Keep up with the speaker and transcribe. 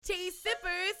Tea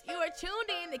sippers, you are tuned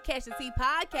in to Catch the Tea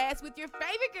podcast with your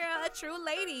favorite girl, a true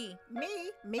lady. Me,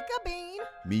 Mika Bean.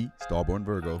 Me, Starborn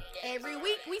Virgo. Every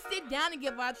week, we sit down and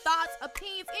give our thoughts,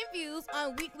 opinions, and views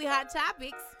on weekly hot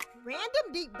topics. Random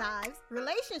deep dives,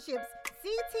 relationships,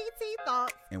 CTT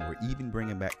thoughts. And we're even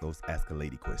bringing back those Ask a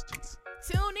Lady questions.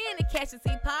 Tune in to Catch the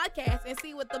Tea podcast and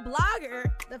see what the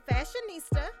blogger, the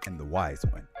fashionista, and the wise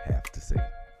one have to say.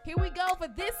 Here we go for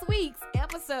this week's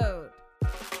episode.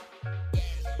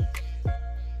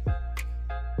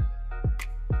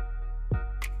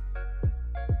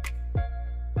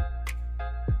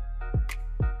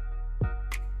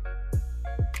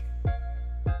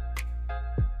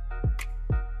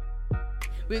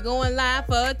 We're going live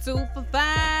for 2 for 5.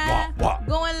 Wah, wah.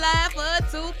 Going live for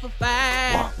 2 for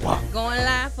 5. Wah, wah. Going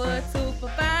live for 2 for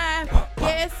 5.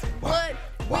 Guess what?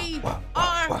 We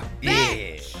are back.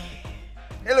 Yeah.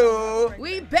 Hello.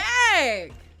 We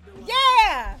back.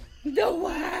 yeah. The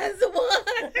wise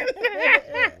one.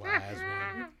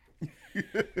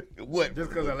 What? Just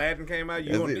because Aladdin came out,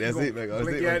 you That's gonna, it. That's you it. gonna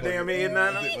blink your damn head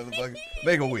now? That's it, motherfucker.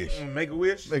 Make a wish. Make a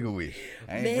wish. Make a wish.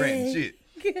 I ain't granting shit.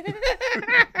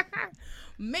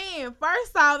 Man,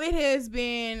 first off, it has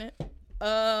been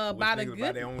about a About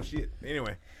good. their own shit.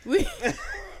 Anyway,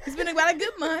 It's been about a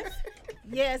good month.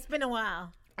 Yeah, it's been a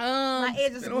while. My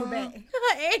edges grew back.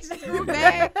 Edges grew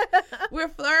back. We're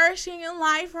flourishing in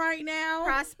life right now.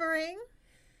 Prospering.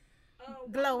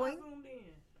 Glowing.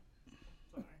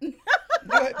 It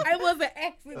was an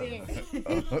accident.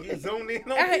 you zoomed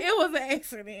in on It was an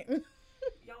accident. Y'all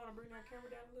want to bring that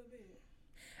camera down a little bit?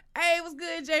 Hey, it was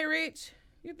good, Jay Rich.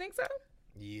 You think so?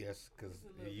 Yes, because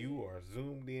you are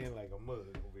zoomed in like a mug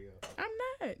over here. I'm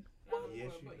not.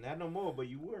 Yes, you, not no more, but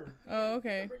you were. Oh,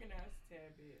 okay.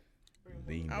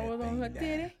 Lean I that was on thing her down.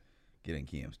 titty. Get in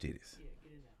Kim's titties.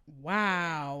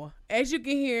 Wow. As you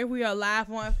can hear, we are live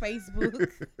on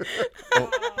Facebook.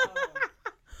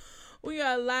 We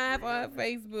are live on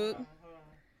Facebook.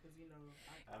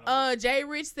 Jay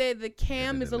Rich said the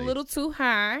cam is a little too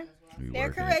high. We They're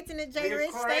working correcting it, Jay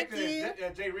Rich. Thank you.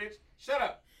 Jay Rich, shut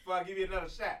up before I give you another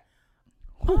shot.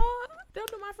 Oh, don't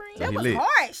do my friend. So That he was lit.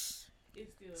 harsh.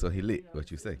 So he lit.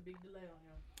 What you say?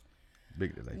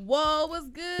 Big delay. Whoa, what's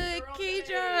good,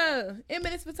 Keidra?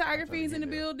 Eminence Photography is in the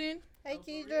building. Hey,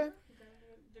 Keidra.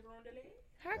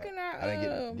 How can I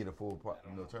didn't get a full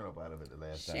turn up out of it the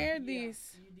last time. share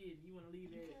this? You did. You want to leave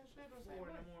at 4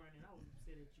 in the morning. I was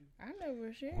upset at you. I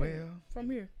never shared Well, from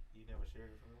here. You never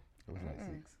shared it from me? it was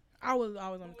like 6. I was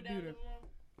always on the computer.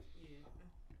 Yeah.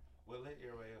 Well, let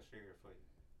everybody else share it for you.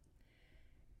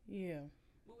 Yeah.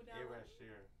 Move it down. Everybody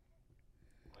share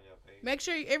on your page. Make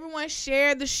sure everyone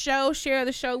share the show. Share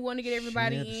the show. We want to get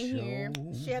everybody in here.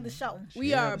 Share the show.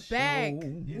 We are back.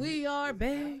 We are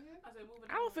back. I said, move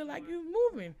it I don't feel like you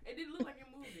moving. It didn't look like you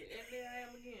moved it. And there I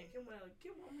am again.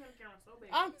 Kim, I'm on the camera so bad.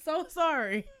 I'm so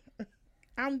sorry.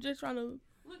 I'm just trying to.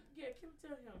 Look, yeah, Kim,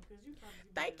 tell him. Because you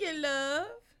probably. Thank you, love.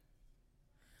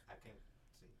 I can't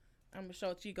see. I'm gonna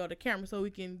show Chico the camera so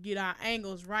we can get our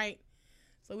angles right,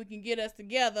 so we can get us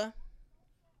together.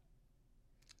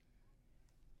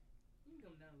 You can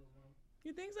come down a little more.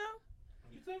 You think so?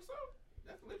 You think so?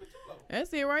 That's a little bit too low.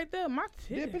 That's it right there. My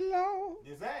titty. low.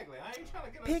 Exactly. I ain't trying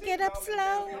to get no Pick shit it up all slow. in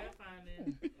Yeah, there. that's fine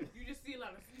then. You just see a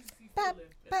lot of. You just see Pop, ceiling.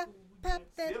 pop, That's cool. We pop good.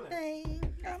 that Ceiling. thing.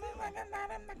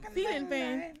 Ceiling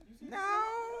fan. No.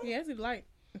 Yeah, that's the light.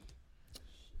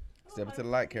 Step into the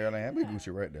light, Caroline. Have me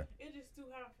Gucci right there. It's just too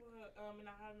hot for her. And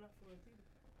not hot enough for her.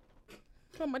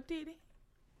 For my titty.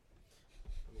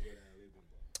 I'm gonna go down a little bit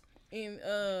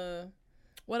more. And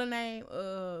what a name?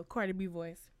 Cardi B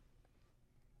voice.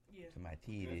 Yeah. My I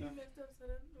titty. messed up, so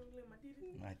that's my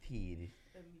titty. My titty.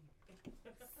 That's me.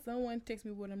 Someone text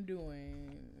me what I'm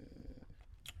doing.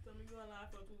 So we going live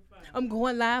for 2 for 5. I'm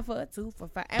going live for 2 for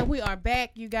 5, and we are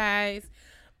back, you guys.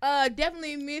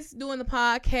 Definitely missed doing the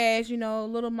podcast. You know, a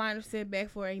little minor setback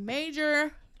for a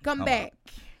major comeback.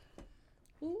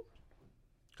 Who?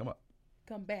 Come up.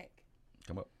 Come back.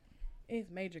 Come up.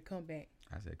 It's major comeback.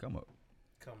 I said, come up.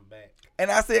 Come back. And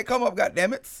I said, come up,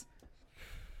 goddammit.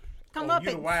 Come Oh, up you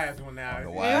the and wise one now. The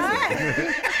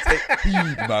wise. Take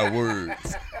heed my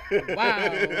words.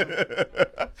 Wow.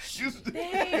 You-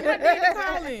 Dang, my daddy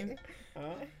calling.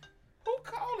 Huh? Who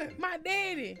calling? My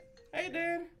daddy. Hey,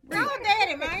 Dad. call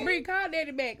daddy, man. Bree, call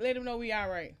daddy back. Let him know we all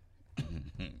right.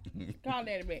 Call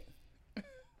daddy back.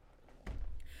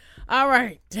 All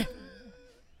right.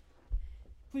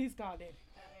 Please call daddy.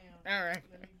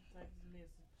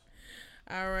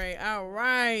 All right. All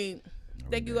right.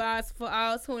 Thank you guys for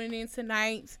all tuning in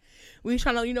tonight. We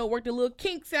trying to, work the little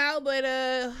kinks out, but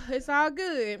it's all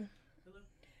good.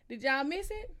 Did y'all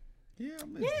miss it? Yeah, I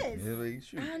miss Yes. it. Yeah, like,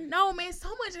 shoot. I know, man. So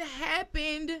much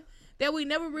happened that we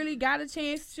never really got a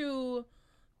chance to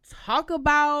talk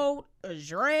about,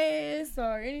 address,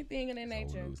 or anything in that It's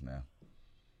old nature. news now.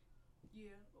 Yeah.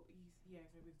 He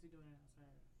asked me if he's doing it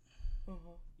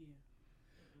outside.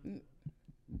 Yeah.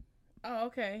 Oh,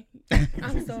 okay.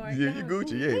 I'm sorry. Yeah, you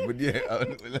Gucci, yeah. But yeah,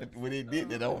 when they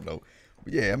did, I don't know.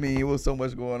 But yeah, I mean, it was so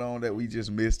much going on that we just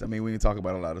missed. I mean, we didn't talk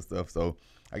about a lot of stuff, so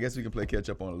I guess we can play catch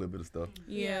up on a little bit of stuff.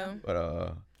 Yeah.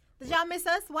 But Did y'all miss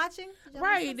us watching?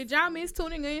 Right. Did y'all miss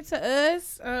tuning in to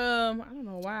us? I don't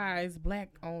know why it's black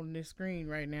on the screen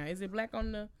right now. Is it black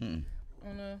on the on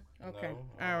the okay.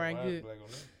 All right, good.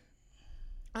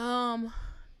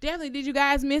 Definitely did you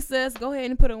guys miss us? Go ahead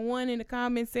and put a 1 in the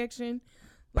comment section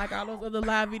like all those other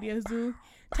live videos do.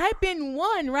 Type in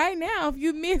 1 right now if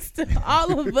you missed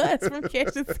all of us from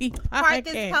Catch the Sea Podcast. Heart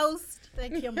this post.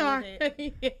 Thank you,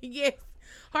 Minute. Yes.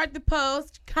 Heart the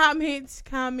post,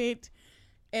 comment,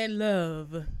 and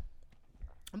love.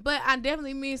 But I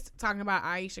definitely missed talking about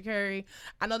Aisha Curry.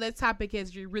 I know that topic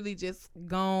has really just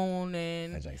gone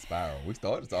and that ain't spiraled. We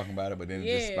started talking about it, but then it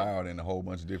just spiraled in a whole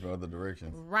bunch of different other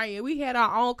directions. Right. We had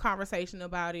our own conversation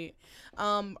about it.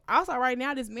 Also, right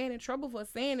now, this man in trouble for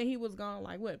saying that he was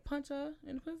gonna punch her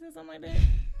in the pussy or something like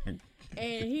that.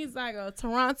 And he's like a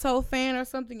Toronto fan or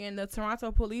something, and the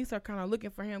Toronto police are kind of looking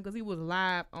for him because he was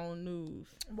live on news.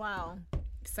 Wow.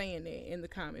 Saying that in the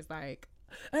comments, like,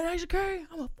 "Hey, Aisha Curry,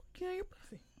 I'm gonna fuck you in your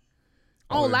pussy."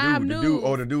 Oh, On live news.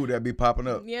 The dude that be popping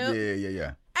up. Yep.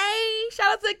 Yeah. Hey,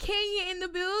 shout out to Kenya in the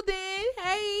building.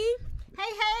 Hey.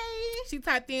 Hey. She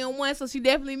typed in 1, so she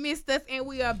definitely missed us, and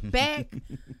we are back.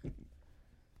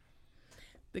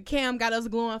 The cam got us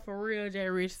glowing for real, Jay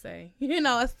Rich say. You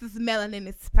know, it's this melanin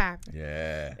is popping.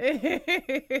 Yeah.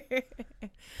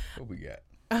 What we got?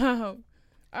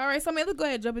 All right, so man, let's go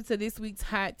ahead and jump into this week's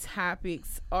hot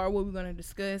topics or what we're going to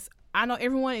discuss. I know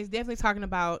everyone is definitely talking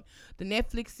about the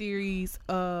Netflix series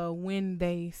When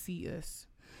They See Us.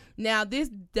 Now, this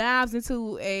dives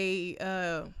into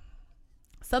a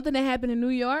something that happened in New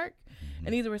York.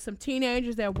 And these were some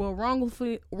teenagers that were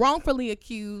wrongfully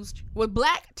accused, with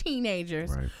black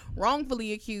teenagers,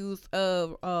 wrongfully accused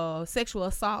of sexual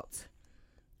assault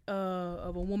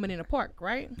of a woman in a park,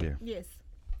 right? Yeah. Yes.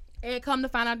 And come to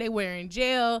find out they were in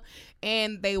jail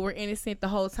and they were innocent the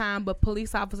whole time, but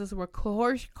police officers were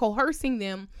coercing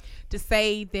them to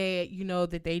say that, you know,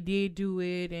 that they did do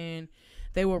it and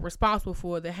they were responsible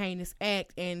for the heinous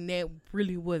act, and that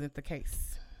really wasn't the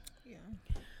case.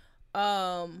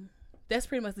 Yeah. That's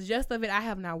pretty much the gist of it. I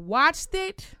have not watched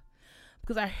it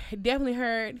because I definitely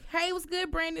heard, hey, it was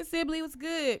good, Brandon Sibley, it was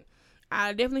good.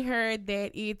 I definitely heard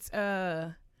that it's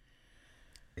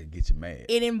it gets you mad.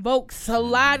 It invokes a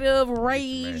lot of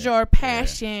rage or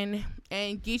passion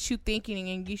and gets you thinking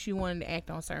and gets you wanting to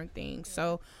act on certain things.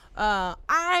 So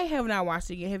I have not watched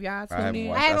it yet. Have y'all tuned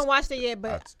in? I haven't watched it yet,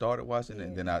 but I started watching it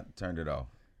and then I turned it off.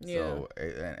 Yeah. So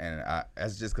and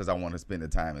that's just because I want to spend the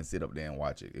time and sit up there and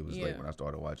watch it. It was late when I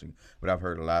started watching, but I've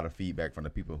heard a lot of feedback from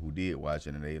the people who did watch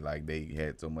it, and they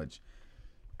had so much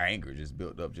anger just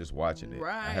built up just watching it.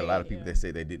 I had a lot of people that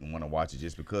said they didn't want to watch it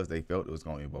just because they felt it was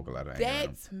going to evoke a lot of anger.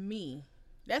 That's me.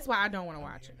 That's why I don't want to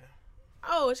watch it.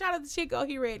 Oh, shout out to Chico.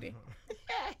 He ready.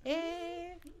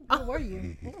 where were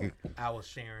you? I was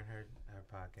sharing her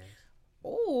podcast.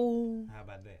 Oh. How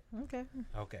about that? Okay.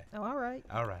 Okay. Oh, all right.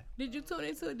 All right. Did you tune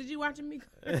into it? Did you watch it, Mika?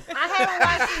 I haven't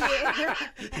watched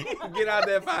it yet. Get out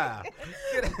that file.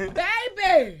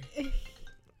 Baby.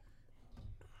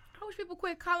 I wish people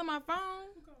quit calling my phone.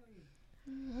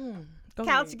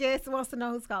 Couch guest wants to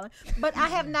know who's calling, but I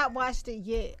have not watched it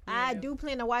yet. I do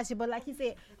plan to watch it, but like he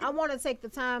said, I want to take the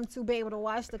time to be able to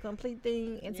watch the complete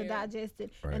thing and to digest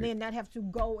it, and then not have to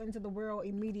go into the world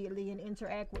immediately and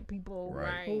interact with people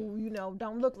who, you know,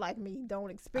 don't look like me,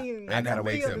 don't experience. I gotta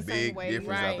make feel some the same big way.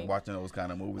 difference after watching those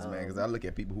kind of movies, man. Because I look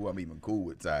at people who I'm even cool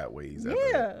with sideways.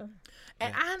 Yeah.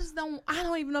 And I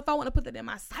don't even know if I want to put that in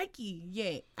my psyche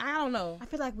yet. I don't know. I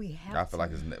feel like we have. I feel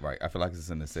like it's right. I feel like it's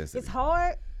a necessity. It's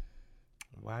hard.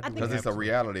 Because it's a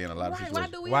reality in a lot of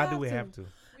situations. Why do we have to?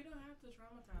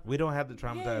 We don't have to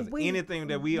traumatize anything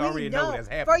that we already know has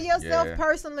happened. For yourself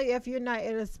personally, if you're not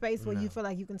in a space where you feel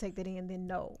like you can take that in, then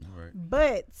no. Right.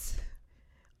 But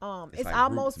it's like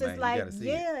almost roots, as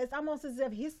man. it's almost as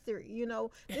if history. You know,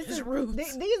 this is roots.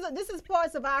 This is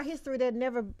parts of our history that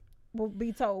never will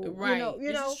be told. Right.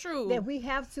 You know, it's true. that we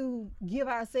have to give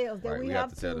ourselves. That we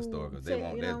have to tell the story because they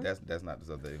won't. You know? That's not the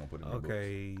stuff they're gonna put in the books.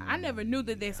 I never knew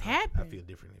that this I happened. feel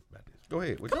differently about this. Go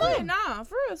ahead. Come on, nah,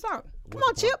 for real, talk. Come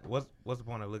on, Chip. What's the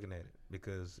point of looking at it?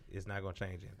 Because it's not gonna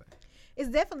change anything. It's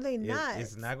definitely not.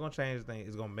 It's not gonna change anything.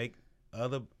 It's gonna make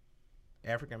other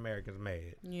African Americans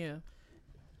mad. Yeah.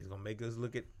 It's gonna make us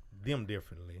look at them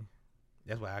differently.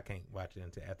 That's why I can't watch it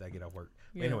until after I get off work.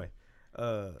 Yeah. But anyway,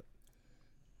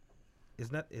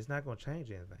 it's not gonna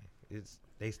change anything.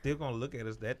 They still gonna look at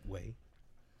us that way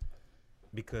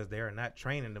because they are not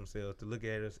training themselves to look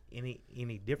at us any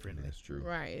differently. That's true.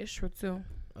 Right. It's true too.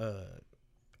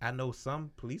 I know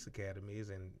some police academies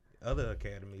and other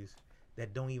academies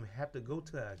that don't even have to go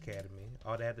to an academy.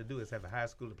 All they have to do is have a high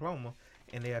school diploma,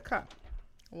 and they're a cop.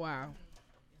 Wow.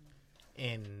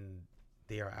 And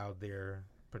they are out there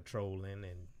patrolling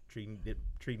and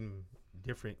treating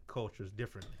different cultures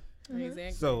differently. Mm-hmm.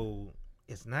 Exactly. So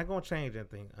it's not going to change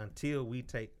anything until we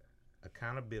take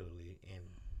accountability and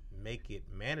make it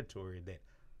mandatory that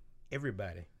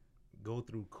everybody go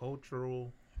through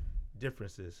cultural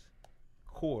differences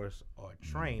course or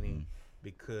training,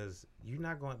 because you're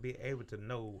not going to be able to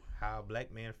know how a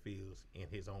black man feels in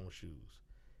his own shoes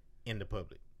in the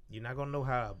public. You're not going to know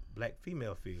how a black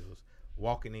female feels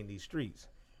walking in these streets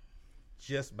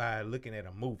just by looking at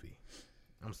a movie.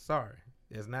 I'm sorry.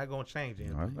 It's not going to change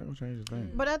anything. No, it's not going to change a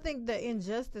thing. But I think the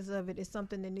injustice of it is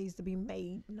something that needs to be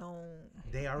made known.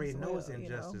 They already know well, it's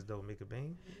injustice, though, Mika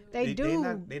Bean. They do.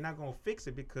 They're not going to fix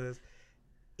it because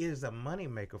it is a money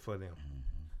maker for them.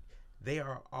 They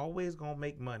are always going to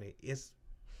make money. It's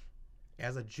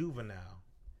as a juvenile.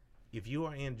 If you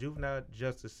are in juvenile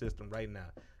justice system right now,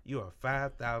 you are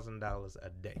 $5,000 a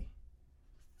day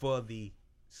for the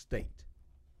state.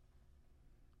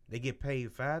 They get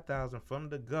paid $5,000 from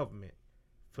the government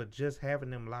for just having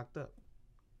them locked up.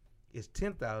 It's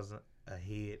 $10,000 a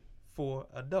head for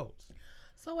adults.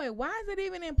 So wait, why is it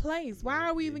even in place? Why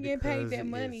are we even getting paid that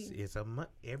money?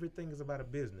 Everything is about a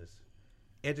business.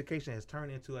 Education has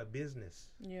turned into a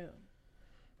business. Yeah.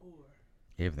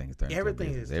 Everything is turned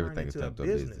into a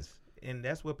business. And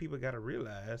that's what people got to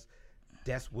realize.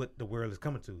 That's what the world is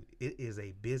coming to. It is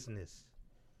a business.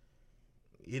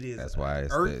 It is. That's why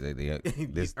it's Earth.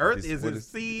 This Earth is a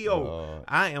CEO.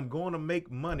 I am going to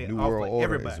make money New off World of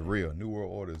Order everybody. is real. New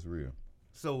World Order is real.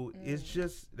 So it's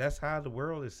just, that's how the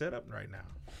world is set up right now.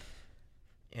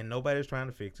 And nobody's trying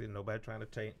to fix it. Nobody's trying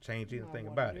to change anything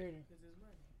about it.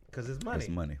 Because it's money. It's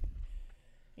money.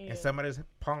 Yeah. And somebody's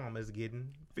palm is getting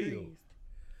filled.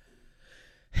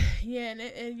 Yeah,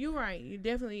 and you're right. It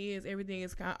definitely is. Everything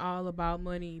is kind of all about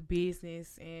money,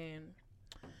 business, and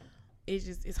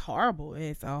it's horrible.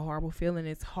 It's a horrible feeling.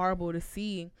 It's horrible to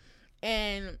see.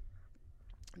 And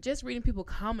just reading people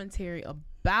commentary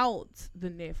about the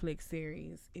Netflix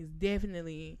series is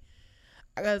definitely,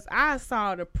 because I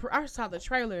saw the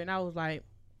trailer and I was like,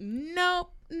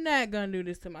 nope, not gonna do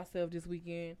this to myself this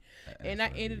weekend. And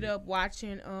I ended up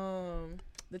watching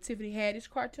the Tiffany Haddish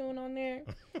cartoon on there,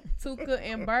 Tuka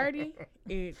and Birdie.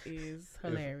 It is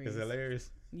hilarious. It's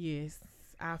hilarious. Yes,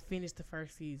 I finished the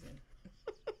first season.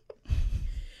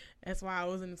 That's why I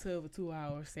was in the tub for 2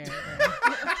 hours Saturday.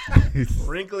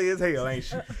 Wrinkly as hell, ain't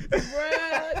she?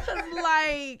 Bruh, cause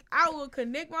like I would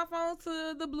connect my phone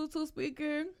to the Bluetooth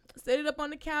speaker, set it up on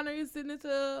the counter, sit in the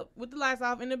tub with the lights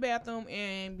off in the bathroom,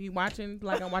 and be watching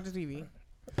like I'm watching TV.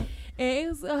 And it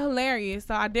was hilarious.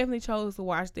 So I definitely chose to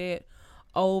watch that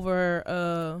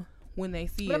over when they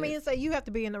see it. But I mean, so you have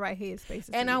to be in the right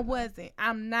headspace. And I wasn't.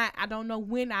 I'm not. I don't know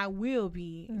when I will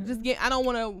be. I don't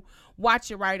want to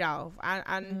watch it right off.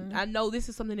 I know this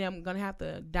is something that I'm gonna have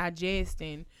to digest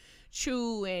and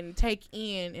chew and take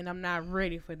in, and I'm not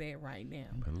ready for that right now.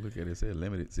 But look at it. It's a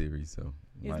limited series, so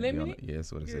it's limited. Yeah,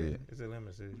 that's what it said. It's a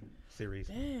limited series.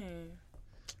 Dang.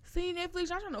 See, Netflix,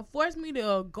 y'all trying to force me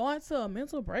to go into a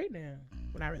mental breakdown.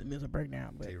 Well, not really mental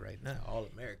breakdown, but I'll tell you right now, All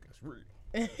Americans real.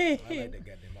 I like that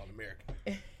goddamn All American.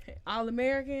 All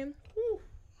American. Whew.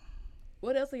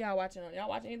 What else are y'all watching on? Y'all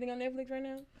watching anything on Netflix right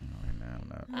now? No, right now I'm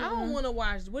not. I don't want to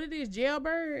watch. What it is,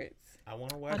 Jailbirds? I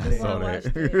want to watch I do that. wanna watch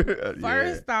that.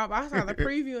 First off, I saw the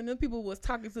preview and them people was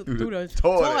talking through the toilet.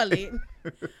 toilet.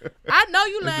 I know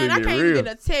you lying. I get can't real. even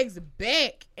get a text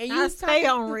back. And you I stay talking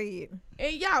on through- read.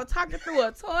 And y'all talking through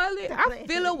a toilet. I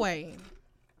feel away.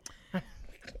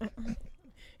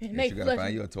 And they You gotta find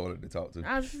flushing. you a toilet to talk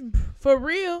to. For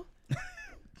real.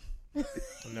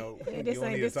 No, Yeah, you this don't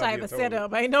ain't need this to talk to type your of toilet.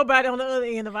 setup. Ain't nobody on the other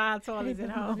end of our toilets at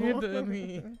home.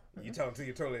 You talking to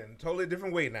your toilet in a totally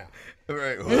different way now.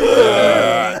 Right.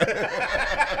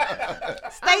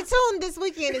 Stay tuned this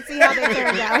weekend and see how that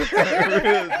turned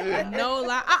out. No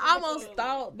lie. I almost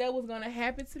thought that was gonna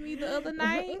happen to me the other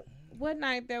night. What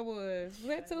night that was? Was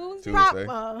that Tuesday?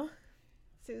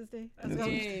 Tuesday.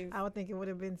 Tuesday. Yes. I would think it would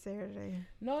have been Saturday.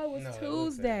 No, it was No, it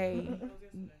was Tuesday.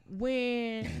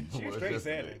 When She was straight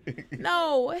Saturday.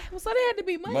 no, so they had to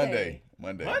be Monday.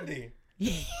 Monday. Monday.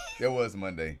 That was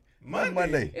Monday.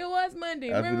 Monday. It was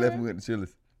Monday. After we Remember? left, we went to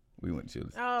Chili's. We went to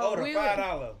Chili's. Oh, the we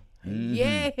 $5.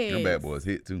 Yes. Them bad boys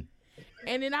hit too.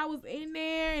 And then I was in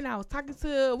there and we was talking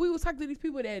to these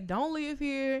people that don't live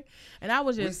here. And I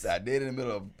was We just, sat dead in the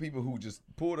middle of people who just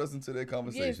pulled us into their yes,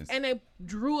 conversations. and they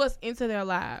drew us into their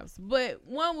lives. But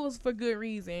one was for good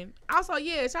reason. Also,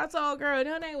 yeah, shout out to our girl.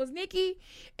 Her name was Nikki.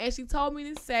 And she told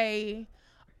me to say,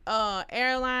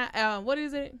 airline, what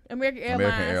is it? American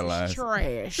Airlines. Is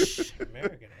trash.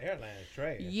 American Airlines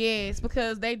trash. Yes,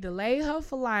 because they delayed her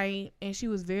flight and she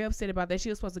was very upset about that. She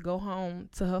was supposed to go home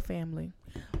to her family.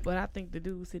 But I think the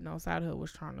dude sitting outside her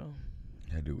was trying to.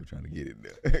 That dude was trying to get it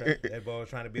there. That boy was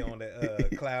trying to be on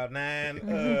that Cloud 9.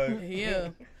 Yeah.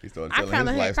 He started I telling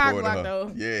kinda his life had cock story to block, her.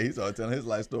 though. Yeah, he started telling his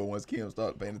life story once Kim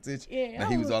started paying attention. Yeah, Now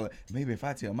he was all like, maybe if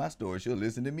I tell my story, she'll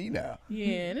listen to me now.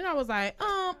 Yeah, and then I was like,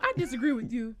 I disagree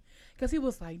with you. Because he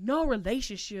was like, no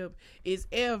relationship is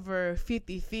ever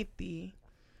 50-50.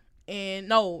 And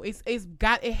no, it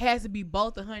has to be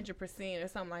both 100% or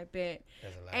something like that.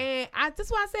 That's a lie. And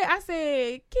that's why I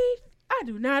said, Keith, I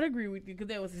do not agree with you, because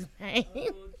that was his name.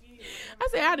 I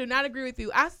said, I do not agree with you.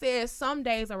 I said some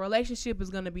days a relationship is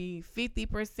going to be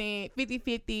 50%,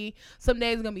 50-50. Some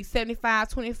days it's going to be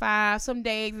 75-25. Some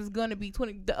days it's going to be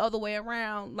 20 the other way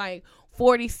around, like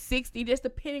 40-60, just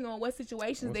depending on what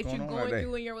situations that you're going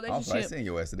through in your I was like, relationship. seeing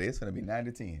your ass today. It's going to be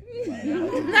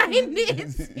 9-10.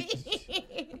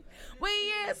 90. But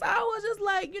yeah, so I was just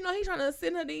like, he's trying to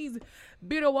send her these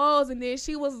bitter walls, and then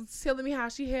she was telling me how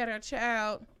she had her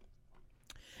child.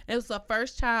 It was her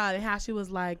first child, and how she was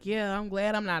like, yeah, I'm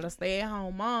glad I'm not a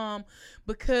stay-at-home mom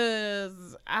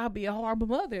because I'll be a horrible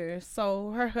mother. So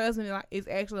her husband is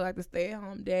actually like the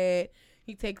stay-at-home dad.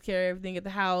 He takes care of everything at the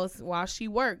house while she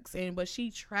works, but she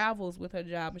travels with her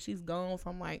job, and she's gone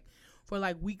for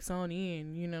weeks on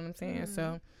end. You know what I'm saying?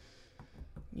 So,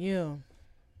 yeah.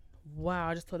 Wow,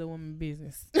 I just told that woman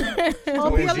business.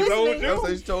 Hope you're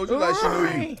listening. She told you like she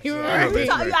knew you. Right. You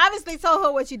obviously told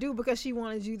her what you do because she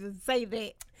wanted you to say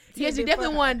that. Yes, she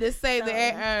definitely wanted to say the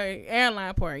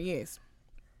airline part. Yes.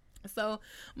 So,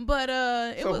 but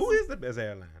who is the best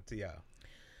airline to y'all?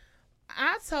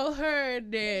 I told her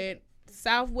that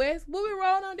Southwest. What we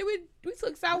rolled on? We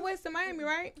took Southwest to Miami,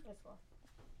 right?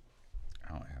 I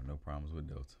don't have no problems with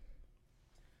Delta.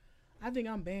 I think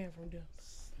I'm banned from Delta.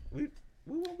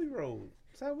 We rolled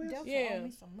Southwest. Delta Yeah. owed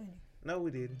me some money. No,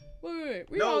 we didn't. Wait.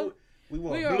 We won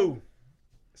blue.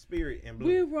 Spirit and blue.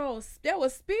 We rolled. That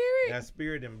was Spirit. That's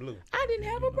Spirit and blue. I didn't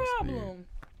have a No problem.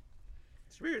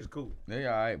 Spirit's cool. They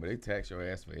all right, but they tax your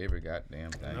ass for every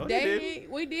goddamn thing. No,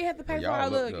 We did have to pay Well, for our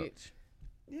y'all looked luggage.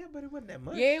 Yeah, but it wasn't that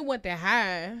much. Yeah, it wasn't that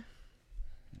high.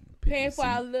 Pick Paying your for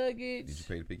our seat. luggage. Did you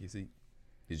pay to pick your seat?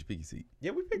 Did you pick your seat?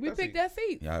 Yeah, we picked that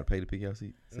seat. Y'all had to pay to pick your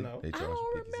seat? No. They I charged you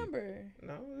don't to pick your seat. remember.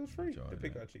 No, it was free to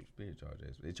pick our seats. Spirit charged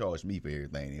us. They charged me for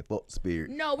everything. And fuck Spirit.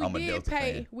 No, I'm a we did Delta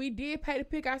pay. fan. We did pay to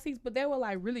pick our seats, but they were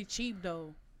like really cheap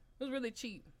though. It was really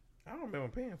cheap. I don't remember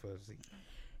paying for a seat.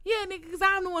 Yeah, nigga, because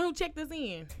I'm the one who checked us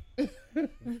in. You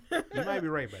might be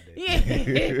right about that. Yeah.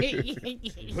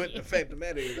 But the fact of the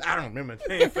matter is, I don't remember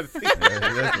paying for the seat.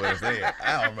 That's what I'm saying.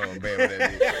 I don't remember paying for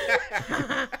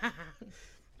that bitch.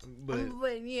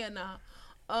 but yeah, nah.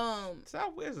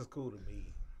 Southwest is cool to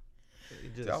me.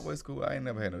 It just, Southwest cool. I ain't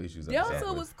never had no issues. on Delta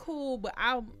Southwest. was cool, but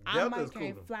I Delta's might cool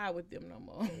can't though. fly with them no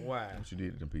more. Why? What you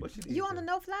did to them people? What you did You to on the them?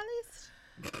 no-fly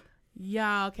list?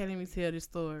 Y'all can't let me tell this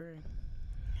story.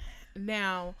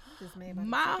 Now, Just mad about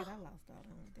My- the ticket I lost out on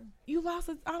them. you lost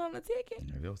out on the ticket?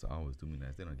 Yeah, they also always do me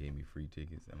nice. They don't gave me free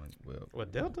tickets. I'm like, well,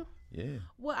 What, Delta? yeah.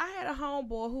 Well, I had a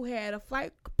homeboy who had a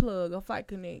flight plug, a flight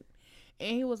connect.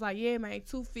 And he was like, yeah, man,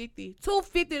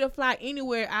 $250 to fly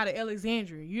anywhere out of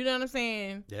Alexandria. You know what I'm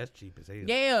saying? That's cheap as hell.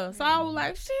 Yeah. So I was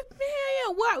like, shit, man,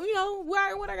 yeah,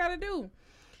 what I gotta do?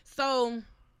 So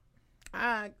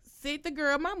I sent the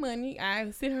girl my money. I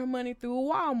sent her money through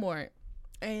Walmart.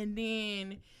 And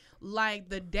then like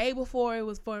the day before it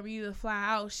was for me to fly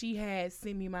out, she had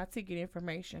sent me my ticket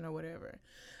information or whatever.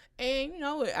 And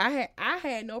I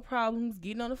had no problems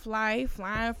getting on the flight,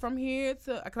 flying from here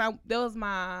to. Cause that was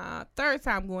my third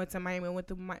time going to Miami. I went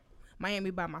to Miami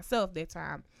by myself that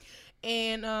time,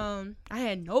 and I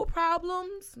had no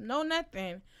problems, no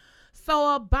nothing.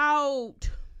 So about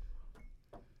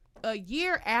a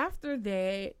year after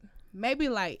that, maybe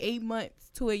like 8 months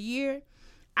to a year,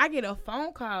 I get a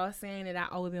phone call saying that I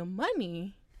owe them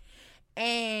money.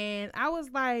 And I was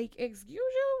like, excuse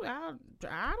you? I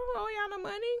don't owe y'all no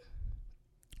money.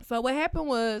 So what happened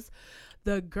was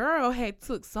the girl had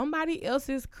took somebody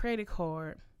else's credit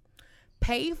card,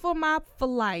 paid for my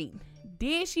flight.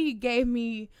 Then she gave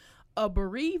me a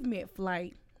bereavement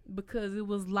flight because it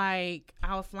was like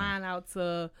I was flying out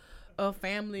to a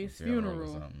family's Or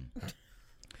funeral. something.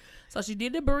 So she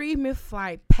did the bereavement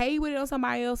flight, paid with it on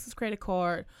somebody else's credit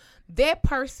card. That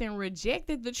person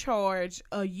rejected the charge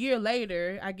a year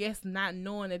later, I guess not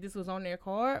knowing that this was on their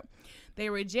card. They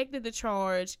rejected the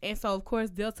charge, and so, of course,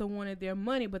 Delta wanted their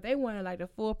money, but they wanted, like, the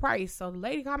full price. So the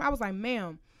lady called me. I was like,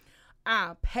 ma'am,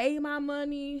 I pay my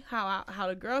money, how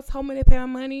the girls told me to pay my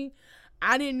money.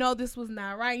 I didn't know this was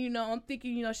not right. You know, I'm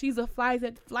thinking, you know, she's a flight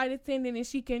attendant and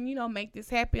she can, you know, make this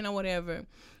happen or whatever.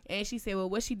 And she said, well,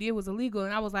 what she did was illegal.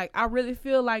 And I was like, I really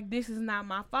feel like this is not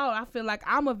my fault. I feel like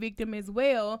I'm a victim as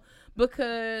well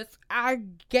because I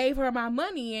gave her my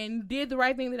money and did the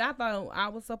right thing that I thought I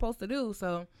was supposed to do.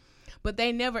 So, but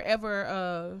they never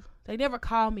ever, they never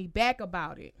called me back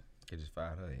about it. They just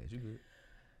fired her ass. You good?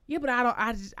 Yeah, but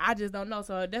I just don't know.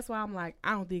 So that's why I'm like,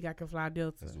 I don't think I can fly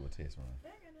Delta. Let's do a test run.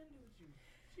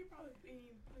 She probably been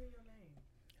putting your name.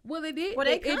 Well, they did. Well,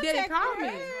 they it didn't call me.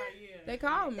 contacted her. Right, yeah. They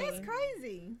called me. That's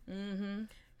crazy. Mm-hmm.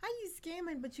 How you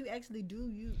scamming, but you actually do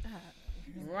use?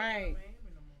 Right.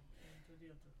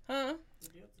 Huh?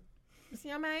 You see,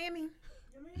 I'm Miami.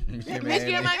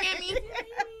 Michigan, Miami.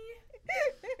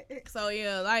 So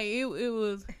yeah, like it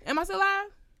was. Am I still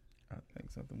live? I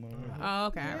think something went away. Oh,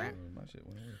 okay, all right. My shit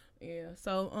went away. Yeah.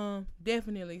 So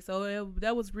definitely. So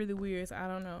that was really weird. So I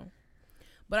don't know,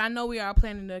 but I know we are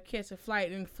planning to catch a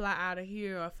flight and fly out of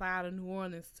here or fly out of New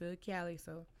Orleans to Cali.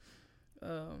 So,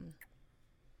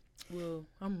 well,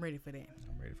 I'm ready for that.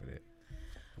 I'm ready for that.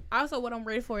 Also, what I'm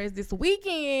ready for is this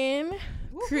weekend.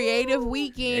 Creative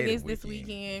Weekend Creative is this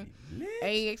Weekend. weekend.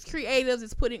 AX Creatives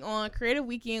is putting on Creative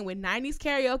Weekend with 90s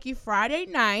Karaoke Friday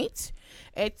night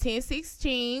at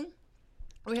 10:16.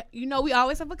 You know, we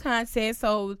always have a contest,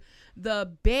 so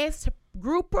the best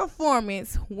group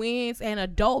performance wins an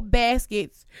adult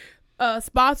baskets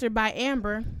sponsored by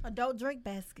Amber. Adult drink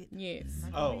basket. Yes.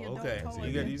 Oh, Adult okay. So toy.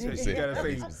 you gotta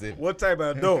say Specific. what type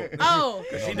of adult? Oh,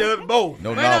 She does both.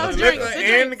 No Wait, novelty no, drink, stuff. the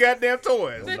And the goddamn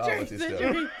toys. No novelty the stuff.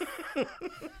 drinks.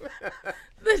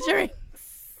 The drinks.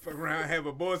 Fuck around, have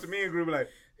a boys and men group like,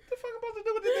 what the fuck am I supposed to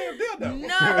do with this damn dildo?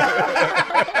 No.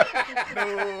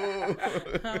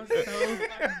 I'm so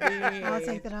big. I'll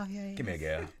take that off your head. Give me a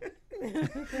gal.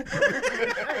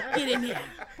 Get in here.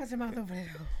 Put your mouth over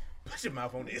there. Put your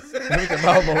mouth on this. Put your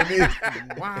mouth on this.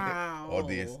 Wow. Or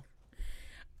this.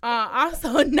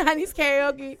 Also, 90s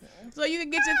Karaoke. So you can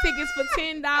get your tickets for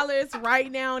 $10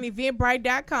 right now on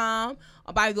eventbrite.com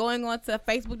or by going on to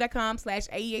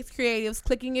facebook.com/AEX Creatives,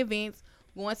 clicking events,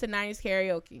 going to 90s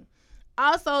Karaoke.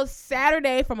 Also,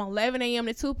 Saturday from 11 a.m.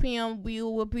 to 2 p.m., we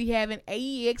will be having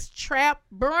AEX Trap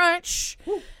Brunch.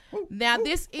 Now,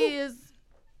 this is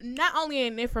not only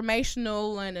an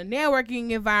informational and a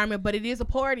networking environment, but it is a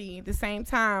party at the same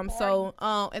time. So,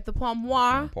 at the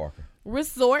Pomois Parker.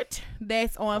 Resort,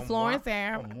 that's on Florence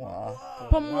Ave.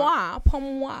 Pomois.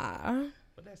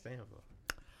 What that stand for?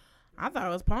 I thought it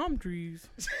was palm trees.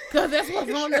 Because that's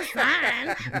what's on the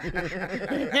sign.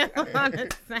 That's on the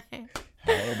sign. I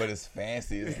don't know, but it's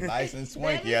fancy. It's nice and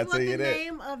swanky. I That is tell what you the that.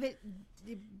 name of it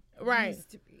Right.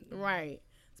 used to be. Right.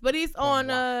 But it's on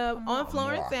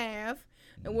Florence Ave.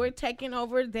 And we're taking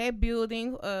over that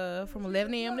building from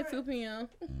 11 a.m. to 2 p.m.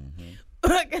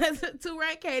 Because Two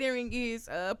Right Catering is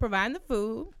providing the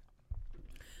food.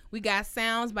 We got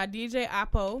sounds by DJ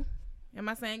Oppo. Am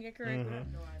I saying it correctly?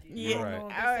 Yeah. Right. All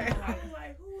right.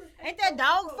 Like, who is Ain't that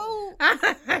dog food?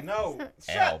 No.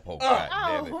 Alpo. God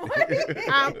damn it.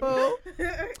 Oppo.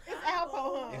 It's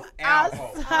Alpo,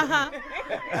 It's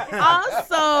Alpo.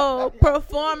 Also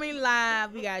performing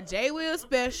live, we got J Will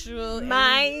Special. and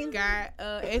Mine. we got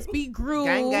SB Groove.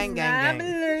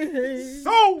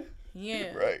 So.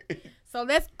 Yeah. Right. So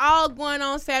that's all going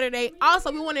on Saturday.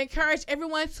 Also, we want to encourage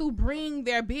everyone to bring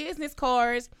their business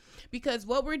cards because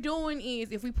what we're doing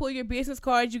is if we pull your business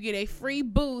cards, you get a free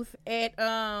booth at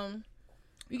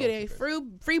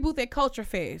free booth at Culture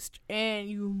Fest, and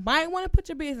you might want to put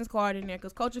your business card in there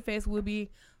because Culture Fest will be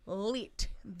lit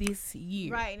this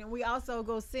year. Right, and we also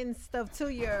go send stuff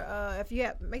to your if you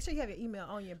have, make sure you have your email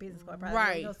on your business card. Probably.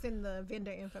 Right. Go send the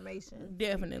vendor information.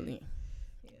 Definitely.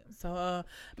 So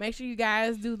make sure you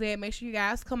guys do that. Make sure you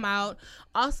guys come out.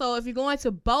 Also, if you're going to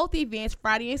both events,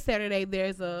 Friday and Saturday,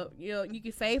 there's you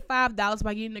can save $5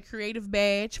 by getting the creative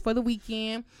badge for the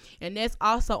weekend, and that's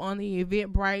also on the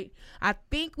Eventbrite. I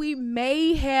think we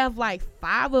may have like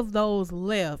 5 of those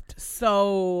left,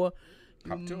 so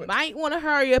you might want to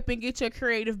hurry up and get your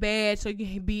creative badge so you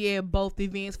can be at both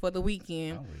events for the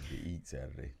weekend. I'm ready to eat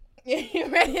Saturday. You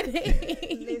ready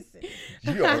to eat? Listen,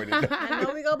 You already know. I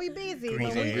know we're gonna be busy, Green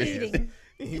but we onions. eating.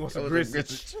 He wants some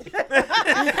grits.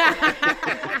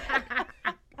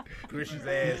 Christian's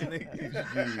ass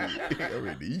nigga.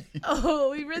 Already eat.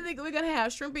 Oh, we're gonna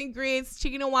have shrimp and grits,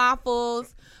 chicken and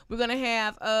waffles. We're gonna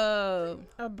have a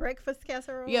breakfast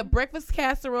casserole. Yeah, breakfast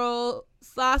casserole,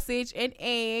 sausage and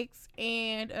eggs,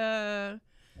 and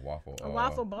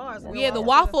waffle bars. Yeah, the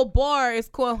waffle bar is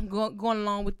going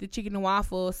along with the chicken and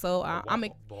waffle. So I'm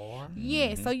bar.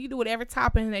 Yeah, so you do whatever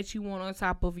topping that you want on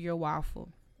top of your waffle.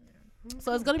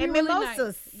 So it's gonna be and really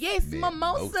mimosas. nice. Yes,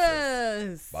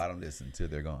 mimosas. Bottomless until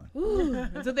they're gone. Ooh,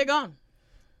 until they're gone.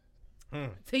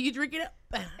 Till you drink it up.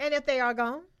 And if they are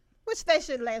gone, which they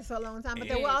should last for a long time, but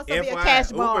there will also be a FYI,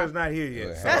 cash bar. Uber's not here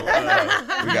yet. So, We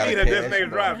got you need a a cash designated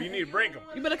bar. driver. You need to bring them.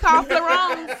 You better call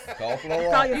Florence. Call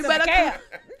Florence. Call You yourself better a cab.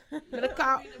 better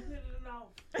call.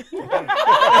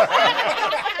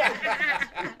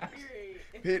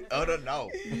 Hit other no.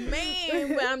 Man,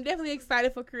 but I'm definitely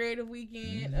excited for Creative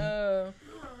Weekend.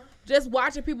 Just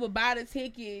watching people buy the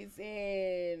tickets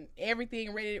and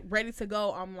everything ready to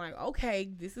go. I'm like, okay,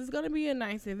 this is gonna be a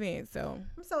nice event. So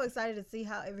I'm so excited to see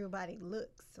how everybody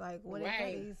looks. Like what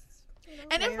everybody's.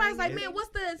 And everybody's like, man, what's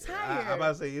the attire? I'm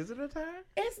about to say, is it a attire?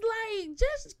 It's like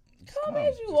just come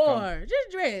as you Just come. are.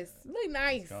 Just dress. Look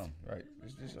nice. Come, right.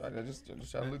 Just try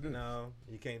to look good. No,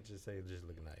 you can't just say just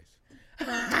look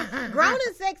nice. Grown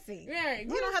and sexy. Yeah, You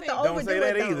don't have to Don't overdo say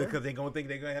that it, either, though. because they're gonna think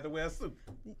they're gonna have to wear a suit.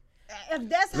 If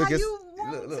that's Look, how it's- you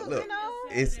want look. to, you know.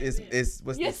 It's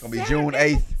what's Yes, gonna be sir. June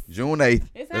 8th. June 8th.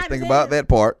 It's Let's hot think as about hell. that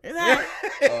part. It's hot.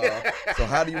 So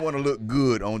how do you want to look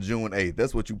good on June 8th?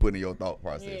 That's what you put in your thought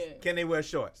process. Yeah. Can they wear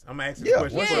shorts? I'm asking Yeah, the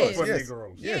question wear for shorts, for yes.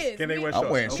 Negroes. Yes. Can they wear I'm shorts?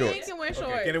 wearing Okay. shorts. Men can wear Okay.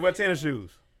 shorts. Can they wear tennis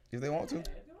shoes? If they want to. Yep.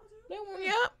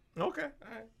 Okay.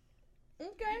 All right.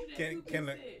 Okay. Can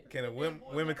the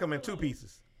women come in two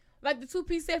pieces? Like the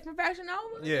 2-piece set from Fashion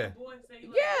Nova? Yeah.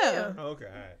 Yeah. Oh, okay.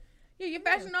 All right. Yeah, your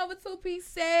Fashion Nova 2-piece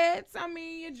sets. I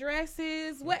mean, your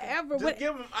dresses, whatever. Just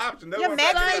give them options. That's Your what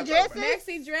I'm maxi saying. dresses?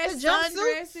 Maxi dress, The sun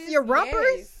jumpsuits? dresses. Your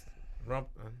rumpers? Yes. No.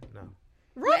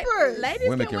 Rumpers. Ladies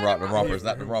Women can wear rock the rumpers,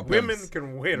 not the rumpums. Women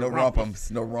can wear the No rumpers.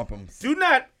 rumpums. No rumpums. Do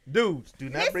not bring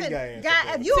Listen, your ass.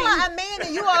 guy, up if you are a man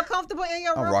and you are comfortable in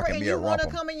your I'm romper rocking and me a you want to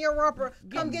rumpum. come in your romper,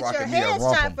 come I'm get your rocking me a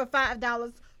headshot rumpum. for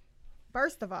 $5.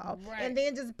 First of all, Right. and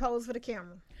then just pose for the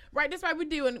camera. Right, that's why we're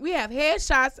doing. We have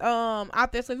headshots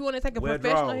out there. So if you want to take a Wear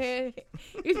professional draws.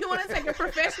 if you want to take a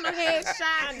professional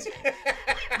headshot,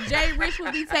 Jay Rich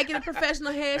will be taking a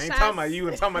professional I headshot. ain't talking about you.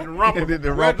 I'm talking about the rumper.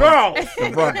 The Wear rumpums. draws.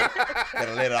 The rumpums.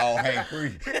 Gotta let it all hang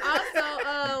free.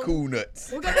 Also, Cool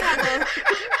nuts. we're gonna have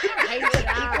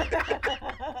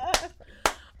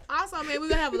Also, man, we're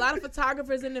gonna have a lot of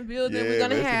photographers in the building. Yeah, We're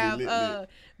gonna man, it's have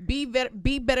gonna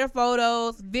be better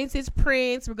photos, vintage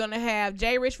prints. We're gonna have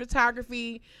J Rich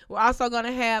photography. We're also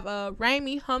gonna have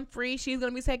Raimi Humphrey. She's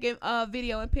gonna be taking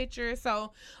video and pictures.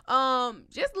 So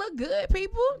just look good,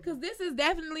 people, because this is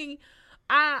definitely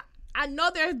I know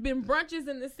there's been brunches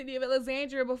in the city of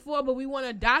Alexandria before, but we want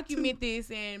to document this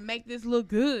and make this look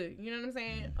good. You know what I'm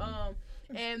saying?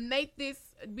 And make this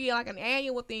be like an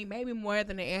annual thing, maybe more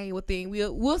than an annual thing.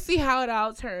 We'll see how it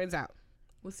all turns out.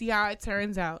 We'll see how it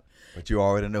turns out. But you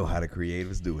already know how the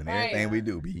creatives do, and everything we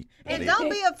do be. And don't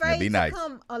be afraid be to nice.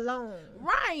 come alone.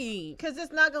 Right. Because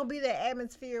it's not going to be the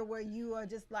atmosphere where you are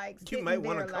just like sitting might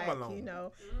there wanna come like, alone. you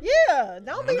know. Yeah,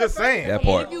 don't be I'm just afraid. saying. That And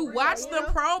part. if you watch You the know?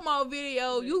 promo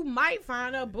video, you might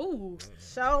find a boo.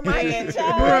 Show my get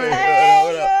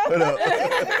Hold up.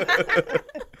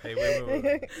 Hey,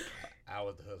 wait. I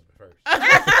was the husband first.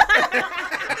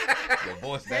 Your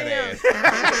voice that ass.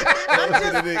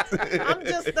 I'm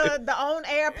just the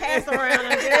on-air pass around.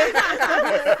 I guess.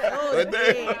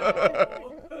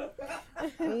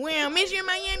 Well, miss you in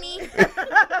Miami. And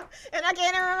I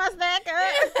can't remember my snack.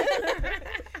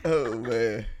 Oh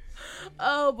man.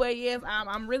 Oh, but yes,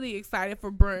 I'm really excited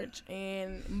for brunch.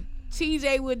 And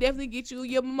TJ will definitely get you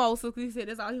your mimosas, because he said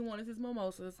that's all he wanted is his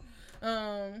mimosas.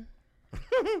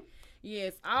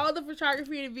 Yes, all the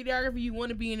photography and videography you want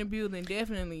to be in the building,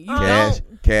 definitely. You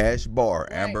Cash bar.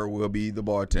 Right. Amber will be the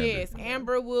bartender. Yes,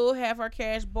 Amber will have her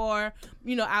cash bar,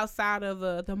 outside of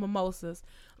the mimosas.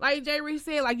 Like Jay Reese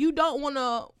said, like, you don't want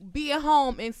to be at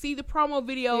home and see the promo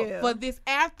video for this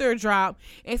after drop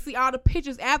and see all the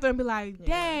pictures after and be like,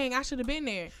 dang, I should have been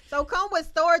there. So come with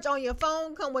storage on your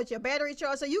phone, come with your battery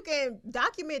charge, so you can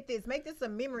document this, make this a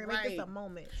memory, make this a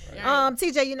moment. Right.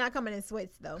 TJ, you're not coming in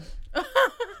sweats though.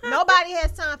 Nobody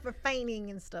has time for fainting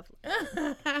and stuff.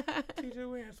 TJ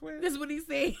wearing sweats. That's what he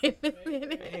said. I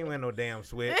ain't wearing no damn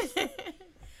sweats.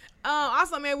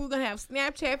 Also, man, we're gonna have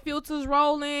Snapchat filters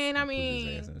rolling. I Put his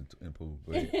mean, ass in the pool.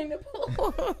 Go ahead. in the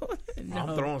pool.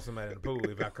 I'm throwing somebody in the pool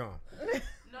if I come.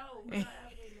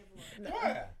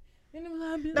 Why?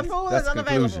 The pool That's is the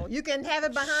unavailable. conclusion. You can have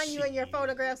it behind you in your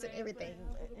photographs and everything.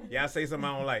 Y'all say something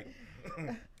I don't like.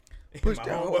 Push My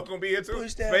that homeboy hoe. gonna be here too.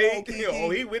 Push that Spade, hoe, Kiki. oh,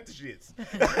 he with the shits.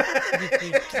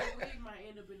 Wig might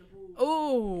end up in the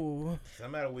pool. Ooh.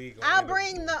 Somebody wig. I'll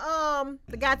bring the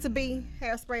got to be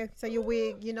hairspray so your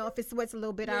wig, you know, if it sweats a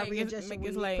little bit, I'll readjust your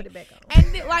wig, like, put it back on.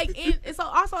 And then, like, it's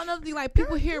also another thing. Like,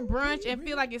 people hear brunch and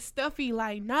feel like it's stuffy.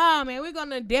 Like, nah, man, we're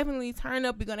gonna definitely turn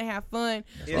up. We're gonna have fun.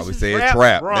 That's why we It's say trap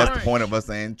trap. brunch. That's the point of us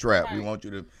saying trap. We Right. want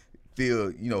you to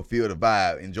feel the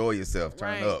vibe, enjoy yourself,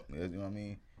 turn Right. up. You know what I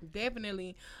mean?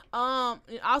 Definitely. And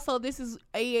also, this is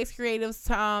AES Creative's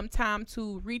time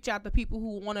to reach out to people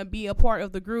who want to be a part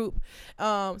of the group.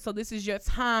 So this is your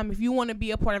time. If you want to be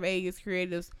a part of AES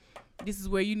Creatives, this is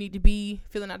where you need to be,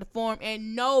 filling out the form.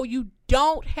 And no, you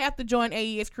don't have to join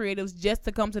AES Creatives just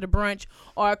to come to the brunch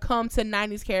or come to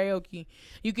 90s karaoke.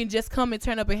 You can just come and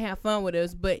turn up and have fun with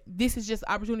us. But this is just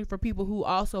opportunity for people who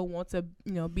also want to,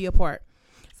 be a part.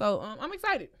 So I'm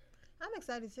excited. I'm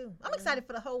excited too. I'm excited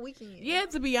for the whole weekend. Yeah,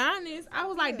 to be honest, I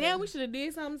was like, damn, we should have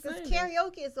did something. Because Sunday.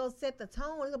 karaoke is gonna set the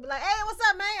tone. It's gonna be like, hey, what's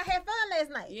up, man? I had fun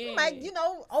last night. Yeah. Like, See you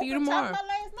open talk tomorrow. about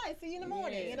last night. See you in the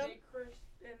morning. Yeah. They crush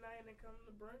that night and come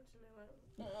to brunch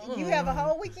and they're like, You have a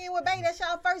whole weekend with Bay. That's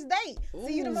y'all first date.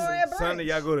 See you tomorrow at brunch. Sunday,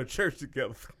 y'all go to church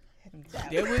together.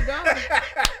 There we go.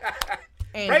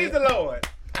 And Praise the Lord.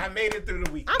 I made it through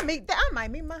the week. I might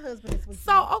meet my husband this weekend.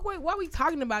 So, okay, while we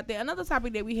talking about that, another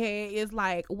topic that we had is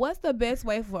like, what's the best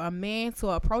way for a man to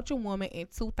approach a woman in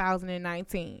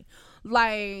 2019?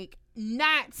 Like,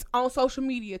 not on social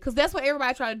media, because that's what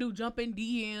everybody try to do, jump in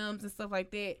DMs and stuff like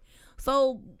that.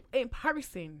 So, in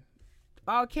person,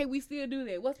 can we still do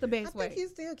that? What's the I best way? think you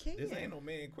still can. This ain't no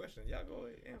man question. Y'all go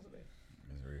ahead and answer that.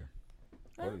 That's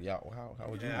real. What, y'all, how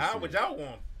would you? Yeah, how would y'all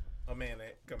want a man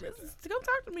that come at you? Just come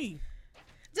talk to me.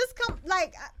 Just come,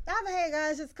 like, I've had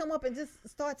guys just come up and just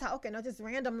start talking, or just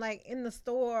random, like, in the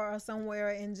store or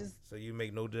somewhere, and just, So you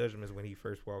make no judgments when he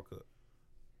first walk up.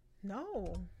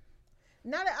 no.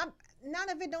 Not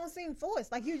if it don't seem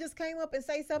forced. Like, you just came up and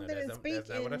say No, something and speak. that's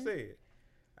not what I and- said.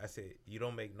 I said you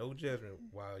don't make no judgment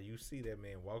while you see that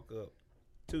man walk up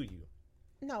to you.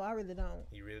 No, I really don't.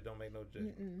 You really don't make no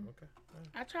judgment. Okay.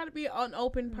 I try to be an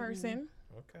open person.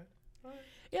 Okay.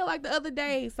 Yeah, like the other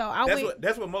day. So I That's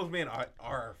went. what most men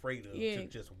are afraid of, Yeah. to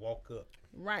just walk up,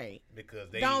 Right. because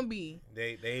they Don't be.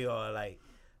 they are like,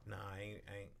 nah, I ain't.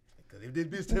 Because if this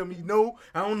bitch tell me no,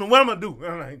 I don't know what I'm gonna do.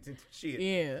 I'm like, shit.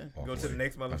 Yeah. Go to the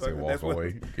next I say motherfucker. walk That's what.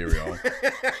 away. Carry on.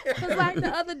 Cause like the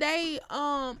other day,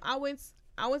 I went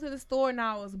to the store and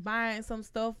I was buying some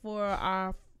stuff for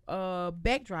our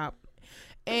backdrop,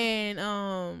 and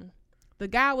the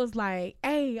guy was like,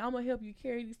 "Hey, I'm gonna help you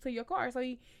carry these to your car." So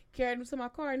he carried them to my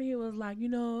car, and he was like,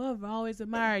 "I've always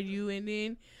admired you," and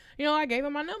then, I gave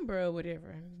him my number or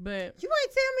whatever. But You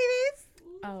ain't tell me this.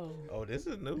 Oh, this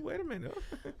is new. Wait a minute.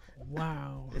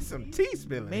 wow, There's some tea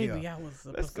spilling maybe here. I was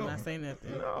Let's supposed to go. not say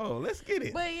nothing. No, let's get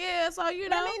it. But yeah, so I mean,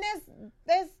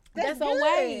 that's a good.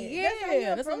 way. how you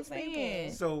Yeah, that's what I'm approach people.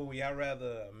 saying. So y'all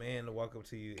rather a man to walk up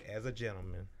to you as a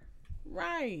gentleman?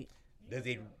 Right. Does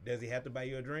he have to buy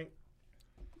you a drink?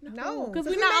 No, 'Cause because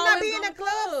we we not may not always be in go a to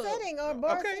club club. setting or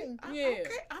bar Okay. setting. Yeah. Okay.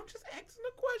 I'm just asking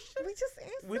a question. We just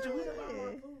answered.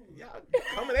 it. Y'all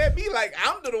coming at me like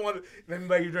I'm the one. Let me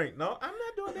buy you a drink. No, I'm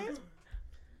not doing that.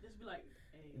 just be like,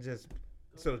 hey,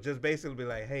 Just basically be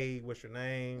like, hey, what's your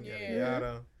name? Yada Yeah.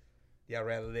 yada. Y'all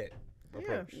rather that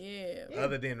approach, Yeah.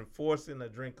 other than forcing a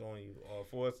drink on you or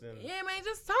forcing. Yeah, man,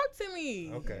 just talk to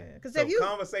me. Okay. Yeah, 'cause So if you-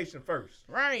 conversation first.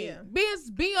 Right. Yeah.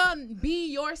 Be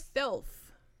yourself.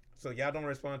 So y'all don't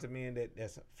respond to men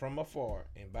that's from afar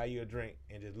and buy you a drink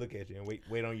and just look at you and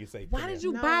wait on you say. Why "Come did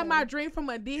here." you buy No. my drink from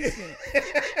a distance?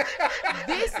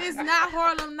 This is not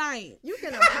Harlem Night. You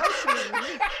can approach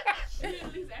me. she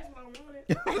at least ask what I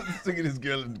wanted. Look at this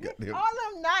girl and goddamn. All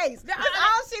them nice. That's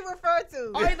all she referred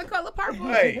to. Or the color purple.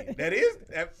 Hey,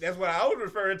 that's what I was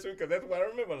referring to because that's what I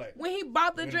remember. Like, When he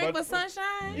bought the When he drink bought for the-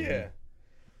 Sunshine. yeah,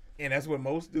 and that's what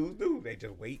most dudes do. They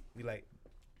just wait, be like,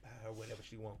 whatever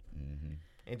she want,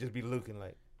 and just be looking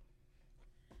like.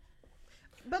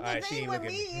 But the Alright, she thing ain't with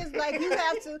looking me at me. is like you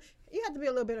have to be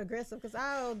a little bit aggressive because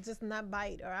I'll just not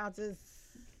bite or I'll just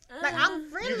like I'm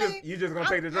friendly. You just gonna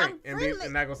take the drink I'm and friendly.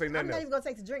 not gonna say I'm nothing not else. even gonna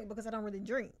take the drink because I don't really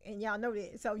drink, and y'all know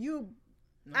that. So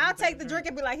I'll take the drink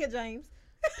and be like, "Here, James."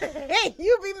 Hey,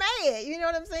 you be mad. You know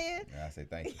what I'm saying? I say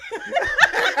thank you.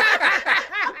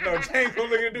 No, James gonna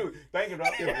look at dude. Thank you, bro.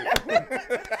 But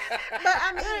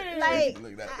I mean, like,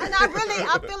 Look at that. and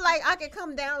I feel like I can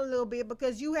come down a little bit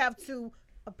because you have to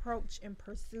approach and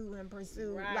pursue,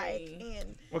 Right. like,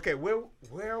 and Okay,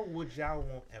 where would y'all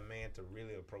want a man to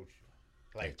really approach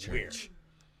you? Like church.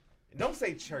 where? Don't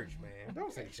say church, man.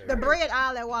 Don't say church. the bread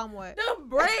aisle at Walmart. The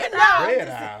bread Bread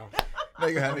aisle.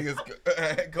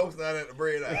 Niggas coasting out at the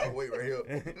bread. I'll wait right here.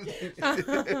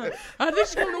 I think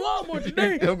she's going to Walmart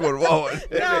today. I'm going to Walmart.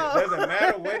 Doesn't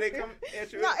matter where they come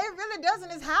at you. No, it really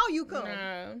doesn't. It's how you come.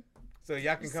 Nah. So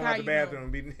y'all can It's come how out the you know.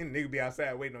 bathroom and nigga be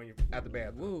outside waiting on you out the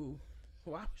bathroom. Woo.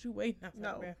 Why would you wait outside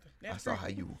No. the bathroom? I That's saw creepy.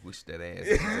 how you wish that ass.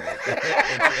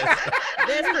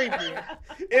 That's creepy.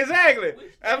 Exactly.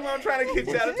 That's what I'm trying to get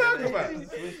y'all to talk about.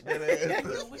 Wish that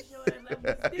ass. Wish your ass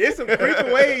out was It's some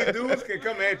creepy ways dudes can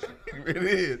come at you. It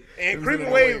is. And creepy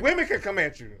ways women can come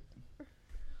at you.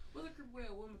 What's a creep way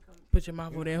a woman come? Put your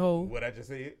mouth on that hole. What I just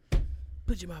said.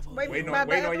 Put your mouth on Wait, that wait, hole.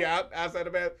 Waiting on you bathroom? outside the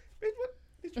bathroom. Bitch, what?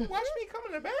 Did you watch me come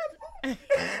in the bathroom?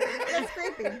 That's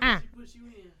creepy. Ah. Push you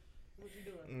in. What you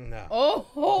doing? No.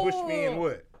 Oh. Push me in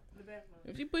what? The bathroom.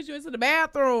 If she puts you into the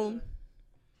bathroom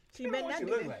She What better she not do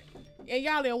look that. like? and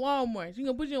y'all in Walmart, she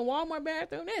gonna put you in Walmart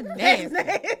bathroom? That's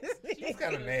nasty. She's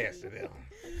kind of nasty though.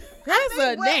 That's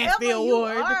a nasty Wherever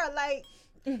award. you are, like,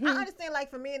 I understand, like,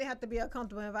 for men, it have to be a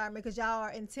comfortable environment because y'all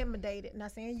are intimidated.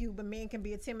 Not saying you, but men can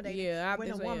be intimidated Yeah, I when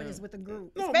a think so, woman yeah. is with a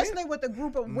group, No, especially with a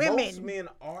group of women. Most men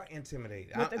are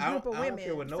intimidated. With a group of I don't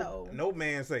care women, what so- no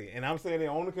man say, and I'm saying it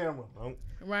on the camera.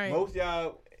 Right. Most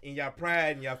y'all in y'all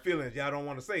pride and y'all feelings, y'all don't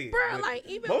want to say it. Bruh, But like,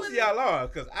 even most when- of y'all are,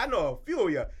 cause I know a few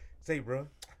of y'all say, bro,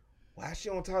 why she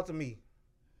don't talk to me?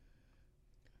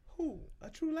 Who? A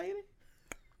true lady?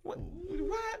 What?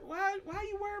 Why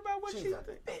you worried about what she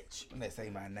think? Bitch. When they say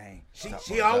my name.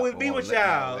 She always be with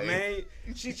y'all, man.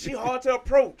 She hard to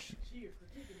approach.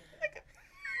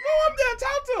 Go up there and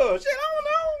talk to her. Shit,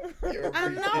 I don't know. I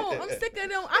know. I'm sick of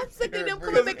them. I'm sick of them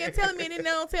coming back and telling me, and then they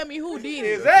don't tell me who did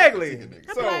it. Exactly.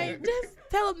 I'm So, like, just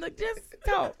tell them to just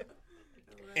talk.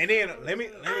 and then let me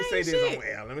say ain't this shit. on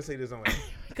air. Let me say this on air.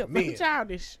 Cause Men. I'm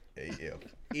childish. Yeah.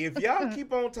 If y'all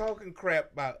keep on talking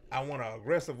crap about I want an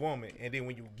aggressive woman, and then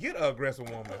when you get an aggressive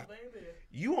woman,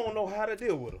 you don't know how to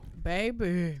deal with her.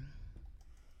 Baby,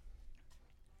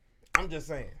 I'm just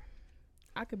saying.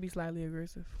 I could be slightly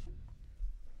aggressive.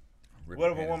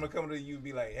 What if a woman come to you and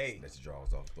be like, hey, Let your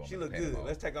drawers off. throw 'em she in the look panty good. ball.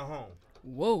 Let's take her home.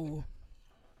 Whoa.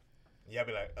 Y'all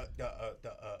be like,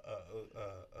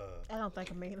 I don't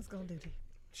think a man is gonna do that.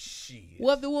 shit.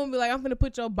 What if the woman be like, I'm finna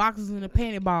put your boxes in the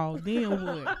panty ball? Then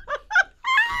what?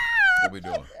 What we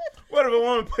doing? What if a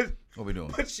woman What we doing?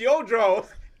 puts your drawers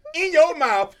in your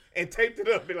mouth and taped it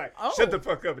up? Be like, Oh. shut the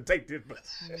fuck up and take this.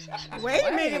 Wait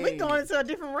a minute, we going into a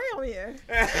different realm here.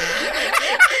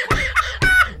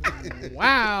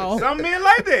 Wow. Some men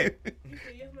like that.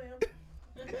 Yes,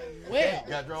 ma'am. Well,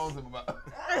 Got drawers in my mouth.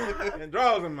 And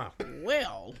drawers in mouth.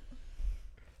 well.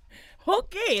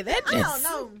 Okay, that I don't just.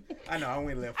 know. I know, I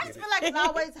went left I with just it. feel like it's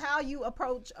always how you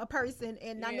approach a person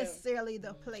and not Yeah. necessarily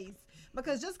the place.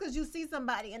 Because just because you see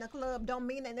somebody in a club don't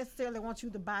mean they necessarily want you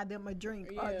to buy them a drink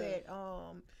or Yeah. that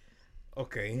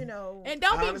Okay. you know. And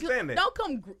don't I understand that. don't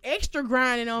come extra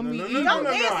grinding on me. No. either. Don't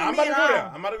dance with I'm me about to at go there.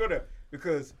 all. I'm about to go there.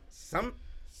 Because some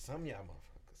y'all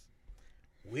motherfuckers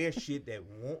wear shit that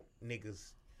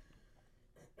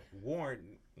warrant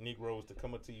Negroes to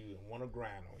come up to you and want to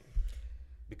grind on you.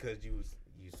 Because you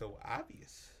so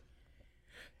obvious.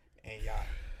 And y'all,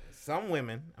 some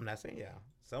women, I'm not saying y'all,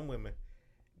 some women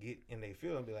get in their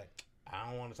field and be like, I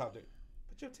don't want to talk to you.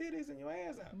 Put your titties and your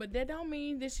ass out. But that don't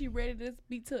mean that she ready to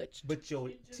be touched. But your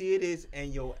titties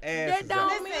and your ass That is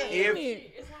don't out. mean If-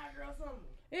 it. It's hot girl summer.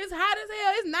 It's hot as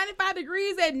hell. It's 95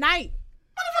 degrees at night.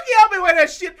 Motherfucker, y'all be wearing that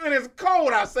shit when it's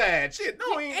cold outside. Shit,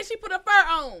 no, And ain't. she put her fur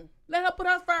on. Let her put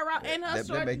her fur out and her That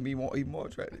short. make me even more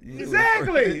attractive. You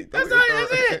Exactly. throw That's your all-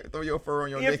 fur- that's it. Throw your fur on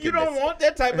your If you nakedness. don't want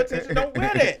that type of attention, don't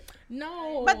wear that.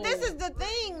 No. But this is the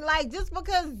thing, like just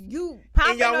because you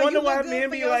popping And y'all or wonder you why look good men for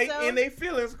be like yourself. in their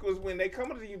feelings, because when they come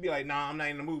to you, be like, nah, I'm not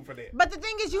in the mood for that. But the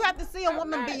thing is, you have to see a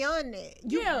woman not. beyond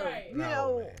that. You, Yeah. Right. you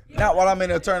know, man. Not while I'm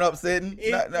in a turn up setting.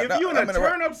 If, Not- if you in I'm a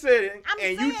turn up setting I'm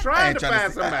and you saying- I trying ain't to trying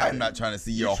find see- somebody, I'm not trying to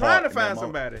see you your trying heart. to in that find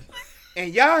moment. somebody,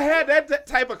 and y'all had that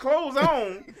type of clothes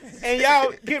on, and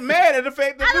y'all get mad at the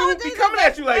fact that I don't dude be think coming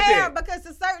that's at you like fair that. because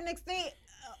to a certain extent,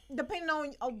 depending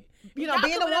on you know Y'all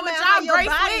being a coming in woman, with how y'all your gray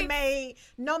body sweats. made,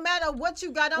 no matter what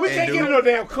you got on. We And can't dude- get in no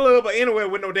damn club or anywhere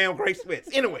with no damn gray sweats.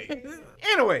 Anyway,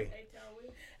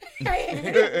 that's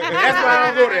why I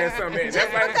don't go there. Something.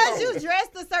 That's why Because you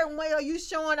dressed a certain way or you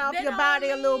showing off That your don't body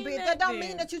a little mean bit, that don't nothing.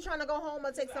 mean that you're trying to go home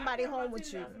or take somebody home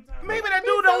with you. maybe that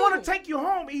dude don't want to take you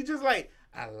home. He just like,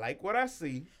 I like what I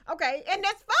see. Okay, and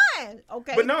that's fine.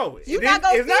 Okay, But no, you it's not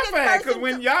gonna not see this fine because person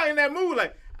when to- y'all in that mood,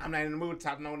 like, I'm not in the mood to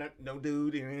talk to no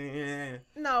dude.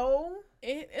 No,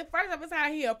 First off, it's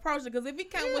how he approached it. Because if he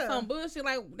came with some bullshit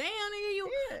like, damn, nigga, you,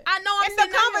 Yeah. I know I'm And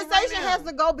the conversation right has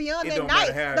to go beyond It that don't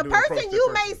matter night. how The I do person approach you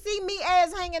the may person. see me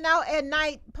as hanging out at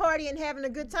night, partying, having a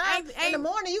good time. In Ain't- the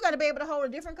morning, you got to be able to hold a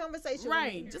different conversation. with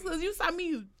Right. me. Just because you saw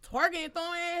me twerking and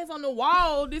throwing ass on the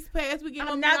wall this past weekend.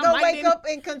 I'm not going to wake up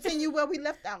and continue where we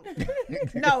left out.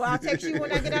 No, I'll text you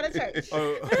when I get out of church.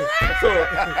 So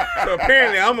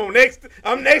apparently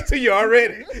I'm next to you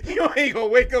already. You ain't gonna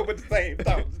wake up with the same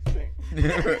thoughts.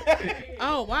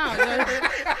 Oh, wow.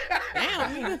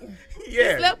 Damn.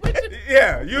 Yeah. Slept with you?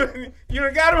 Yeah. You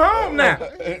done got him home now.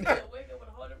 Wake up with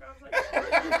a whole different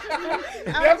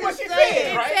conversation. That's what she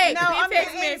said, right? No, I mean,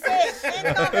 in conversation.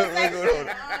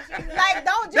 Like,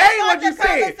 don't just That ain't start what you the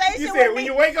said. conversation You with said me when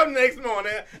you wake up the next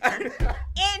morning.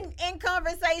 in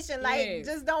conversation. Like, Yes.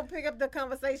 just don't pick up the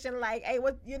conversation like, hey,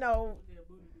 what,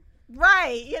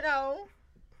 right,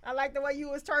 I like the way you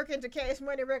was twerking to Cash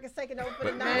Money Records taking over for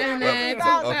the night. Man,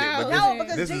 No,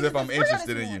 because this is Jesus if I'm is real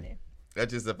interested this in you. morning.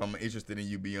 That's just if I'm interested in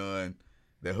you beyond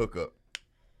the hookup.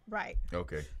 Right.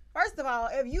 Okay. First of all,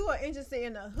 if you are interested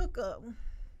in a hookup,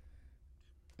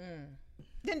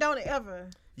 then don't ever.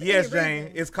 Yes, for any Jane.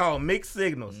 reason. It's called mixed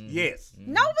signals. Yes.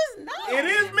 No, it's not. It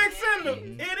is mixed signals.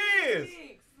 It is.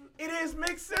 It is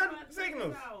mixed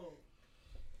signals.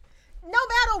 No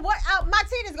matter what, my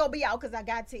titties gonna be out because I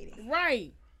got titties.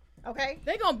 Right. Okay.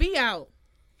 They gonna be out.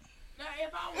 Now,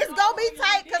 if I was It's gonna be always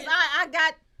tight like because this- I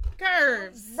got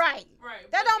Curves. right. Right.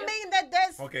 That but don't if- mean that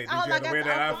that's Okay, did all you I have to got wear to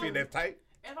that offer. outfit that's tight?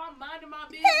 If I'm minding my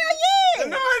business, Hell yeah.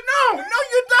 No,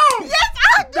 you don't. Yes,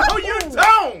 I do. No, you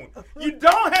don't. You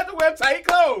don't have to wear tight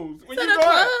clothes when To you the go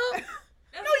out. club.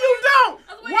 that's No, what you don't.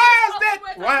 that's what Why you're is that?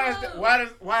 supposed to Why wear is to that? the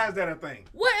Why is that a thing?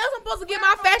 What else I'm supposed to get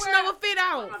my fashion over fit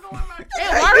out? I'm not gonna wear my It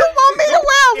You want me to wear a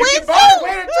If wig you both too?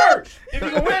 wear to church, if you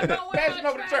can wear I'm the gonna wear fashion my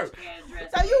over to trash church, can dress.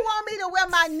 So you want me to wear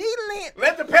my knee length?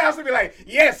 let the pastor be like,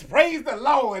 "Yes, praise the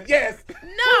Lord." Yes.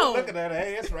 No. Look at that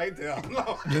ass right there.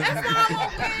 Lord. That's why I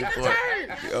won't wear it to church.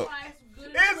 That's Yo. why it's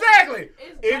good as Exactly.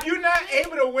 It's If you're not good.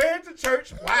 able to wear it to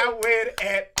church, why wear it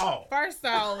at all? First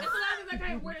off. As long as I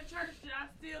can't wear to church, then I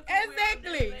still can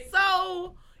Exactly. wear it.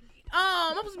 So,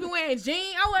 I'm supposed to be wearing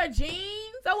jeans. I wear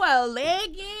jeans. I wear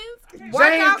leggings. James,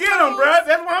 workout get them, clothes. bruh.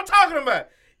 That's what I'm talking about.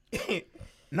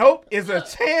 Nope. It's a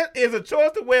chance. It's a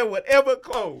choice to wear whatever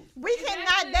clothes. We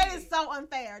cannot. That is so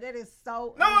unfair. That is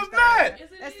so. No, it's unfair. not. Yes, it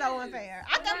That's so is. unfair.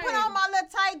 I can put Right. on my little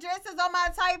tight dresses, on my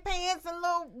tight pants, and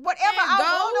little whatever And I go.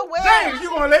 want to wear. James, you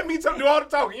gonna let me do all the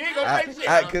talking? You ain't gonna say shit.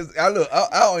 I look, I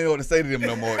don't even know what to say to them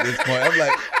no more at this point. I'm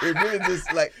like, it really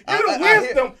just like You the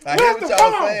wisdom. I hear what Wisdom, y'all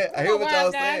come on. saying. I hear Come what on, y'all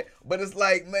wise guy. saying. But it's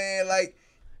like, man, like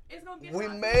It's gonna get we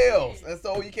my males, attention. and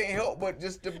so you can't help but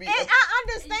just to be. And I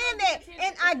understand that,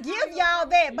 and I give y'all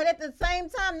that, but at the same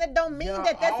time, that don't mean Y'all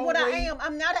that that's what I always- am.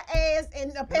 I'm not an ass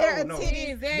and a pair No, of no. titties.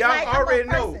 Exactly. Y'all Like, I'm a already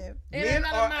know. person. And Men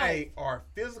I'm not a are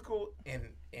physical and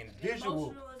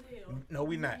visual. Emotional as hell. No,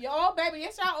 we not. Yo, baby,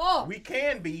 yes, y'all are. We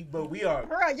can be, but we are.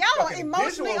 Bro, y'all are fucking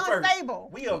emotionally visual first. unstable.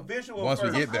 We are visual Once we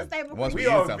first. get there, Unstable once we We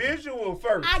in are something. visual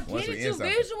first. I Once get we it, in you something.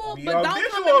 visual, We but are don't come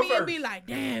visual to me and first. be like,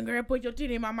 damn, girl, put your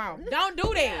titty in my mouth. Don't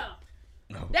do that. Yeah.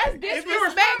 That's If you respond to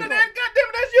disrespectful. that,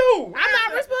 goddamn, that's you. I'm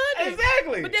not responding.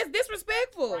 Exactly. But that's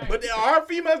disrespectful. But there are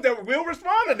females that will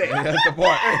respond to that. That's the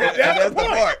part. That's the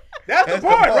point. That's the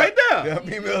part right there. Yeah,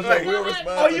 females Like, that will respond.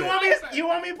 Oh, to you that.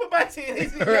 want me to put my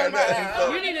titties in your Right,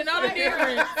 mouth? You need to know the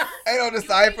difference. Ain't no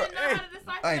decipher. You need to know how to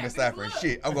decipher I ain't that, deciphering because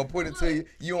shit. I'm gonna put it to look, you.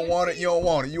 You don't want it. You don't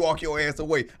want it. You walk your ass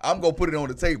away. I'm gonna put it on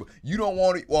the table. You don't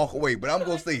want it. Walk away. But I'm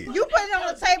gonna say it. You put it on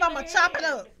the table, I'm going to chop it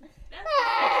up.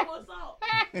 That's what's up.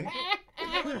 I'm gonna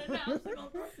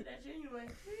press that shit anyway.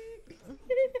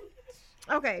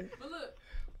 Okay. But look.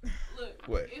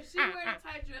 What? If she wear a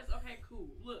tight dress, okay, cool.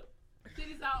 Look,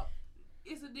 titties out.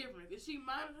 It's a difference. Is she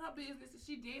minding her business? Is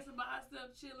she dancing by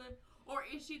herself, chilling, or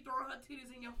is she throwing her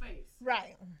titties in your face?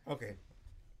 Right. Okay.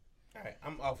 All right,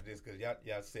 I'm off of this because y'all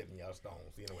setting y'all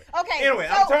stones anyway. Okay. Anyway,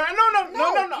 so- I'm turning. No. You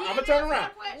I'm gonna didn't turn answer around.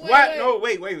 that question. What? Wait. No,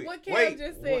 wait. What Cam wait.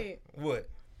 just said. What?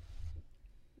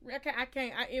 I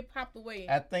can't. It popped away.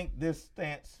 I think this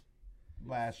stance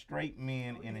by straight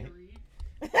men in a.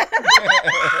 My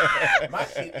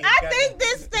shit ain't I got think no-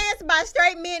 this stance by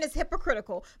straight men is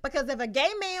hypocritical because if a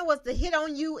gay man was to hit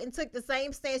on you and took the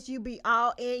same stance, you'd be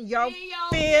all in your In your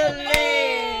feelings.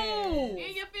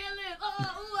 In your feelings.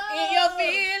 In your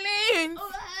feelings.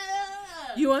 Oh,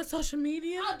 You on social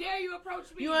media? How dare you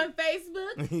approach me? You on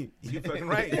Facebook? You fucking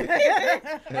right.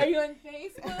 Are you on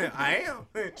Facebook? I am.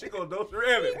 Chico Dos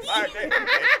Rabbit.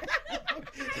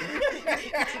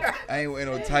 I ain't wearing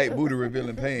no tight booty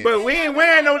revealing pants. But we ain't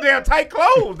wearing no damn tight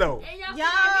clothes though. And y'all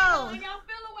Yo. and y'all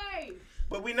feel away.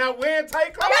 But we not wearing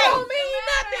tight clothes. That don't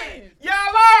mean nothing.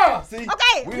 Y'all are. See,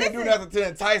 Okay, we didn't do nothing to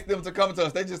entice them to come to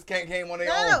us. They just came on their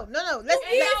own. No. Let's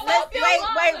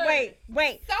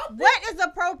Wait. What is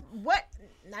what?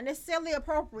 Not necessarily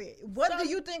appropriate. What do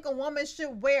you think a woman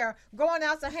should wear going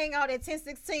out to hang out at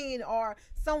 1016 or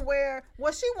somewhere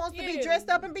where she wants to be dressed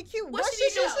up and be cute? What she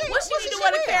need to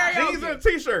wear to karaoke? Jeans and a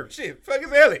t-shirt. Shit, fuck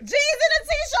is Ellie. Jeans and a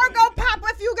t-shirt go pop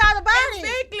if you got a body.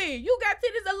 Exactly. You got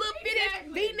titties, a little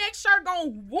bitty V-neck shirt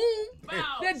gon' boom. Wow.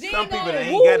 The jeans Some people gon' that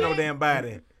ain't woo got no it. damn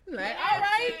body. Like, all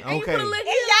right. And you Okay. put a little And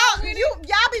heel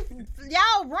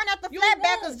y'all run at the You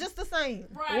flatbackers won't. just the same.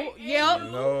 Right. Oh, yep.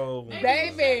 No.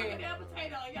 Baby.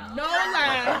 No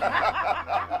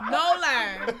lie. No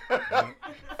lie.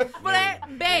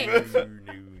 Flat back.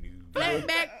 Flat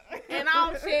back and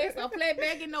all chest. Or flat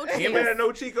back and no chest. You better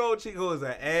know Chico. Chico is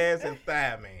an ass and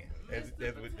thigh man.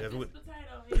 That's what.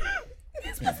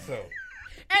 So.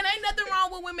 And ain't nothing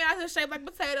wrong with women out here shaped like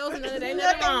potatoes and nothing. Ain't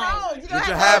nothing wrong. You With don't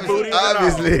your have high to- booty.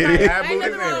 Obviously. Ain't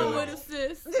nothing wrong with it,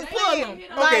 sis. Just pull them.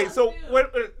 Okay, so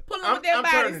what? Pull 'em with their I'm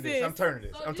body, turning this. sis. I'm turning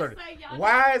this. So I'm just turning say this. y'all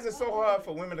Why just- is it so hard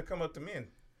for women to come up to men?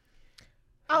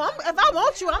 If I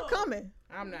want you, I'm coming.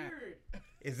 I'm not.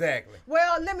 Exactly.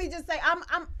 Well, let me just say, I'm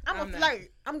I'm a not.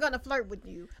 flirt. I'm gonna flirt with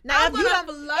you. Now, I'm if you gonna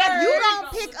don't, flirt. if you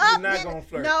don't pick You're up, not then- gonna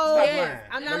flirt. No, Stop Yes, lying.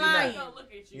 I'm No, not you're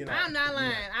lying. You're not. I'm not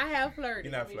lying. I have flirted.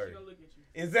 You're not flirting. Look at you.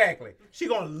 Exactly. She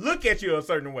gonna look at you a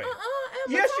certain way. Am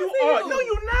Yes, I you talking are. to No,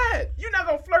 you're not. You're not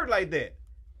gonna flirt like that.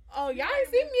 Oh, y'all ain't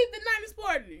seen me at the 90s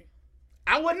party.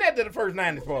 I wasn't at the first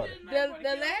 90s party. The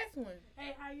last one.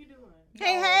 Hey, how you doing?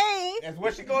 hey, That's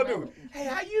what she gonna do. Hey,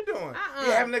 how you doing?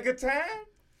 You having a good time?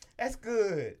 That's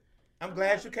good. I'm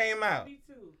glad you came out. Me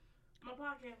too. My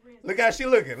podcast friends. Look how she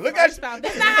looking. Look how she. Stop.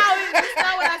 That's not how it, that's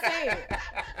not what I said.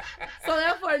 So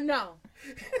therefore, no.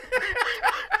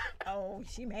 oh,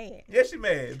 she mad. Yeah, she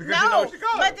mad because you know No, what she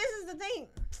called. but this is the thing,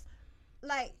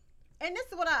 like, and this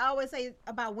is what I always say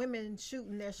about women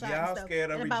shooting their shot. Y'all and stuff, scared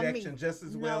of and about rejection me. just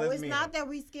as well No, as it's men. not that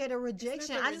we scared of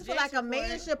rejection. the I just feel like a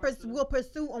rejection man part. will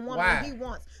pursue a woman Why? he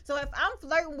wants. So if I'm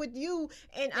flirting with you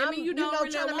and That I'm mean you don't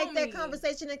really trying to make want that me.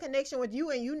 conversation and connection with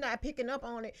you, and you not picking up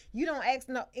on it, you don't ask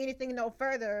anything no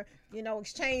further.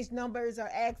 Exchange numbers or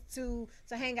ask to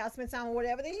hang out, spend time or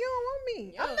whatever. Then you don't want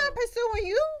me. I'm Yo. not pursuing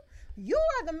you. You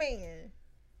are the man.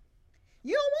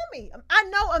 You don't want me. I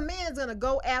know a man is gonna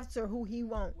go after who he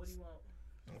wants, What do you want?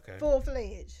 Okay. full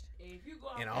fledged. If you go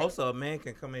And out also, a man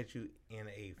can come at you in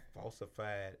a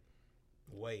falsified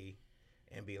way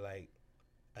and be like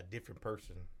a different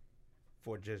person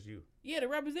for just you. Yeah, the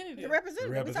representative. The representative.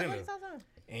 The representative. We talk about this all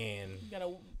the time. And You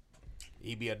gotta.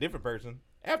 he be a different person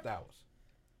after hours.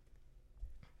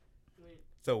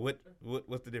 So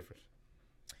what's the difference?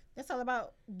 That's all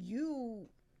about you.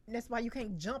 That's why you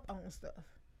can't jump on stuff.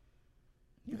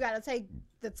 You gotta take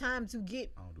the time to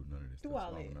get. I don't do none of this Do stuff. all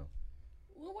So I don't that. know.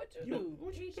 Well, what you do?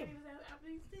 What he you shaved doing? his ass after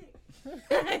he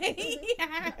stick.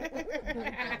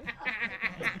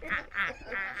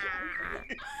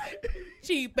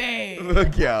 Cheap ass.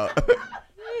 Look out.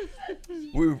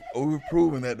 We've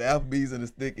proven that the Applebee's and the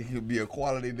stick can be a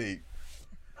quality date.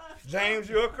 James,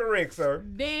 you're correct, sir.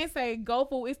 Then say go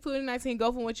for it's 2019.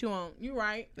 Go for what you want. You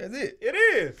right. That's it. It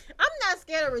is. I'm not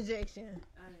scared of rejection.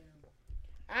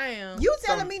 I am. You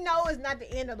telling me no is not the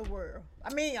end of the world.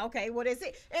 I mean, okay, what is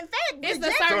it? In fact, It's the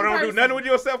reject, same- So don't do person. nothing with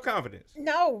your self-confidence.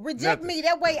 no, reject Nothing. me.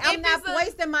 That way I'm If not it's a-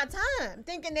 wasting my time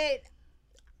thinking that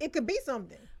it could be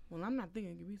something. Well, I'm not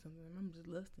thinking it could be something. I'm just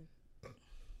lusting.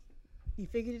 You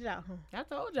figured it out, huh? I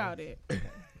told y'all that.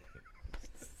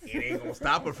 It ain't gonna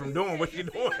stop her from doing what she's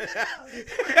doing.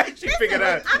 She figured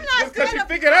out. I'm not Just because she scared of-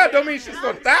 figured out don't mean she's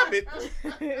gonna stop it.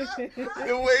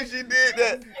 The way she did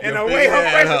that. And You the way her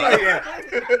figured face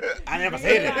that like that. I never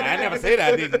said it. I never said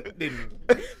I didn't.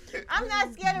 I'm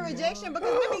not scared of rejection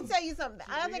because let me tell you something.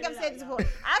 I don't think I've said this before.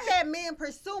 I've had men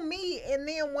pursue me, and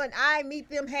then when I meet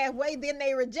them halfway, then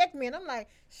they reject me, and I'm like,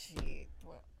 shit,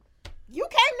 well, you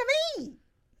came to me.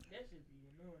 That should be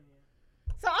annoying.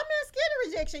 So I'm not scared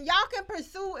of rejection. Y'all can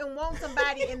pursue and want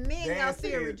somebody, and then y'all Dan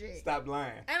still said, reject. stop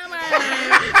lying. And I'm like,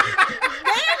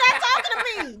 Dan not talking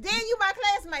to me. Dan, you my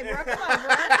classmate, bro. Come on,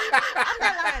 bro. I'm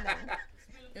not lying now.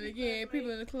 and again, people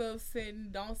in the club sitting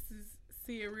don't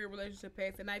see a real relationship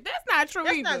past the night. That's not true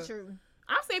That's either. not true.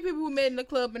 I've seen people who met in the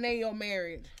club and they are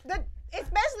married.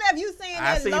 Especially if you saying I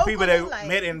that seen local, people that like,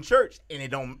 met in church and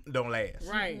it don't last.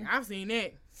 Right. I've seen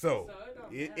that. So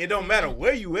it don't matter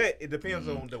where you at. It depends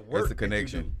on the work. It's the that you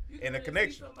connection. do and the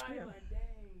connection. Somebody like, dang.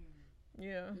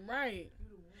 Yeah. Right.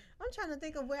 I'm trying to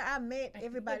think of where I met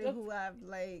everybody who I've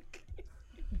like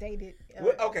dated.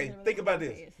 Okay, think about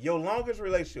this. Your longest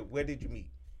relationship, where did you meet?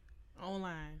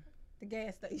 Online. The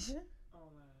gas station.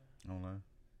 Online.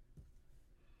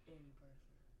 In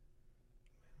person.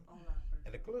 Online first.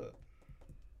 At the club.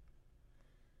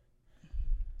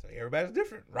 So everybody's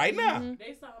different right now.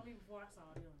 They saw me before I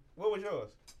saw them. What was yours?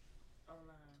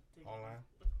 Online. Online.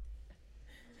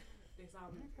 They saw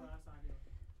me before I saw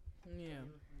them. Yeah.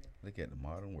 Look at the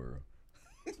modern world.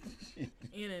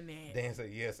 Internet. Dan said,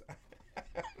 yes.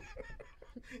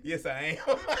 Yes, I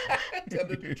am. Tell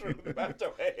the truth about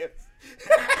your ass.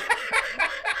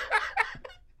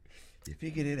 You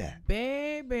figured it out.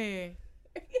 Baby.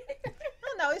 I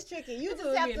don't know. It's tricky. You just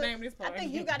We'll have get to. name this part. I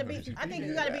think you got to be. I think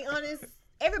you Yeah. got to be honest.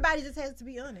 Everybody just has to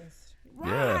be honest.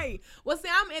 Right. Well, see,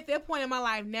 I'm at that point in my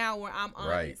life now where I'm honest.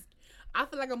 Right. I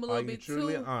feel like I'm a Are little you bit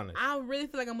truly too honest? I really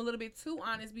feel like I'm a little bit too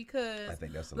honest because I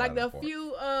think that's a like lot the of part.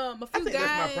 few I think guys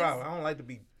that's my problem. I don't like to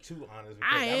be too honest because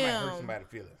I that might am. hurt somebody's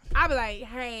feelings. I be like,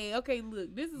 hey, okay,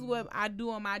 look, this is what I do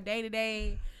on my day to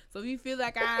day. So if you feel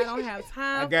like I don't have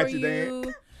time I got for you,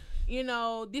 Dan. you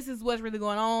know, this is what's really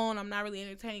going on. I'm not really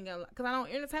entertaining because I don't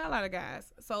entertain a lot of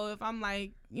guys. So if I'm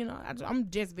like, you know, I'm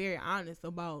just very honest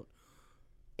about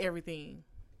everything.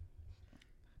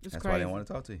 It's That's crazy. why I didn't want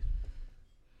to talk to you.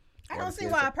 I don't see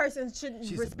why a person shouldn't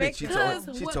She's respect she her.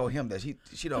 told, she what- told him that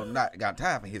she don't not got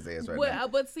time for his ass right now.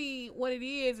 But see, what it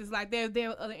is like there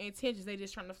are other intentions. They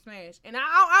just trying to smash, and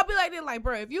I'll be like this, like,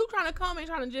 bro, if you trying to come and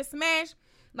trying to just smash,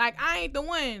 like, I ain't the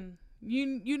one. You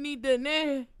need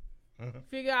to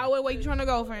figure out what way you trying to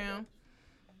go, fam.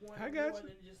 I got you. More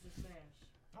than just a smash.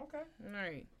 Okay. All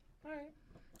right.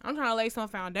 I'm trying to lay some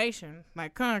foundation,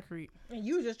 like concrete. And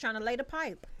you just trying to lay the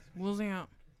pipe. What's out?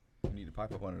 You need to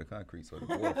pipe up under the concrete so the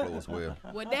water flows well.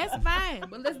 Well, that's fine,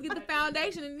 but let's get the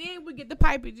foundation and then we get the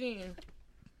pipage in.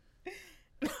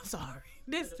 I'm sorry,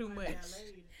 this too much.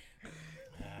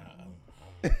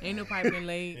 Ain't no piping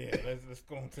laid. Yeah, let's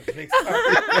go on to the next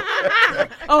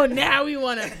topic. Oh, now we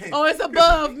wanna. Oh, it's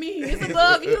above me. It's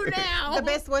above you now. The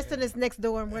Best Western is next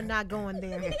door, and we're not going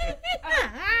there.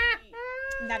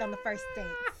 Not on the first date.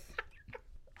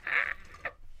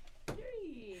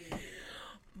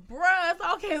 Bruh, it's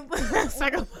okay. Let's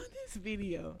talk about this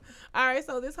video. All right,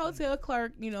 so this hotel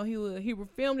clerk, you know, he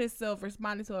filmed himself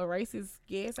responding to a racist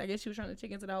guest. I guess she was trying to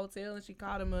check into the hotel, and she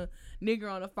called him a nigger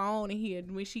on the phone.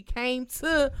 And when she came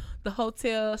to the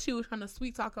hotel, she was trying to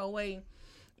sweet talk her way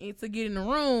into get in the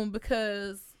room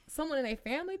because someone in their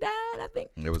family died. I think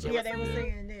It was Yeah, they were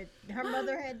saying that her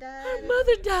mother had died. her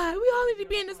mother died. We all need to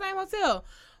be in the same hotel.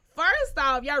 First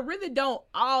off, y'all really don't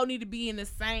all need to be in the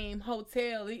same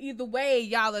hotel. Either way,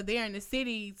 y'all are there in the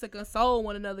city to console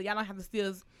one another. Y'all don't have to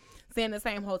still stay in the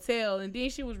same hotel. And then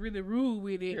she was really rude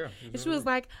with it. Yeah, and she was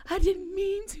like, I didn't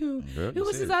mean to. Yeah, It you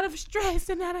was said just it. out of stress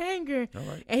and out of anger. All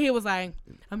right. And he was like,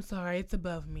 I'm sorry, it's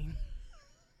above me.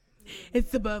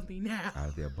 It's above me now. Out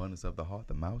of the abundance of the heart,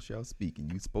 the mouth shall speak, and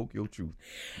you spoke your truth.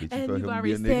 Bitch, you And felt you've him to already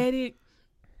be a nigga? said it.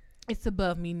 It's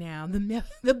above me now.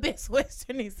 The Best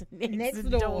Western is next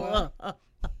door.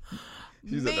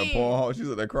 She's at the Man. porn. She's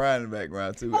at the crying in the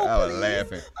background too. Oh, I was please.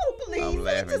 laughing. Oh, please. I'm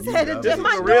laughing. I just You had know. a This my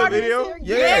is a real daughter is video? here.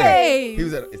 Yeah. Yes. He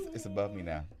was at. It's above me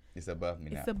now. It's above me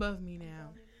now. It's above me now.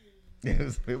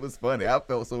 It was funny. I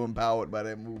felt so empowered by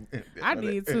that movie. I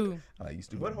did too. I'm like, you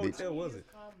stupid What bitch. hotel was it?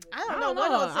 I don't I know don't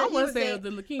what know. hotel I he wanna was say it at, was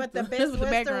the La Quinta. but the That's Best what the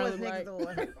Western background was look next like.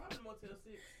 door. Motel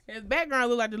 6. His background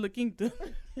looked like the La Quinta.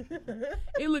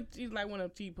 It looked like one of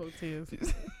them cheap hotels.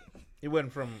 It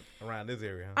wasn't from around this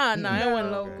area, huh? No, it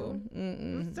wasn't Okay. local.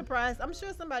 I'm surprised. I'm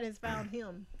sure somebody has found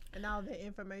him and all that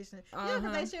information. Yeah,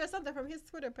 because they shared something from his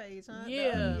Twitter page, huh?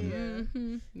 Yeah.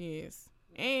 Yeah. Yes.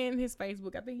 And his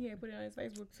Facebook. I think he had put it on his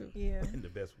Facebook too. Yeah. And the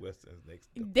Best Western is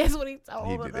next door. That's what he He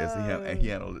told did us. that. He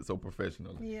handled it so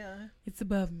professionally. Yeah. It's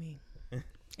above me.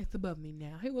 It's above me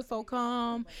now. He was so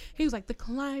calm. He was like, the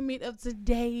climate of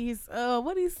today's,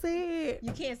 what he said.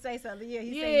 You can't say something. Yeah,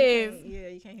 he Yes.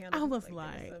 said you can't handle I it was that or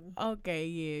like, something. okay,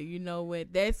 yeah, you know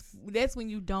what? That's when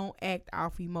you don't act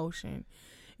off emotion.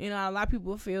 You know, a lot of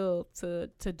people feel to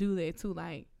do that too.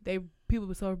 Like people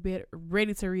be so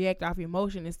ready to react off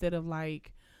emotion instead of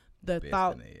like the Best in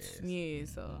thoughts. their ass. Yeah,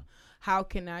 so how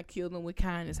can I kill them with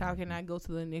kindness? How can I go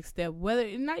to the next step? Whether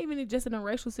it's not even just in a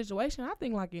racial situation, I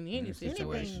think like in any Any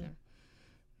situation.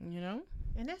 You know,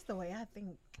 And that's the way I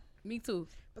think, me too.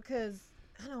 because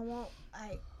I don't want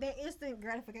like that instant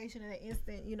gratification and that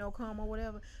instant, calm or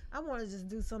whatever. I want to just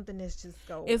do something that's just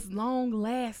go. It's long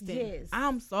lasting. Yes.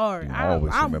 I'm sorry. You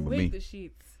always I'm remember with me. the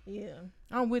shits. yeah.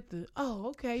 I'm with the. Oh,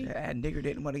 okay. That nigger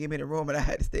didn't want to give me the room, and I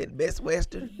had to stay at the Best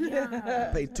Western.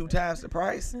 Pay 2 times the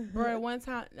price. Bro, one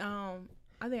time,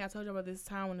 I think I told you about this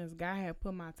time when this guy had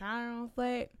put my tire on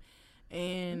flat,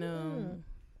 and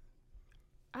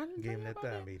I didn't Give tell him you that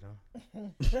about thumb beat,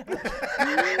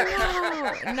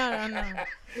 huh? No.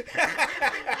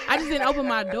 I just didn't open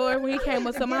my door when he came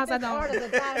up to my house. I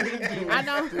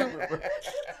don't.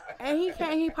 And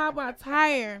he popped my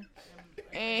tire.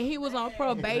 And he was on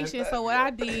probation, so what I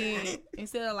did,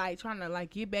 instead of like trying to like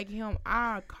get back at him,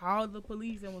 I called the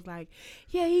police and was like,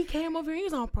 "Yeah, he came over here.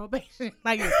 He's on probation."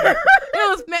 Like it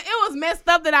was messed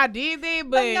up that I did that,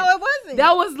 but no, it wasn't.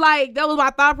 That was my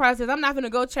thought process. I'm not gonna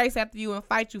go chase after you and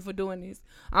fight you for doing this.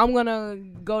 I'm gonna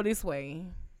go this way,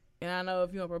 and I know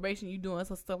if you're on probation, you doing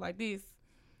some stuff like this.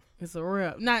 It's a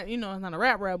rap, not it's not a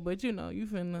rap, but you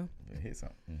finna hit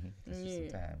something. Mm-hmm. Just some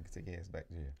time. You can take your ass back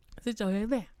there. Sit your ass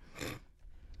there.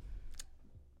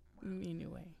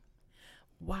 Anyway,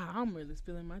 wow, I'm really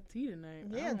spilling my tea tonight.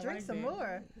 Yeah, drink some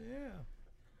more. Yeah.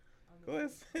 Go ahead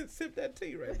and sip that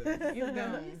tea right there. It's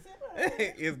gone.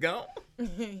 It's gone?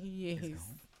 Yes. It's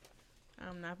gone.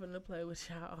 I'm not gonna play with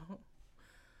y'all.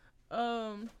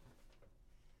 You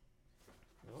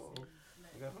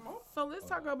got some more? So let's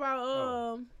talk about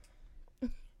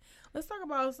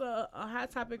a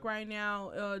hot topic right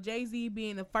now. Jay-Z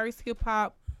being the first hip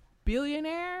hop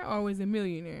billionaire, or was it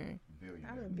millionaire?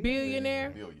 Billionaire.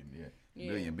 Billion, yeah.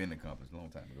 Billion been accomplished a long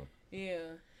time ago.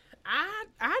 Yeah.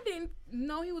 I didn't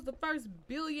know he was the first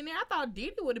billionaire. I thought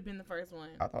Diddy would have been the first one.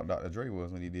 I thought Dr. Dre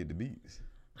was when he did the beats.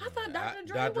 I thought Dr.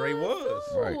 Dre Dr. Dre was.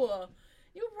 too. Right.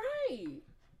 You're right.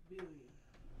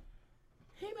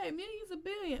 He made millions of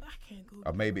billions. I can't go.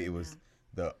 Or maybe it was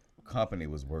the company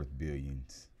was worth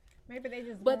billions. Maybe they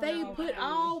just. But they put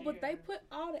all the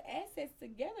assets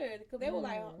together because they were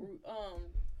like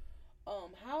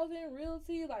housing,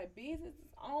 realty, like businesses,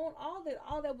 all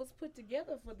that was put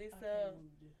together for this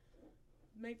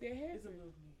make that happen.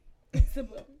 It's a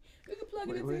movie. We can plug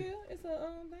it into here. It's a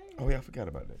thing. Oh yeah, I forgot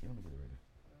about that. You want to get it ready?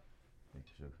 Thank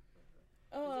you, sugar.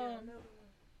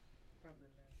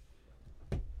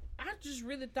 I just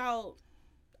really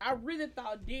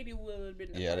thought Diddy would have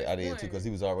been the Yeah, first I did one. too, because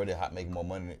he was already hot, making more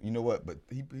money. You know what? But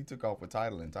he took off with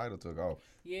Tidal, and Tidal took off.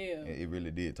 Yeah. It really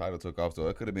did. Tidal took off, so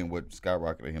it could have been what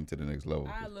skyrocketed him to the next level.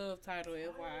 I love Tidal,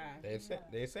 FYI.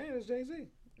 They saying it's Jay-Z.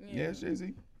 Yeah, it's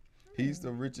Jay-Z. He's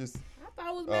the richest I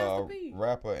thought it was Master P.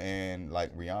 rapper, and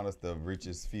like Rihanna's the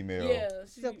richest female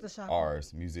Silk the Shocker.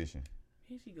 artist, musician.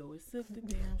 Here she go with Silk the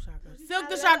damn Shocker. Silk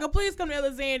the Shocker, please come to I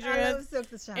Alexandria love Silk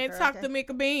the Shocker. and talk to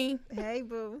Mika Bean. Hey,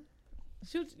 boo.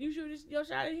 Shoot your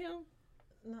shot at him.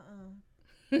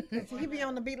 He be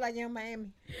on the beat like you're in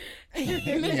Miami.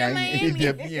 Mr.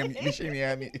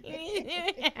 Miami.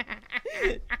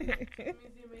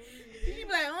 She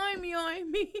be like, on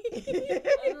me.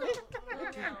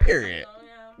 Period.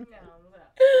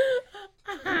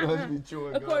 According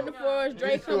to Forbes,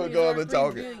 Drake company is worth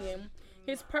 $3 billion.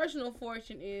 His personal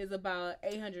fortune is about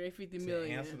 $850 million.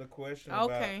 To answer the question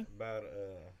Okay. about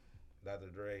Dr.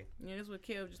 Dre. Yeah, that's what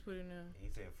Kev just put in there. He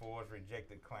said Forbes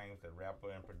rejected claims that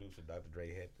rapper and producer Dr.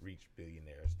 Dre had reached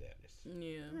billionaire status.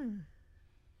 Yeah.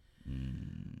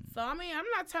 So I mean, I'm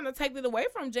not trying to take it away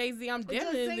from Jay-Z. I'm It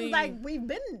definitely just seems like we've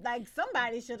been like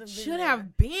somebody should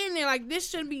have been there. Like this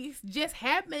shouldn't be just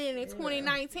happening in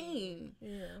 2019.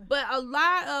 Yeah. But a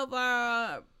lot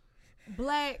of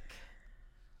black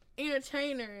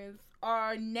entertainers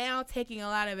are now taking a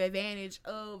lot of advantage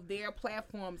of their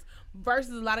platforms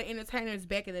versus a lot of entertainers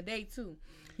back in the day too.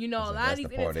 You know, a lot of these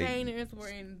entertainers were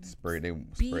in spread their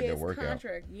work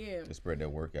contract. out. Yeah, to spread their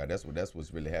work out. That's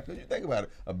what's really happening. You think about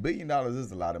it, $1 billion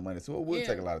is a lot of money, so it would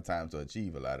take a lot of time to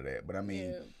achieve a lot of that. But I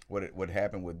mean, what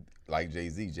happened with like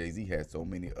Jay-Z? Jay-Z had so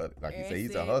many other, like you say,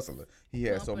 he's a hustler. He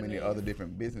has so many other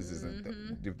different businesses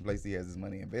and different places he has his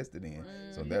money invested in.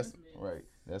 So that's right.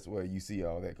 That's where you see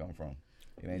all that come from.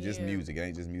 It ain't just music. It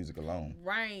ain't just music alone.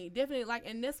 Right. Definitely. Like,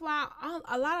 and that's why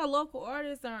a lot of local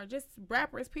artists are just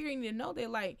rappers, period, need to know that,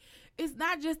 like, it's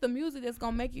not just the music that's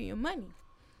going to make you your money.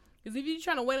 Because if you're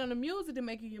trying to wait on the music to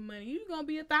make you your money, you're going to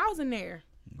be a thousandaire.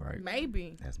 Right.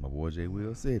 Maybe. That's my boy Jay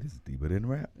Will said. It's deeper than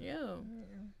rap. Yeah.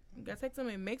 You got to take some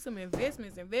and make some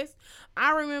investments.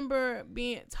 I remember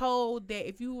being told that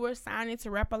if you were signing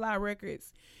to Rap-A-Lot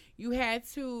Records, you had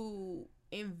to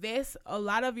invest a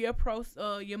lot of your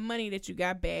money that you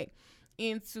got back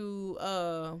into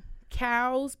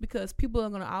cows, because people are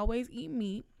gonna always eat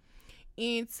meat,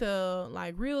 into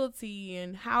like realty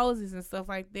and houses and stuff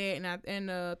like that, and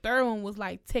the third one was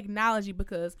like technology,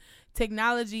 because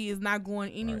technology is not going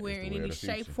anywhere in any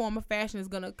shape, form, or fashion. Is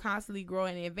gonna constantly grow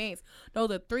and advance.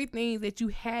 Those are 3 things that you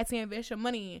had to invest your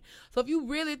money in. So if you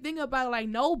really think about it, like,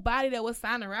 nobody that was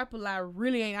signed to Rap-A-Lot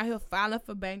really ain't out here filing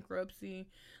for bankruptcy.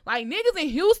 Like, niggas in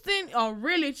Houston are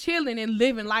really chilling and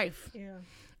living life. Yeah.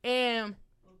 And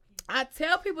I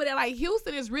tell people that, like,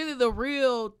 Houston is really the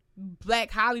real Black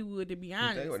Hollywood, to be You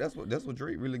think honest. that's what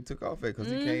Drake really took off at, because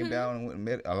he came down and went and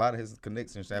met a lot of his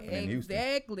connections happening in Houston.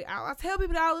 Exactly. I tell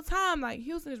people that all the time. Like,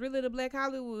 Houston is really the Black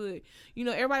Hollywood. You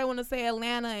know, everybody want to say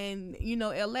Atlanta and, you know,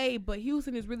 LA, but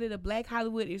Houston is really the Black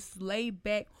Hollywood. It's laid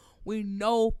back with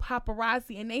no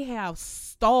paparazzi, and they have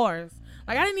stars.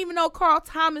 Like, I didn't even know Carl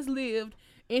Thomas lived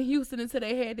in Houston until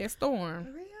they had that storm.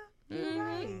 For real? Mhm. You're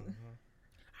right.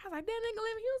 I was like, that nigga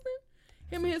live in Houston?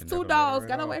 Him and You his should two never let her dogs at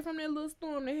got all. away from that little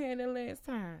storm they had that last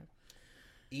time.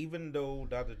 Even though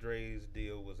Dr. Dre's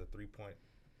deal was a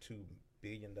 $3.2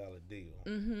 billion deal,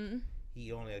 Mm-hmm.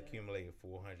 he only accumulated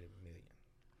 $400 million.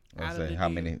 I Out was of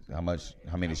saying the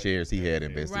how many shares he had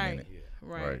invested Right. in it. Yeah.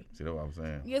 Right. See, that's what I'm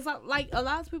saying. Yes, like a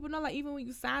lot of people know, like even when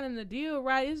you signing the deal,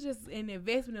 right, it's just an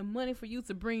investment of money for you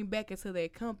to bring back into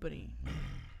that company.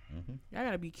 Mm-hmm. Y'all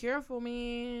gotta be careful,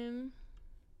 man.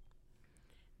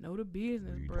 Know the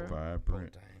business, Read bro. the fine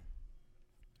print.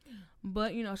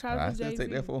 But you know, shout I out to still Jay-Z.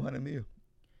 take that 400 mil.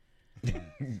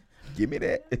 Give me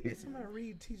that. Can somebody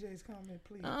read TJ's comment,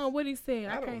 please? What he said,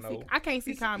 I don't can't see. know. I can't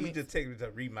see He comments. just texted me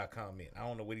to read my comment. I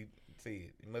don't know what he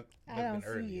said. It must I have don't been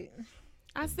earlier. see it.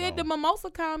 I said the mimosa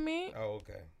comment. Oh,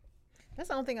 okay. That's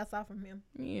the only thing I saw from him.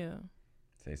 Yeah.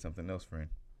 Say something else, friend.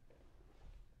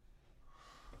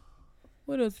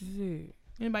 What else he said?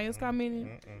 Anybody else commented?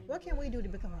 What can we do to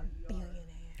become a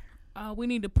billionaire? We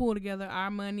need to pull together our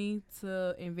money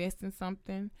to invest in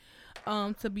something.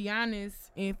 To be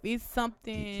honest, if it's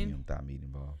something, Thigh meat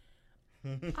involved.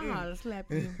 I'll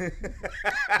slap you.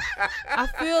 I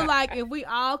feel like if we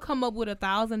all come up with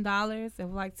 $1,000,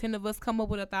 if like 10 of us come up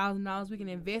with $1,000, we can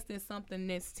invest in something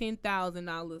that's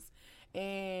 $10,000,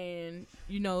 and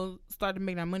you know, start to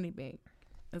make our money back.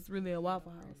 It's really a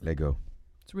Waffle House. Let go.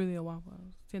 It's really a Waffle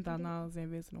House. $10,000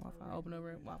 invest in a Waffle House. Open up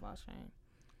a Waffle House chain.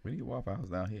 We need a Waffle House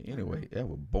down here anyway. That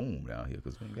would boom down here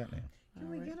because we ain't got none. Can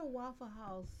we get a Waffle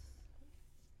House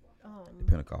The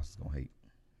Pentecostals gonna hate.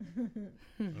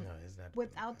 No, it's not.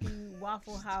 without the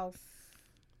Waffle House?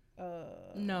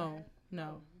 No.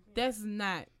 That's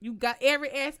not. You got every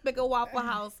aspect of Waffle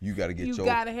House. You gotta get You your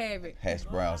gotta have it. hash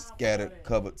browns scattered,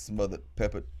 covered, smothered,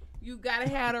 peppered. You gotta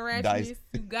have the rashness. Dice.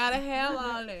 You gotta have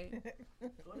all that.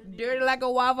 Dirty like a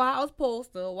Waffle House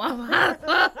poster. Waffle House.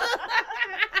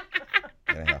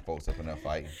 And have folks up in there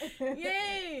fighting.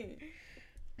 Yeah.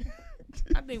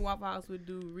 I think Waffle House would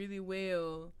do really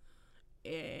well.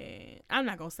 And I'm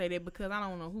not gonna say that because I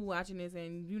don't know who watching this,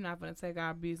 and you're not gonna take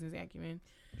our business acumen.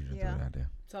 You just Yeah. throw it out there.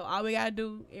 So all we gotta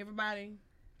do, everybody,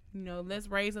 you know, let's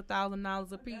raise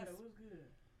 $1,000 a piece.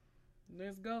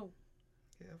 Let's go.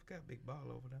 Yeah, I've got a big ball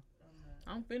over there.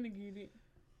 I'm finna get it.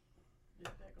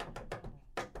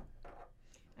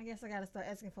 I guess I gotta start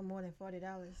asking for more than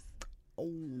 $40.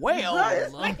 Well.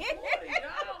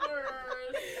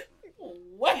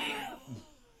 Well.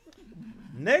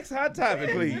 Next hot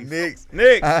topic, please. Next.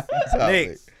 Next.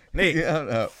 Topic. Next. Yeah,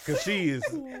 no. Because she is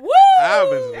Woo!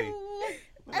 obviously.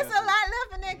 That's a lot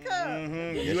left in that cup.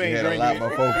 Yeah, You she ain't had a lot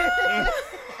drinking. more folks.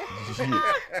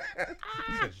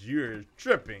 Because you're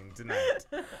tripping tonight.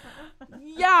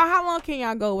 Y'all, how long can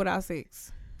y'all go without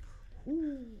sex?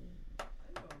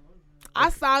 I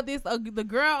saw this. The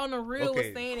girl on the reel was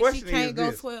Okay, saying that she question is can't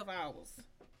go this. 12 hours.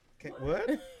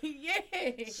 What?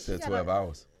 Yes. Said 12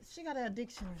 hours. She got an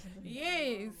addiction or something.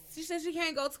 Yes. She said she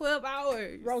can't go 12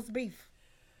 hours. Roast beef.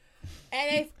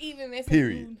 And that's even that's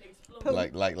Period. food.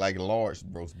 Like large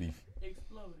roast beef.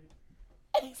 Exploded.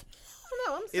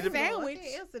 No, I'm It saying I sandwich.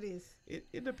 can't answer this.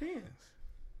 It depends.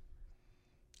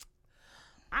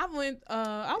 I went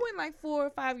like 4 or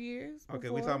 5 years. Okay,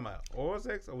 we before. talking about oral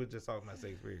sex or we just talking about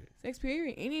sex period? Sex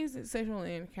period. Any sexual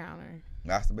encounter.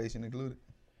 Masturbation included.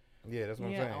 Yeah, that's what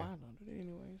Yeah, I'm saying. I don't do that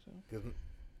anyway. So. 'Cause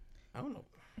I don't know.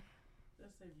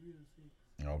 Let's say real sex.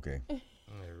 Okay.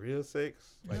 Real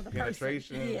sex, like Another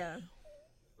penetration, person. Yeah.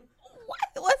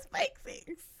 What's fake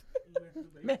sex?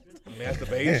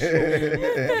 masturbation,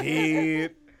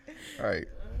 head. All right.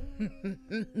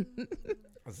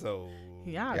 So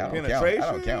Yeah, Yeah, I penetration.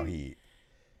 don't count head.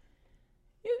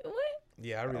 What?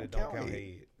 Yeah, I really don't don't count count head.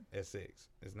 head as sex.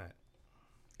 It's not.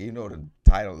 Even though the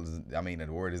title is, the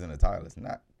word is in the title. It's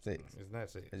not sex. It's not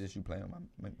sex. It's just you playing my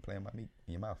meat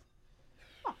in your mouth.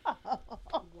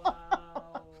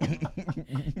 Wow.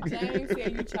 James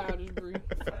said you childish, Bree.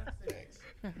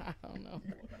 I don't know.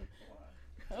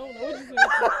 I don't know what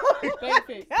you said.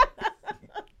 Fake sex.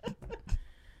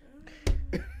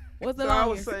 What's the So I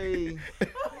would longest? say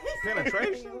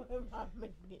penetration.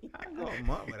 I can go a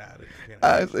month without it.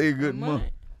 I say a good A month.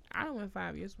 I done went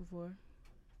 5 years before.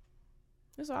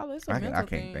 It's all. It's a I mental can't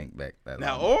thing. think back that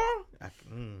Now, long. or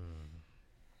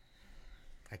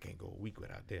I can't go a week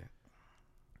without that.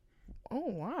 Oh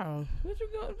wow, what you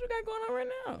got going on right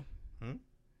now?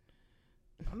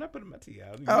 I'm not putting my tea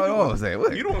out. I don't know what I'm saying.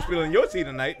 What? You don't want spilling your tea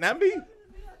tonight, not me.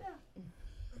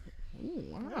 Ooh,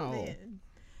 wow.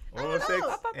 Oral sex I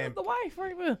thought that was and the wife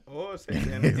right there. oral sex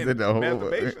and Is it the whole-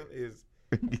 masturbation is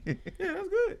yeah, that's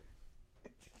good.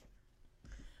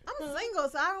 I'm single,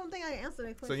 so I don't think I can answer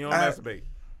that So question. you don't masturbate.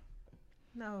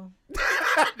 No.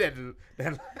 that No,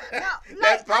 that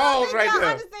like, falls right I there.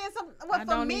 understand some. Well, I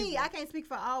for don't me, either. I can't speak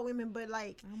for all women, but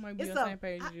like, I might be it's on the same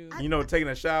page as you. You know, taking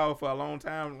a shower for a long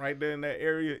time right there in that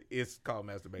area is called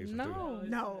masturbation. No,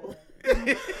 no. Too.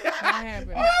 not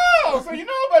happening. Oh, so you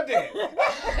know about that?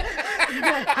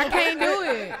 I can't do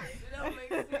it. It don't make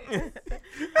sense.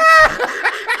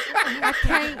 I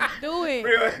can't do it.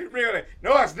 Really?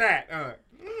 No, it's not.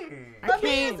 For me,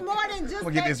 can't. it's more than just I'ma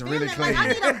get that this really feeling. Like,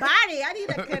 I clean. need a body. I need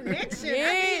a connection. Yeah.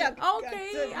 I need a,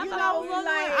 Okay. to, I you thought I know, was on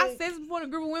like, I said this before in a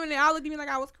group of women, and all looked at me like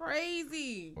I was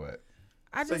crazy. What?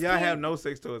 I So just y'all can't. have no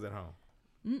sex toys at home?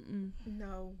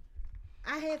 no.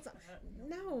 I had some.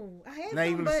 No, I had Not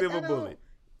some, even a but silver I don't- bullet.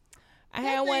 I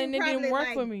had one and it thing didn't probably, work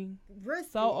like, for me.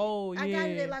 Risky. So old, I got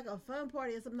it yeah. at like a fun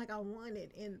party or something like I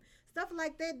wanted, and stuff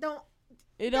like that.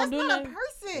 It That's don't do not a nothing.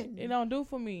 person. It don't do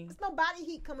for me. There's no body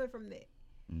heat coming from that.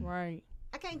 Right.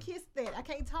 I can't kiss that. I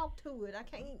can't talk to it. I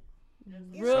can't.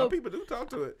 Real- Some people do talk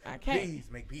to it. I can't. Please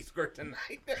make me squirt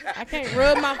tonight. I can't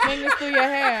rub my fingers through your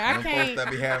hair. I Them folks can't.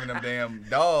 that be having them damn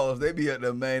dolls, they be up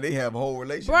there, man. They have a whole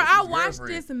relationship. Bro, I with watched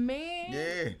girlfriend. this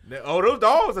man. Yeah. Oh, those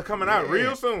dolls are coming out Yeah.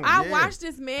 real soon. I Yeah. watched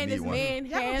this man. Need This one. man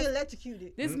Y'all gonna get has.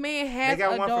 electrocuted. This man They has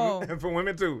got a doll. one for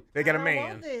women too. They got a I man.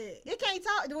 want it. It can't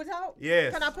talk. Do it talk?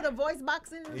 Yes. Can I put a voice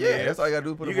box in it? Yeah, that's all you gotta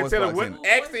do. Put You a can voice tell her box what in it.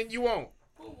 accent you want.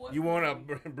 You want a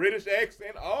British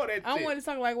accent, all that I shit. want to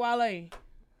talk like Wale.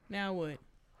 Now what?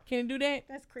 Can it do that?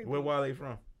 That's creepy. Where Wale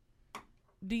from?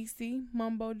 DC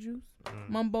Mumbo Juice,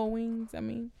 Mumbo Wings. I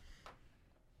mean,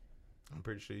 I'm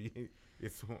pretty sure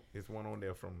it's one on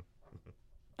there from.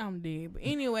 I'm dead. But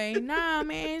anyway, nah,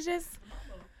 man, it's just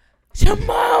your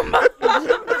mama.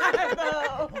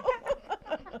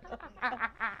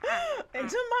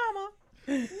 It's your mama.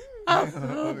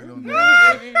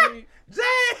 Jay!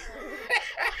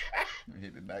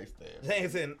 Hit the nightstand. Jay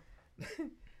said,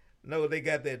 no, they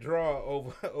got that drawer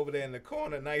over there in the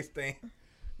corner, nightstand.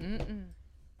 I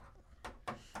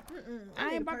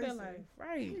ain't about that person. life,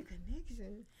 right? Need a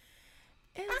connection.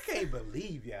 I can't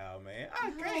believe y'all, man.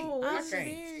 I can't. No, I I'm can't.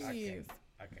 serious.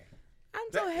 I can't. I'm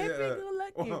so happy and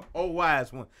lucky. Oh,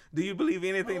 wise one. Do you believe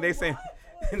anything they say?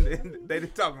 They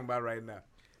talking about right now.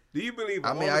 Do you believe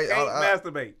I mean, woman can't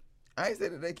masturbate? I ain't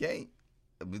said that they can't.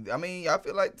 I mean, I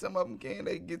feel like some of them can.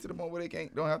 They get to the point where they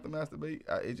don't have to masturbate.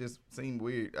 It just seemed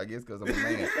weird, I guess, because I'm a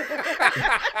man.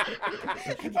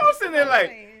 I'm sitting there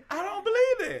like, I don't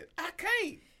believe that. I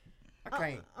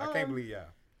can't. I can't believe y'all.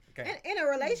 I can't. In a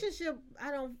relationship, I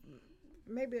don't.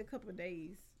 Maybe a couple of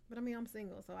days, but I mean, I'm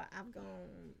single, so I've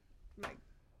gone like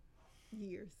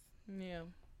years. Yeah.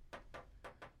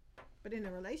 But in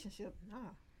a relationship, nah.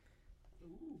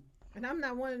 And I'm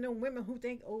not one of them women who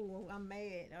think, oh, I'm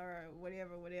mad or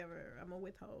whatever. I'm gonna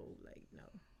withhold. Like, no,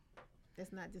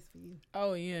 that's not just for you.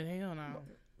 Oh yeah, hell no.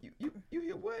 You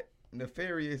hear what?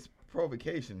 Nefarious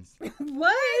provocations.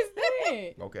 What is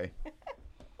That. Okay.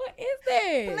 What is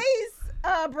that? Please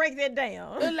break that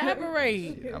down.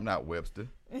 Elaborate. I'm not Webster.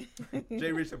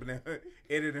 Jay Rich up in there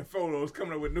editing photos,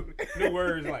 coming up with new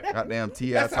words like Goddamn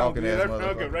T.I. that sounds talking good. ass That's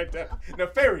okay, motherfucker. right there.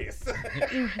 Nefarious.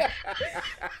 Okay,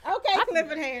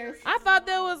 Clifford Harris. I thought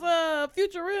that was a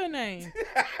future real name.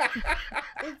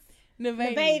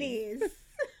 Nevada. Nevadians.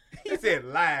 He said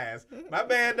lies. My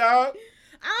bad, dog.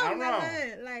 I'm I'm not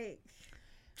wrong. like.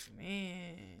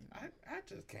 Man. I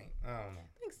just can't. I don't know.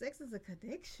 I think sex is a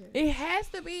connection. It has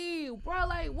to be, bro.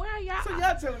 Like, where are y'all? So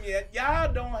y'all telling me that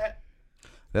y'all don't have.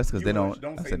 That's because they don't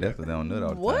don't. I say said that's because they don't nut all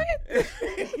the What? time.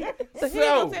 So he So,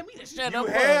 gonna tell me to shut you up.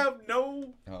 have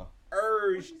no Oh.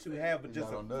 urge to have just Y'all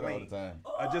a don't nut all the flame, time.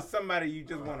 or just somebody you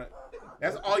just want to.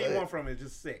 That's all you want from it,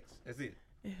 just sex. That's it.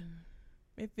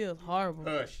 It feels horrible.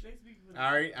 Hush.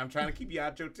 All right, I'm trying to keep you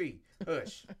out your tea.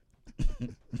 Hush.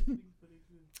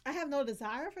 I have no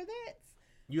desire for that,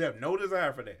 You have no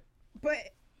desire for that. but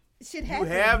shit You happens.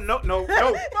 have no. Fuck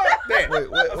that. Wait.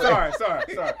 Sorry.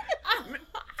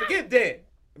 Forget that.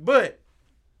 But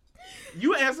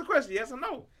you answer the question, yes or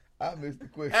no. I missed the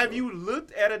question. Have you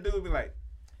looked at a dude and be like,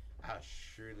 I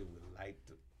surely would like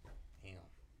to him.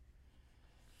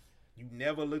 You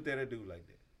never looked at a dude like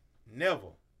that. Never.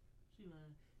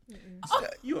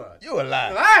 You are. You a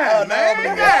lie. Lying, Oh, no, I don't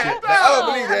believe that man. shit. I don't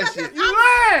believe that shit. You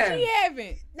lying. She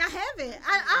haven't. I haven't.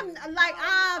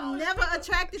 I'm never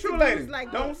attracted True to lady, dudes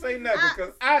like don't that. say nothing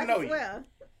because I know you. swear.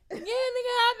 Yeah, nigga,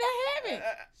 I haven't.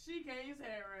 She can't say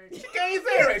it right. She can't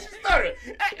say it right. She stuttered.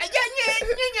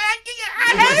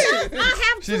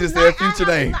 I have She to just like, said future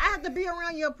name. I have to be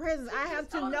around your presence. I have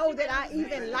to know that I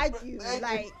even like you.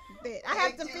 Like that. I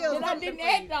have to feel That I something. didn't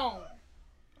act on.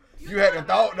 You had the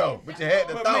thought though, but you had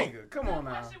the But thought. nigga, come on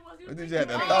now. But did you have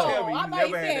the can't thought? tell me I you thought never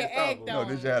you had said that thought act before. No, on.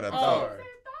 did you have the Oh. thought?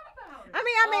 I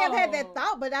mean, I may have had that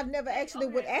thought, but I've never actually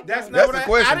would act That's on not it. That's what the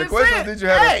question. I The didn't question say was, it. did you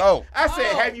have a Hey, thought? I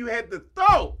said, Oh. have you had the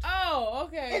thought? Oh,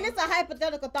 okay. And it's a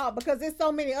hypothetical thought because there's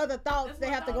so many other thoughts That's that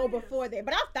what have to thought go is. before that.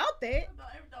 But I've thought that. I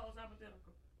thought every thought was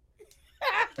hypothetical.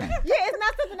 Yeah, it's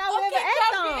not something I would Okay, ever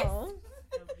act Jarvis. on.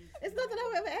 It's nothing I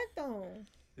would ever act on.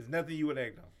 There's nothing you would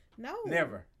act on. No.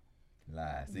 Never.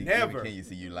 Lie. See, Never. Can you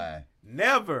see you lying?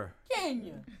 Never.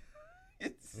 Kenya.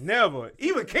 Never.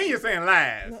 Even Kenya saying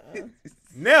lies. Uh-uh.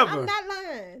 Never. I'm not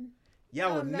lying.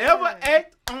 Y'all would I'm not never lying.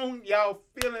 act on y'all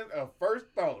feeling a first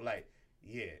thought. Like,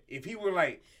 yeah, if he were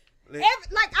like, Like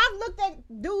I've looked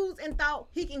at dudes and thought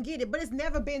he can get it, but it's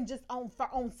never been just on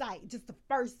sight, just the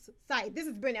first sight. This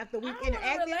has been after we've I want a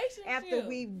interacted, relationship. after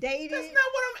we've dated, that's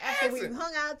not what I'm after asking. we've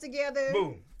hung out together.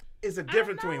 Boom. It's a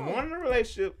difference between know. wanting a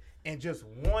relationship and just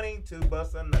wanting to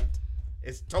bust a nut.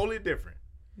 It's totally different.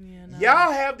 Yeah, no.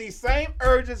 Y'all have these same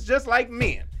urges just like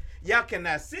men. Y'all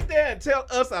cannot sit there and tell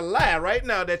us a lie right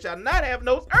now that y'all not have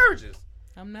those urges.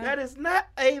 I'm not. That is not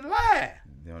a lie.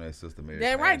 You know that sister Mary.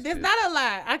 That right. That's not a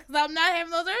lie. Cause I'm not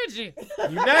having those urges. You're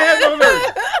not having no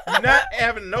urge. You're not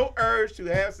having no urge to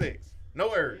have sex.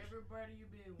 No urge. Everybody you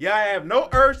been with. Y'all have no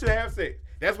urge to have sex.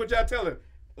 That's what y'all telling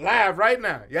live right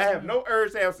now. Y'all have no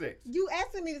urge to have sex. You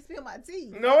asking me to spill my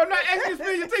tea? No, I'm not asking you to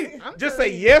spill your tea. I'm Just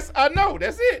telling say you. yes or no.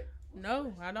 That's it.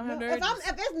 No, I don't No, have the if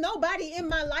urges. there's nobody in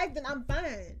my life, then I'm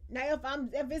fine. Now,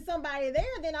 if it's somebody there,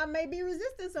 then I may be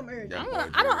resisting some urges. Yeah.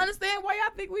 I don't understand why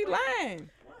y'all think we lying.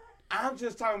 I'm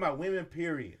just talking about women,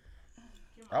 period.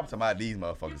 I'm talking about these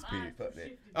motherfuckers. Period. Fuck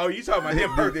that. Oh, you talking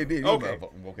about them? They did. Okay.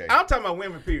 Okay. I'm talking about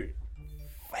women, period.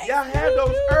 Y'all have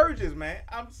those urges, man.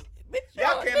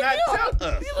 Y'all cannot tell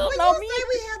us When know you me. say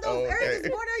we have those Okay.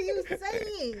 urges, what are you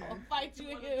saying? I'll fight you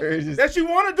in here. Urges. that you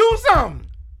want to do something.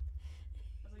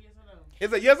 That's a yes or no.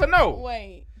 It's a yes or no.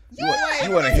 Wait. You want to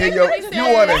Wait, hear your Tiffany you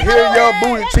said- want to hear your Hey,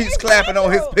 booty that's cheeks clapping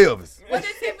on his true. pelvis. What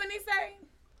did Tiffany say?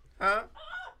 Huh?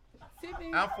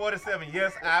 Tiffany. I'm 47.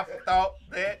 Yes, I've thought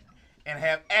that and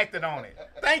have acted on it.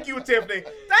 Thank you, Tiffany.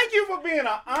 Thank you for being an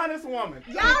honest woman.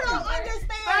 Y'all don't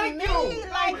understand Thank me. you.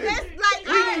 Like Thank that's you. like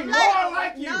We need more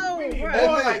like you. No, We need bro.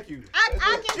 more like you. I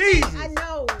can Jesus. think. I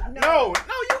know. No, you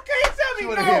can't tell She me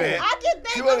wanna no. hear that. I can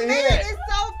think She a wanna hear man that. is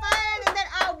so fine and that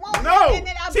I want No, him and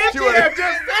that I Tiffany wanna- have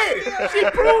just said it. She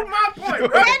proved my point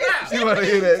right now. She want to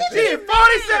hear that She shit. is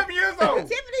 47 years old.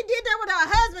 Tiffany did that with her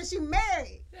husband. She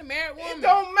married. She's a married woman. It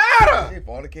don't matter. They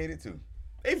fornicated too.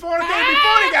 They fornicated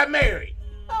before they got married.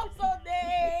 I'm so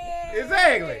dead.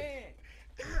 Exactly.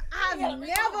 I've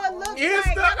never looked It's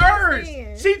like the I'm urge.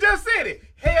 saying. She just said it.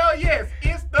 Hell yes,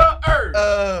 it's the urge.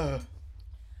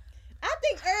 I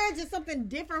think urge is something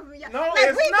different from y'all. No, like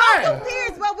it's we not. go through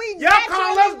periods where we Y'all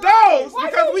call us naturally- dogs Why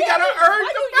because you we got an yelling- urge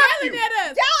why to you fuck yelling you. at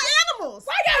us? Y'all animals.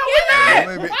 Why y'all No, yelling at us?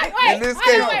 Wait, Wait, in this wait,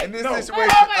 case, wait. in this No.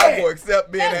 situation, Wait. I will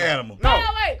accept being an animal. No, Wait,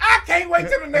 wait. I can't wait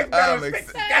till the next battle I'm sticks.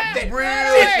 ex- Goddamn.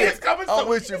 Real Shit, shit. it's coming I'm soon.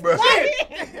 with you, bro. Shit.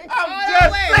 I'm Hold just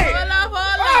on, wait. saying. Hold on.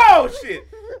 Oh shit.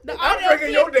 The I'm audio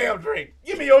drinking your clipping. damn drink.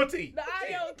 Give me your tea. The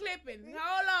audio clipping.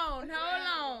 Hold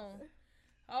on.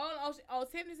 Oh,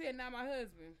 Tiffany said not my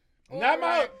husband. Not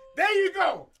my. There you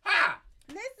go. Ha.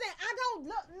 Listen, I don't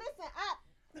look. Listen,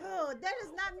 that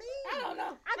is not me. I don't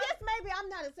know. I guess maybe I'm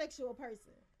not a sexual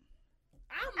person.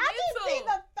 I'm I can see mental.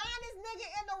 the finest nigga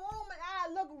in the room and I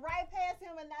look right past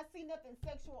him and not see nothing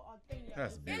sexual or thing.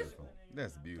 That's beautiful.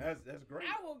 That's beautiful. That's great.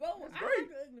 I will go. That's I great. like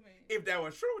the ugly man. If that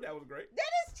was true, that was great. That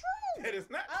is true. That is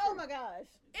not Oh true. my gosh.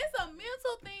 It's a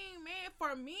mental thing, man,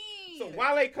 for me. So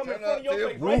Wale coming in Turn front of up, your Tiff.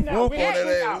 face Roof, right now. roof We on ain't that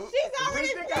this ass. out. She's already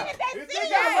This said out. that This scene.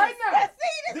 thing out right now. That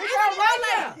scene is This out right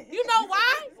now. You know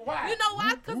why? Why? You know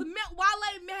why? Because Wale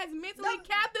has mentally No.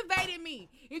 captivated me.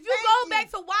 If you Thank go you.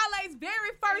 back to Wale's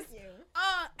very first Thank you.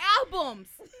 albums,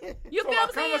 you So feel a what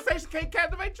I'm saying? conversation can't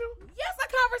captivate you? Yes, a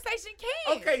conversation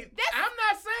can. Okay, That's, I'm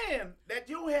not saying that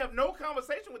you have no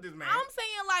conversation with this man. I'm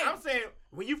saying like I'm saying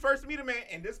when you first meet a man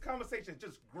and this conversation is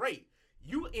just great,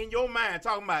 you in your mind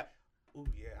talking about, oh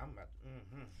yeah, I'm about.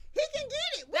 He can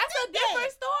get it. We that's a did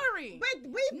different that. story. But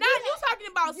Now you talking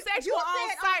about sexual said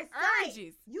on-site on-site.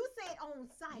 urges. You said on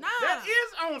site. Nah. That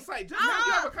is on site. Just because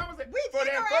you have a conversation We for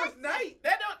that first interacted. night,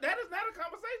 that is not a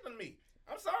conversation to me.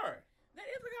 I'm sorry. That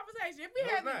is a conversation. If we No,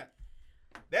 it's have not.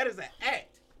 That is an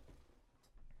act.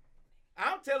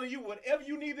 I'm telling you whatever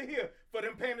you need to hear for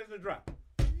them panties to drop.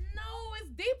 no, it's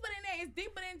deeper than that. It's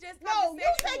deeper than just No, you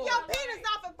sexual. take your penis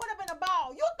off and put him in a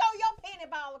ball. You throw your penis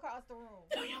ball across the room.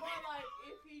 More like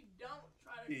if he don't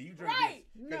try to. Yeah, you drink Right.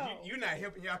 this. Because No. you're not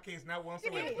helping y'all kids not want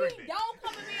someone to If drink he this. don't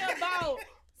come to me about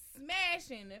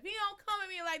smashing, if he don't come at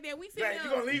me like that, we sit Like, there. you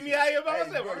gonna leave me out here by Hey,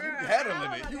 myself? bro, you handling it.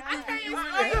 my I God. can't I'm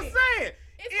explain just it. saying.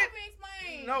 It's It- not me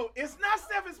explain. No, it's not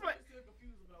self-explain. Still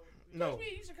confused about it. No.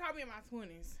 You should call me in my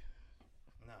 20s.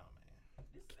 No, man.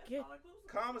 That's Get- all inclusive.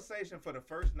 Conversation for the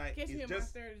first night Catch me is in my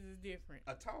just 30s is different.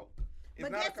 a talk. It's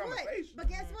But not a guess what? conversation. But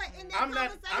guess what? In that I'm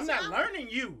conversation, not learning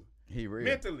you He real.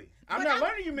 mentally. I'm But not I'm-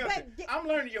 learning you mentally. but get- I'm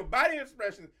learning your body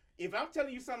expressions. If I'm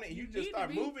telling you something and you You just need start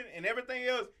to be- moving and everything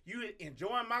else, you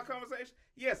enjoying my conversation,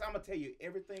 yes, I'm gonna tell you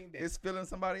everything that It's filling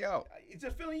somebody out. it's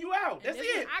just filling you out. That's And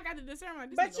it. I got to discern like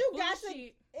this. But nigga you full got of to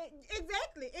shit.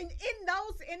 exactly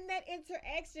in that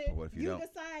interaction. But what if you don't?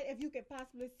 Decide if you can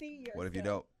possibly see yourself. What if you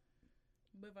don't?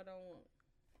 But if I don't want.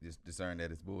 Just discern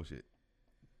that it's bullshit.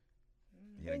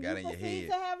 You Then done got you in your proceed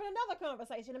head. to having another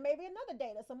conversation and maybe another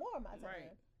date or some more of my time.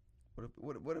 Right.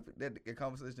 What if that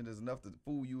conversation is enough to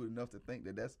fool you enough to think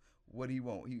that that's what he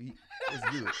want? He it's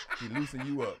good. He loosen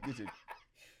you up. Get your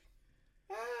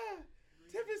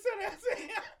Tiffany said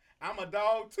that. I'm a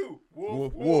dog too. Woof,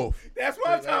 Woof, woof. woof. That's what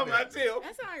I'm talking about, Tiff.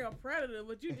 That sounds like a predator,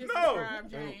 but you just No.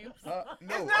 described, James. no, That's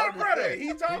not a I'm just predator. saying. He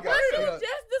talking got- What you he done-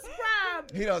 just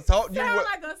described He done taught you sound what.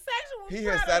 like a sexual He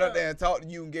predator. has sat up there and talked to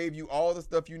you and gave you all the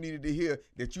stuff you needed to hear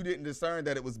that you didn't discern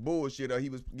that it was bullshit or he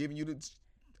was giving you the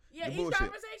Yeah, the each bullshit.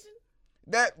 conversation.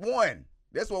 that one.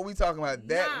 That's what we talking about.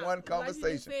 That Nah, one like you just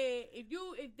conversation. said,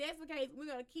 if that's the case, we're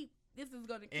gonna keep. This is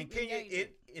gonna keep. And Kenya, engaging.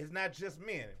 it is not just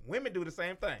men. Women do the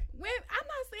same thing. I'm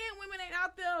not saying women ain't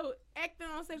out there acting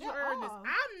on sexual They urges. are.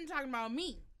 I'm talking about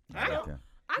me. I know. Okay.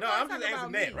 I No, know I'm just talking answering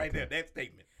about that me. right there. That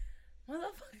statement.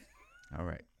 Motherfucker, All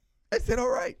right. They said all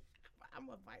right. I'm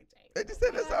a fight, James. They just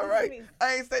said that's all right.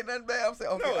 I ain't say nothing bad. I'm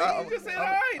saying okay. No, he just said all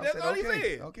right. I'm That's saying, all he okay.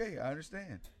 said. Okay, I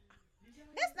understand.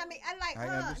 That's not me.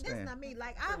 That's understand. not me.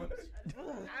 Like I'm.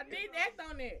 I did act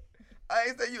on it. I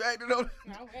ain't say you acted on.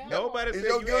 Okay. Nobody Is said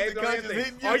your you guilty acted on conscience anything.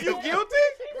 hitting you? Are you guilty?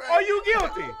 Right. Are you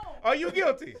guilty? Are you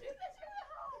guilty?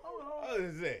 Oh,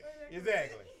 exactly.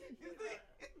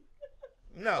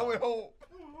 I No. went home.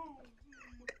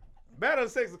 Battle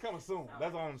of sex is coming soon.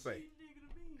 That's all I'm saying.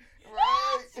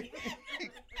 Right.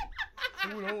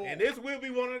 I went home. And this will be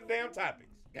one of the damn topics.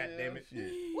 God damn it.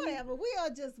 Shit. Whatever. We are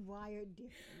just wired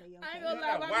differently. I ain't Okay? gonna lie.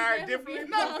 Not about wired this differently,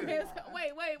 bomb nothing. ass-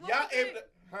 Wait. What Y'all was able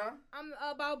it? to, huh? I'm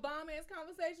about bomb ass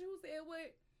conversation. Who said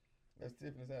what? That's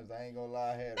Tiffany Sanders. I ain't gonna lie.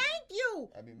 I had it. Thank you.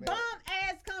 I be mad. Bomb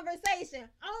ass conversation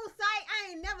on site.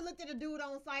 I ain't never looked at a dude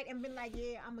on site and been like,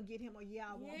 yeah, I'm gonna get him or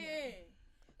yeah, I want him. Yeah.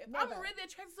 If Never. I'm really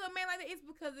attracted to a man like that, it's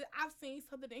because I've seen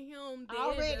something in him. That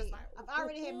Already, is just like, I've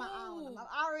already had my eye on him. ooh. I've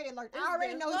already learned. It's I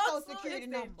already the know his social hustle, security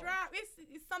it's the number. drive,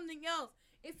 it's something else.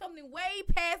 It's something way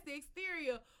past the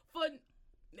exterior. For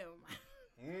never mind.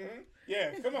 Mm-hmm.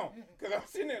 Yeah, come on. Because I'm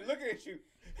sitting there looking at you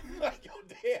like your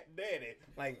daddy.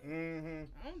 Like, mm-hmm.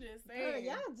 I'm just Girl, saying.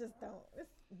 y'all just don't. It's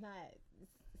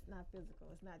not physical.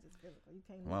 It's not just physical. You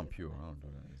can't. Well, I'm look at pure. I somebody. don't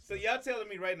do that. So y'all telling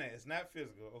me right now it's not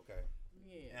physical. Okay.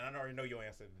 Yeah. And I already know your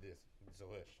answer to this. So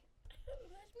hush.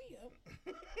 Hush me up.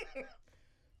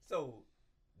 So,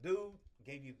 dude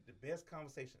gave you the best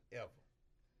conversation ever.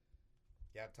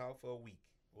 Y'all talked for a week,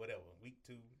 whatever, week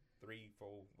 2, 3, 4,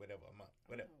 whatever, a month,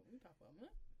 whatever. Oh, we talk about a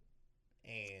month.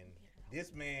 And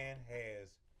this man has,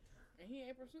 And he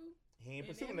ain't pursued. he ain't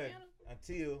In pursuing that nothing manner?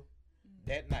 until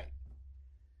that night.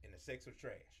 And the sex was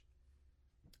trash.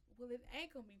 Well, it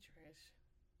ain't gonna be trash,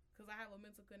 cause I have a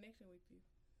mental connection with you.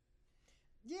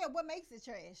 Yeah, what makes it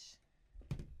trash?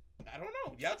 I don't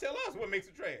know. Y'all tell us what makes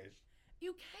it trash.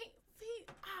 You can't see.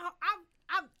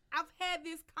 I've had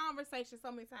this conversation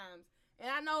so many times, and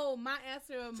I know my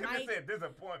answer Tiffany might. said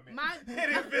disappointment. My- it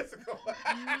is physical. My,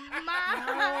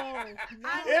 No.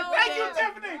 I Yeah, know thank you,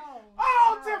 that- Tiffany. No.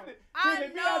 Oh, No. Tiffany. I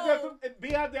Tiffany, know.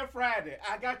 be out there Friday.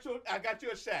 I got you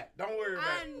a shot. Don't worry about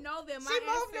I it. know that my She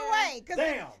moved answer, away. Cause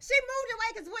Damn. She moved away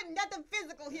because wasn't nothing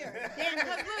physical here. Damn,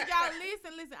 because look,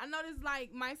 y'all, listen. I know this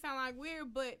like might sound like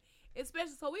weird, but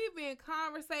especially so we've been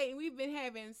conversating. We've been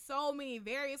having so many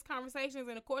various conversations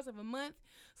in the course of a month.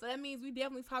 So that means we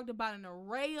definitely talked about an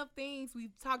array of things.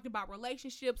 We've talked about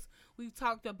relationships. We've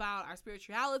talked about our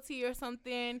spirituality or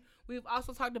something. We've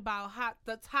also talked about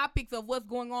the topics of what's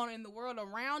going on in the world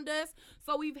around us.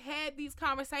 So we've had these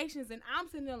conversations, and I'm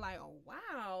sitting there like, oh,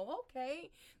 wow, okay,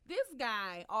 this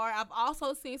guy. Or I've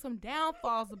also seen some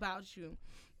downfalls about you.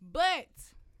 But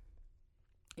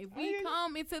if we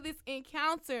come into this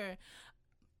encounter,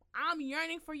 I'm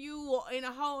yearning for you in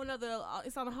a whole nother,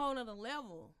 it's on a whole nother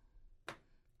level.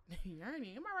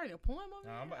 Yearning? Am I writing a poem over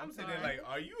here? I'm sitting sorry. there like,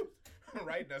 are you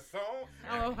writing a song.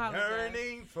 Oh, I'm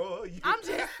yearning for you. I'm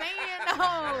just saying,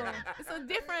 though. It's a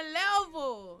different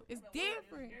level. It's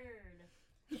different.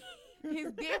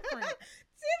 It's different.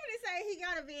 Tiffany say he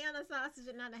got a Vienna sausage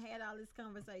and not had all this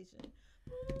conversation.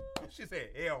 She said,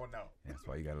 hell no. That's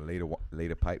why you gotta lay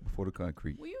the pipe before the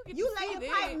concrete. Well, you lay your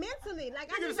pipe mentally.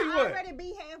 Like, I You need can to see what? already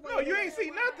be halfway. No, you there. ain't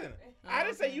seen nothing. I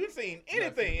didn't say you seen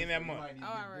anything in that month.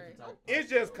 All right. It's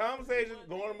just conversation,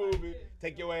 go on a movie,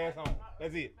 take your ass home.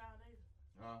 That's it.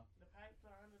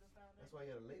 That's why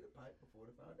you gotta lay the pipe before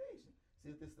the foundation. See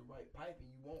if this is the right piping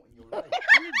you want in your life.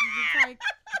 I need you to type.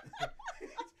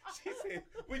 She said,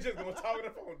 we just gonna talk on the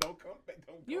phone. Don't come back.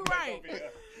 Don't come You back right. over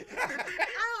here.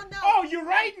 I don't know. Oh, you're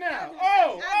right now.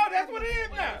 Oh, that's what it is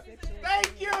now.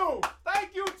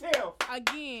 Thank you, Tiff.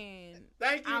 Again.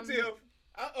 Thank you, I'm- Tiff.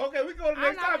 Okay, we go to the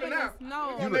next topic now.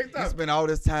 No. You spend all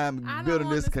this time I don't building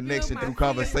wanna this spill connection my through tea,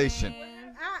 conversation.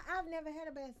 man. I've never had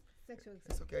a bad sexual experience.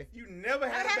 It's okay. You never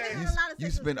had I a haven't bad. had a lot of You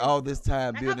sexual spend all this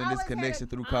time Like, I've building this always had connection a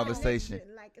through connection. conversation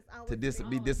Like, it's to always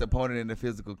be disappointed in the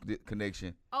physical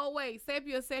connection. Oh, wait.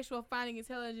 Sapiosexual finding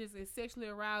intelligence is sexually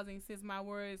arousing since my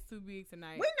word is too big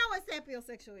tonight. We know what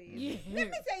sapiosexual is. Yeah. Let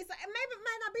me tell you something. Maybe it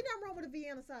might not be nothing wrong with a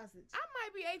Vienna sausage. I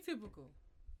might be atypical.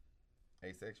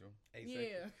 Asexual.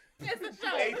 Yeah. It's a show.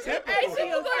 Atypical.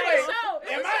 Atypical Wait, is a show.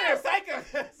 It's am a I in show. psychology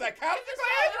It's a class show.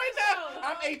 right It's a now? show.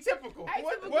 I'm atypical.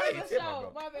 Atypical What? is a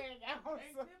show. My bad.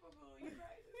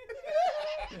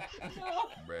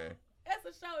 Bruh. That's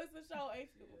a show. It's a show.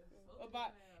 Atypical.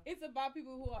 It's about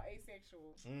people who are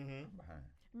asexual. Mm-hmm. Behind.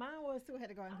 Mine was too. Had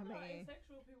to go and I come know back in.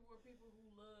 asexual people were people who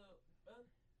love,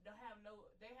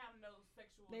 they have no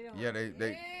sexual. They don't. Yeah, they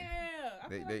Yeah. I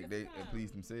feel like they that's fine.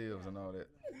 please themselves and all that.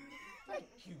 Thank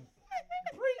you.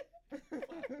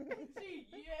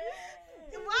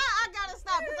 Yeah. Why I gotta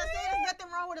stop? Because I said there's nothing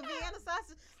wrong with a Vienna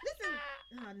sausage. Listen.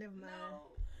 Oh, never mind.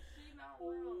 No, she not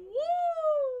wrong.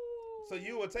 Woo! So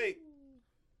you would take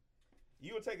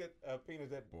a penis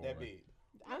that big.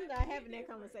 I'm not having that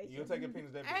conversation. You'll take a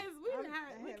penis that big. As we I'm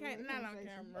not, we having can't a not on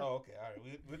conversation. camera. Oh, okay. All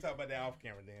right. We'll talk about that off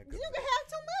camera then. 'cause You can have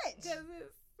too much. 'Cause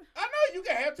it's I know you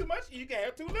can have too much. You can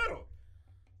have too little.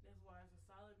 That's why it's a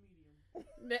solid medium.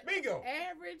 the Bingo.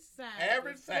 average size.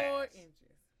 Average is 4 size. inches.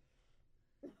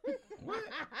 What?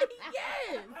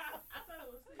 Yes. I thought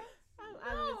it was 6. I'm out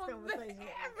of this No, conversation.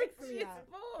 the average Free is out.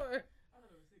 4. I thought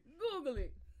it was 6. Google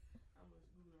it. I'm gonna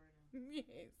Google it right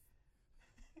now. Yes.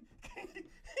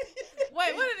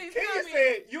 Wait, what are these Kenya comments?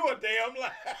 said you a damn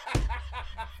lie.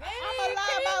 I'm a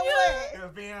lie about Kenya. what? It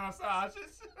was being on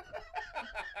sausages.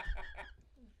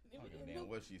 Damn,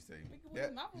 what she say? We can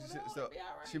That- mouth on she- that one, so it'll be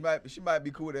all right. she might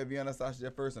be cool with that Vienna sausage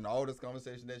at first, and all this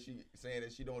conversation that she saying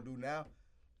that she don't do now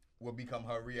will become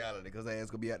her reality because her ass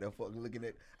gonna be out there fucking looking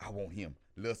at. I want him,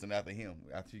 lusting after him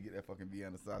after you get that fucking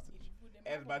Vienna sausage.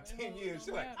 After about 10 years,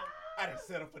 she's like, I done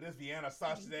settle for this Vienna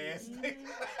sausage ass thing.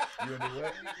 You gonna do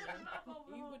what?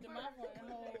 You put the mouth on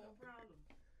that whole.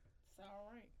 It's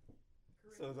all right.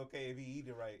 So it's okay if he eat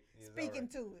it right. It's all Speaking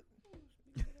right. to it.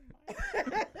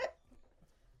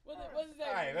 What is that?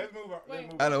 All right, let's move on.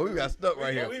 Wait. I know we got stuck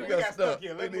right here. We We got got stuck stuck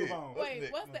here. Let's Look move at on. it.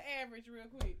 Wait, what's the average, real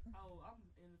quick? Oh, I'm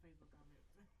in the Facebook comments.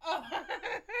 Oh,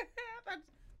 I thought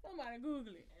somebody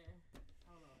Google it.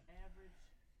 Hold on. Average.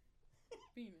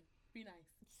 Penis. Be nice.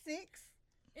 6.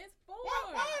 It's 4.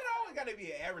 Why it always gotta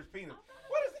be an average penis?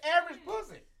 What is average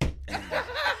pussy?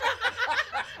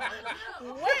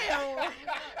 Well,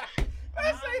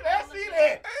 Let's see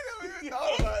that.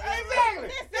 Exactly.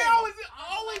 They always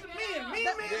men. Men.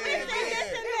 Never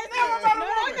about a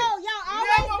woman. No, y'all always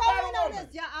Never about going a on woman.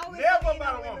 this. Y'all always Never going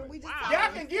about on a women. woman. We just Wow. talking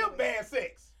Y'all can give this bad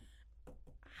sex.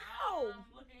 how? I'm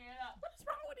looking it up. What's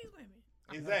wrong with these women?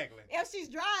 Exactly. If she's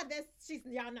dry,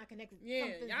 y'all not connected. Yeah,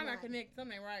 Something's y'all not right. connected.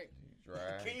 Something ain't right.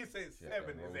 Dry. Can you say Got 7 that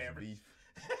is roast average? beef.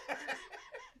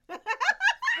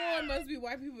 4 must be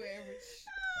white people average.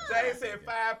 Jay said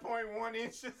 5.1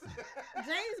 inches.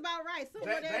 James about right.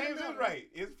 Somewhere there in James the is middle. right.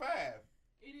 It's 5.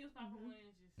 It is 5.1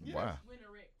 inches. Yeah. Wow. When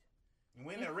erect.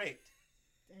 When erect.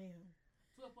 Damn.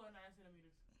 12.9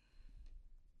 centimeters.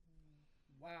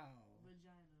 Wow.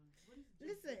 Vagina. What is it?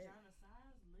 Listen. Vagina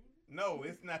size? Length? No,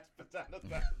 it's not vagina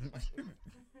size.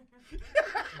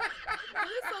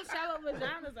 There's some shallow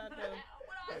vaginas out there.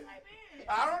 What I type in?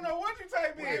 I don't know what you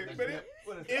type in, but it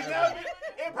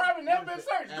probably never been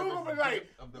searched. Average Google been like,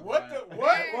 depth of the what the vagina.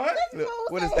 what? Look,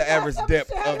 what is the average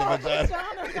depth of the vagina?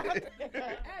 I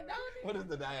don't What is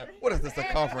the diameter? What is the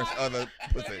circumference of the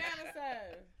pussy? vagina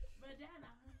size. Vagina.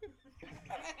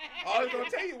 All it's gonna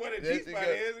tell you what a There G she spot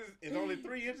go. is only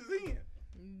 3 inches in.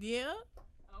 Yeah.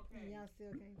 Okay. Y'all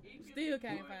still can't. Still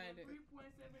can't find it. 3.7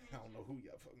 inches. I don't know who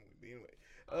y'all fucking with, but anyway.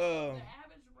 The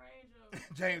average range of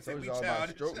James So said it's we all about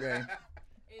childish. stroke game.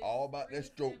 It's All about that 3 to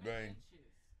stroke 7 game. inches.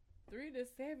 3 to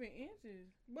 7 inches.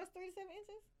 What's 3 to 7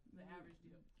 inches? The average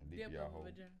dip. Deep Dip y'all of a hole.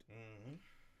 vagina. Mm-hmm.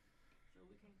 So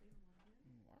we can't think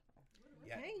about it.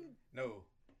 Yeah. Dang. No,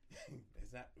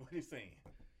 that's not what he's saying.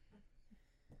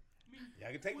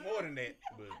 Y'all can take more than that,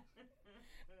 but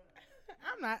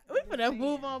I'm not. We finna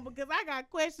move on because I got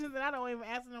questions and I don't even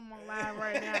answer them on live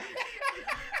right now.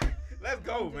 let's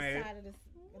go, I'm just man. tired of this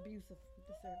abuse of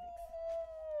the cervix.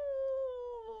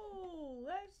 Ooh,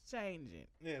 let's change it.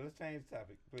 Yeah, let's change the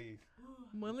topic, please.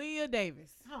 Malia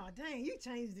Davis. Oh, dang, you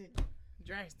changed it.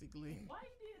 Drastically. Why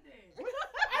you did that?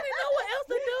 I didn't know what else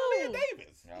to do.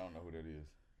 Davis. I don't know who that is.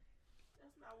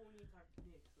 That's not what we need to talk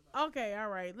next about. Okay, all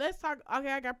right. Let's talk.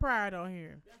 Okay, I got Pride on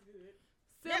here. That's good.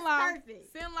 That's Sinlaw,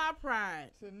 perfect. Sinlaw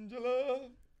Pride. Send your love.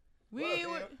 We What up,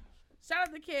 would- Kev? shout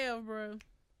out to Kev, bro.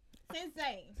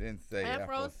 Sensei. Sensei.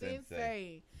 Afro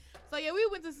Sensei. So yeah, we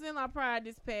went to Sinlaw Pride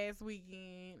this past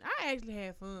weekend. I actually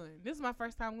had fun. This is my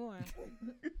first time going.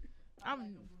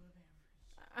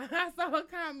 I saw a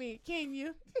comment. Can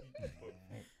you?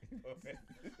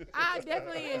 I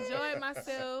definitely enjoyed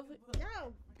myself.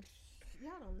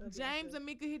 Y'all don't love James yourself. and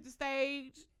Mika hit the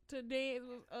stage to dance.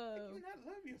 You not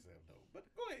love yourself though, but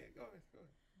go ahead.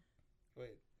 Go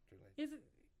ahead, Trilla. Is it?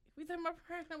 We talking about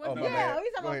Pride? Oh, my Yeah, bad. we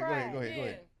talking Go about ahead, Pride. go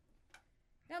ahead.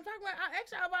 Yeah, I'm talking about.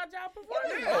 Actually, about y'all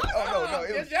performing. Oh, no.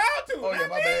 It was, It's y'all two. oh, yeah, not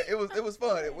my me. bad. It was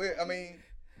fun.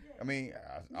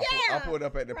 I pulled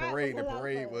up at the Pride parade. was The a lot of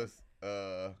parade fun. was,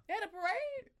 They had a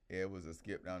parade. yeah, it was a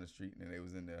skip down the street, and they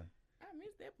was in the, I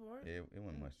missed that part. yeah, it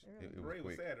wasn't much. It was Parade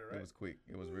was quick. Saturday, right? It was quick.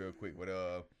 It was real quick. But,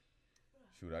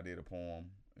 shoot, I did a poem,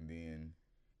 and then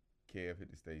Kev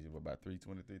hit the stage at about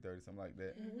 3:20, 3:30, something like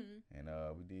that. Mm-hmm.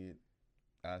 And we did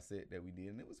our set that we did,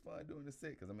 and it was fun doing the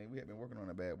set, because, I mean, we had been working on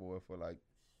a bad boy for like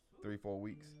 3-4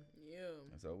 weeks. Yeah.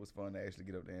 And so it was fun to actually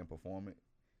get up there and perform it.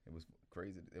 It was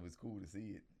crazy. It was cool to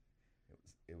see it.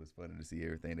 It was funny to see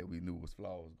everything that we knew was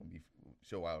flaws gonna be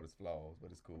show out as flaws, but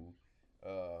it's cool.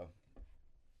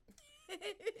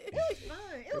 It was fun.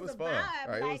 It was a fun. vibe.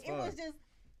 Right, Like it was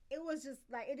it was just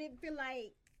like it didn't feel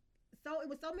like it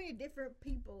was so many different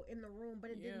people in the room,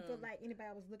 but it didn't Yeah. feel like anybody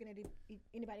was looking at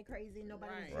anybody crazy.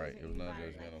 Nobody was Right. judging It was anybody.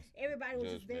 non-judgmental. Like, everybody was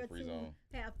just there Judgment-free to zone.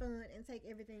 have fun and take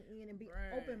everything in and be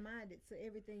Right. open minded to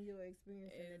everything you're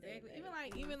experiencing. Exactly.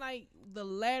 today. Even like the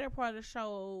latter part of the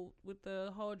show with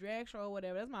the whole drag show or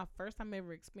whatever. That's my first time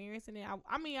ever experiencing it.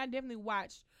 I mean, I definitely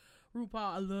watched RuPaul.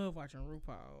 I love watching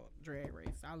RuPaul Drag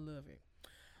Race. I love it.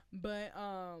 But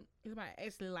it's about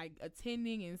actually like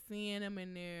attending and seeing them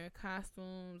in their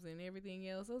costumes and everything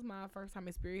else. It was my first time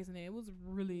experiencing it. It was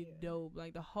really dope.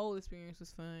 Like the whole experience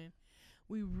was fun.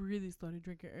 We really started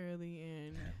drinking early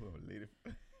and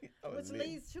Which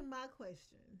leads to my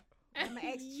question. I'm gonna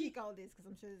ask Chico this because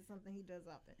I'm sure it's something he does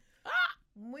often.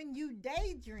 When you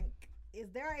day drink,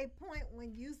 is there a point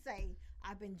when you say,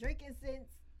 "I've been drinking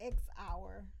since X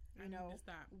hour"? I You need know, to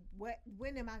stop.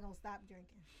 when am I gonna stop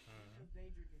drinking? They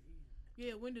drinking in.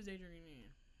 Yeah, when does they drinking in?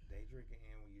 Day drinking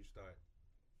in when you start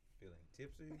feeling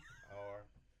tipsy or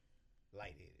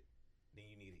lightheaded. Then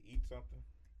you need to eat something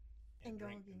And and go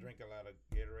drink again. drink a lot of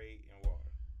Gatorade and water,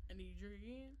 And then you drink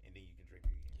again? and then you can drink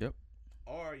again. Yep.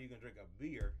 Or you can drink a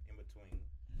beer in between,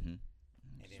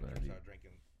 Mm-hmm. and then start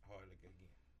drinking hard liquor again.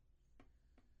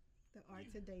 The art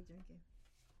of day drinking.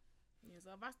 Yeah,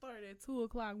 so if I started at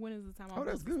 2:00, when is the time? Oh,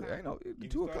 that's good. I know. You 2 can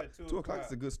start o'clock. at 2 2 o'clock is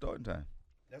o'clock. a good starting time.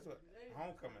 That's what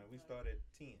homecoming. We start at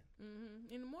 10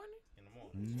 Mm-hmm. In the morning? in the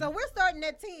morning. So we're starting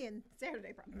at 10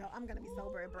 Saturday. No, I'm gonna be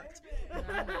sober at brunch. No,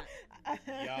 I'm not.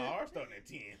 Y'all are starting at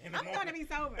 10 in the I'm morning. gonna be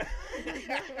sober.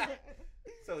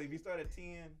 So if you start at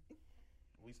 10,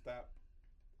 we stop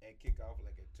at kickoff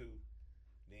like at 2.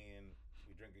 Then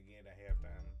we drink again at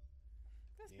halftime.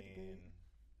 That's pretty good. And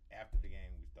after the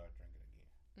game, we start drinking again.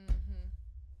 Mm-hmm.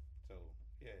 So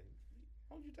yeah,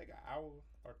 why don't you take an hour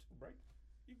or 2 break?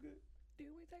 You good? Did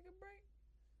we take a break?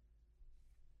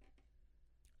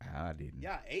 I didn't.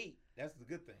 Y'all ate. That's the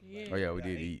good thing. Yeah. Oh yeah, we y'all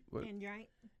did ate. eat. What? And drink.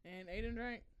 And ate and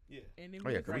drank. Yeah. And then Oh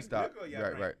yeah, we cause we drank stopped. liquor or y'all Right,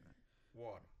 drank? right.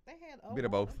 Water. They had Bit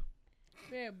of both.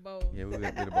 We had both. Yeah, we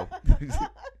bit of both.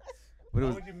 But Why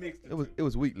would you mix the two? it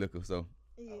was weak liquor, so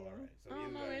Yeah. Oh, all right. So I don't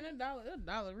either know, way. man.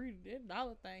 That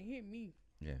dollar thing hit me.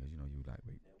 yeah, 'cause you know you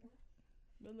lightweight.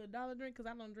 The little dollar drink,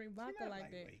 because I don't drink She vodka not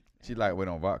like that. lightweight. She lightweight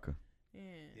on vodka. Yeah.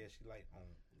 Yeah, she light on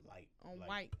light. On light,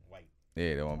 white. White.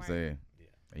 Yeah, that's what I'm Right. saying. Yeah.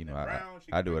 You know, The brown,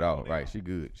 she I do drink it all. all day Right, long. she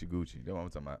good. She Gucci. That's what I'm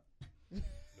talking about.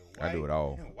 The I do it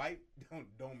all. White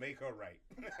don't make her right.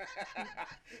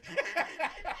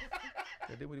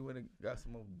 And then we went and got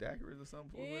some more daiquiris or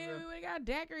something. Yeah, we went and got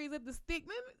daiquiris at the stick.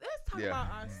 Man, let's talk about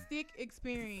our stick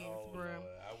experience, bro. Lord,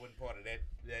 I wasn't part of that.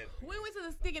 We went to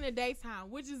the stick in the daytime,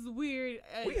 which is weird.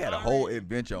 We had a whole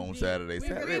adventure on Saturday. We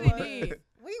Saturday really did.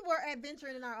 We were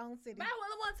adventuring in our own city. But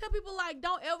I want to tell people, like,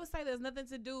 don't ever say there's nothing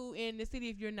to do in the city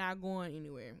if you're not going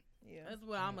anywhere. Yeah, that's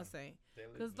what I'm gonna say.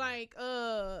 Cause Yeah. like,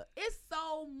 it's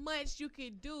so much you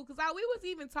could do. Cause we was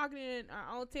even talking in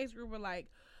our own text group, like,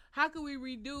 how could we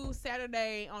redo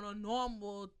Saturday on a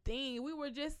normal thing?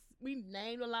 We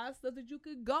named a lot of stuff that you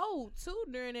could go to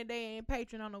during the day and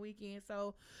patron on the weekend.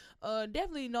 So,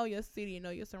 definitely know your city and know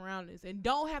your surroundings, and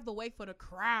don't have to wait for the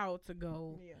crowd to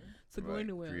go go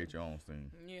anywhere. Create your own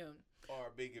thing. Yeah. Or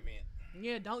a big event.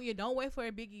 Yeah, don't wait for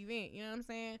a big event. You know what I'm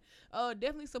saying?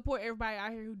 Definitely support everybody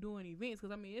out here who doing events,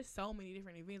 because I mean, there's so many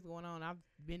different events going on. I've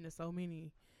been to so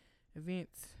many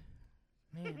events,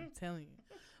 man. I'm telling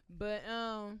you. But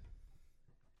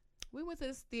we went to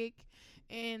the stick,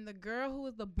 and the girl who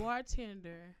was the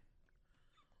bartender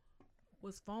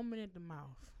was foaming at the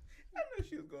mouth. I knew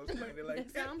she was going to explain it like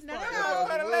That's how I'm that.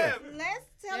 starting. Let's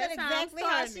tell That's it how I'm exactly how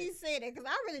starting she it. said it, because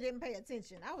I really didn't pay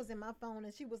attention. I was in my phone,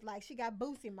 and she was like, she got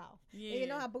Boosie mouth. Yeah. And you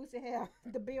know how Boosie have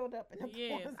the build up and the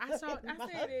Yes, pause I said in the mouth.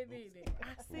 that, didn't it?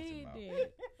 I said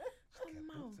that. Her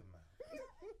mouth.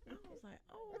 I was like,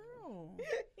 oh no.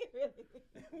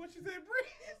 What you said,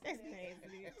 Bree? That's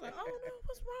nasty. I was like, oh no,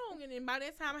 what's wrong? And then by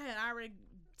that time, I had already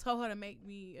told her to make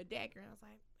me a daiquiri. I was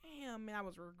like, damn, man, I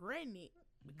was regretting it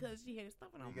because she had stuff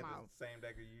in her You get mouth. the same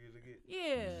dagger you usually get?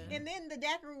 Yeah. And then the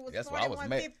daiquiri was That's why I was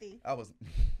mad. $41.50. I was.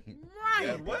 Right.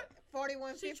 Yeah, what?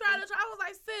 $41.50. She tried to. I was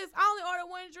like, sis, I only ordered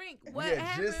one drink. What yeah,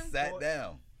 happened? just sat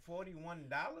down. $41?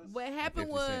 What happened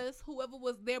 50 was cents. whoever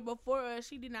was there before us,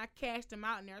 she did not cash them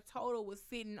out, and their total was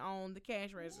sitting on the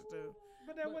cash register.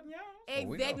 But that wasn't y'all. Oh,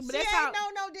 we Exactly, know. but She that's ain't how.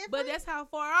 no different. But that's how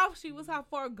far off she was. How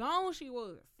far gone she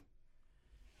was.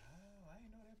 Oh, I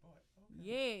didn't know that part. Okay.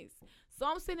 Yes. So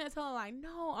I'm sitting there telling her, like,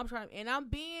 no, I'm trying, and I'm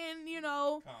being,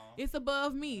 Calm. it's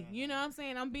above me. You know what I'm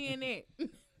saying? I'm being it.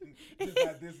 Just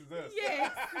like this is us.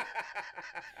 Yes.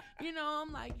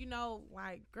 I'm like,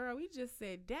 like, girl, we just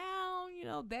sat down.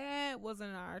 That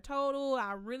wasn't our total.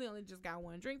 I really only just got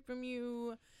one drink from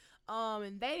you.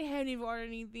 And they hadn't even ordered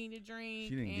anything to drink.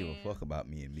 She didn't give a fuck about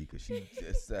me and Mika. She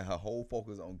just set her whole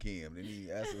focus on Kim. Then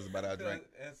he asked us about our drink.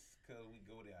 That's because we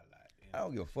go there a lot. I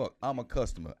don't give a fuck. I'm a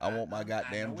customer. I want my I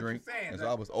goddamn know what drink. you're saying, And so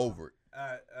I was over it.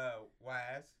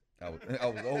 Wise. I was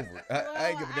over it. Well, I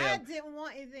ain't give a I damn. didn't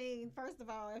want anything. First of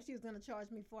all, if she was gonna charge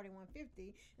me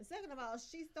 $41.50, and second of all,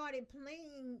 she started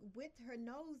playing with her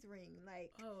nose ring,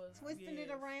 like twisting it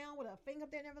around with her finger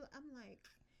up there and everything. I'm like,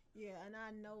 yeah, and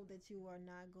I know that you are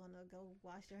not gonna go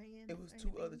wash your hands. It was or two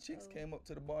anything, other chicks so- came up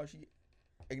to the bar. She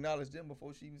acknowledged them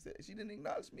before she even said. She didn't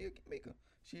acknowledge me or Mika.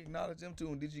 She acknowledged them too.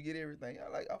 And did you get everything?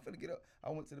 I'm finna get up. I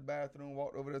went to the bathroom,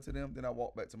 walked over there to them. Then I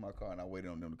walked back to my car and I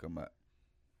waited on them to come out.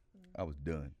 I was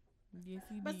done. Yes,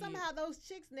 he But did. somehow those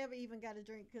chicks never even got a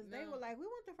drink because they No. were like, we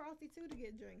want the Frosty too to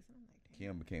get drinks. And I'm like,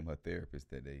 damn. Kim became her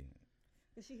therapist that day.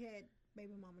 But she had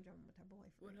baby mama drama with her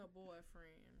boyfriend. With her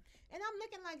boyfriend. And I'm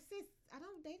looking like, sis, I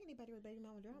don't date anybody with baby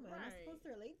mama drama. Am I Right. supposed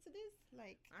to relate to this?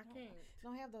 Like, I can't.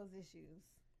 don't have those issues.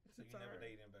 So you never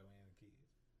dated anybody with any kids?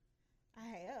 I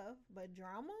have, but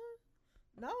drama?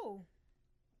 No.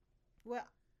 Well,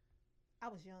 I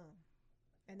was young,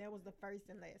 and that was the first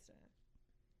and last time.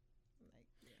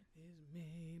 Like, yeah. This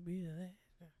may be the last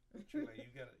time. True, like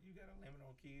you got a limit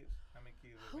on kids. How many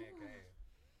kids a man can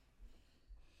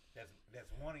have?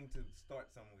 That's wanting to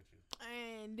start something with you.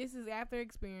 And this is after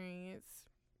experience,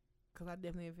 because I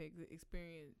definitely have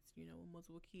experience, with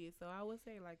multiple kids. So I would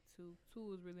say like two.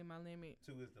 Two is really my limit.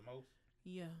 2 is the most.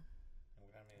 Yeah. And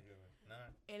what I mean, you're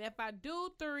none. And if I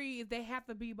do 3, they have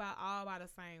to be all by the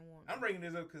same one. I'm bringing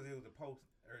this up because it was a post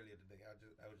earlier today. I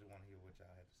just want to hear what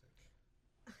y'all had to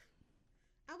say.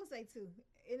 I would say 2.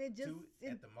 And it just... 2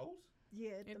 at the most?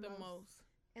 Yeah, At the most.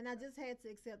 And I just had to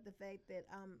accept the fact that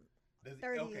I'm Does it-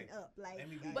 30 okay. and up. Like, Let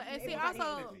me be- But and see, everybody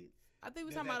also, has kids. I think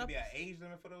we're Does talking there have about to be an age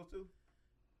limit for those 2?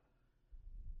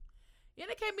 Yeah,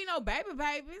 there can't be no babies.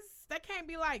 They can't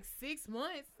be like 6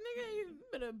 months.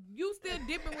 Nigga, you still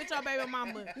dipping with your baby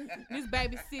mama. This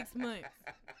baby 6 months.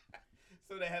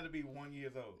 So they had to be 1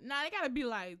 year old. Nah, they gotta be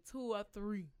like 2 or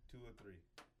 3. 2 or 3.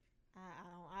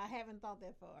 I haven't thought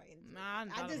that far into it. Nah,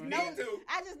 I just Me know too.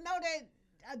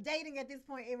 that dating at this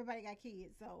point, everybody got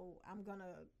kids, so I'm gonna.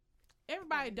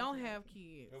 Everybody don't have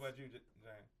kids. What about you, Jane?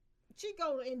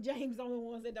 Chico and James the only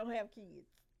ones that don't have kids.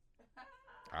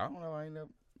 I don't know. I ain't never.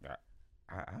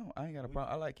 I ain't got a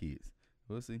problem. I like kids.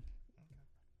 We'll see.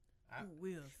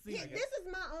 We'll see. Yeah, this is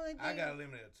my only thing. I got a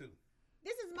limit of 2.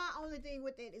 This is my only thing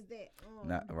with it is that.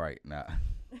 Not right now.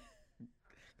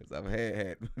 Because I've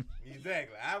had.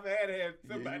 Exactly. I've had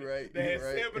somebody Yeah, that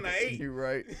had 7 or 8. You're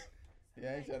right.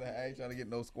 Yeah, I ain't trying to get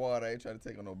no squad. I ain't trying to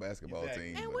take on no basketball Exactly.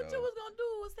 team. And but, what you was gonna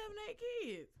do with 7, 8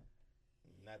 kids?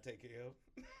 Not take care of.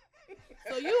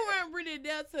 So you weren't really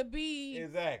there to be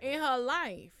Exactly. in her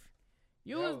life.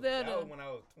 You That was there that to. was when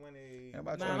I was 20. Ain't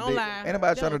nobody Nah, trying don't to lie. date. Ain't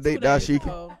nobody That trying to was date 2 days Dashika.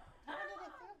 ago. How did it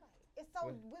feel like? It's so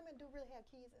women do really have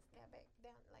kids and snap back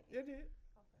down like It did.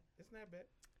 It's not bad.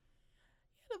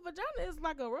 The vagina is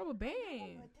like a rubber band.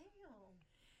 Damn.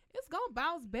 It's gonna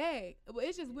bounce back, but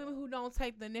it's just women who don't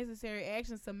take the necessary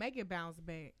actions to make it bounce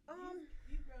back.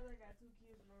 You probably got 2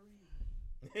 kids for no reason.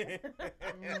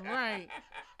 Right.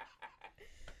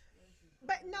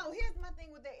 But no, here's my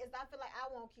thing with that is I feel like I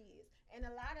want kids, and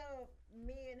a lot of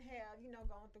men have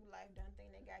gone through life, done thing,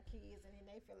 they got kids, and then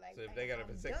they feel like So if they got a I'm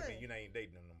vasectomy, done. you ain't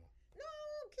dating them no more. No, I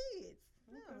want kids.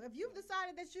 No, if you've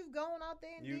decided that you've gone out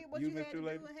there and You- did what you you been had to through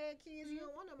do like- and had kids, you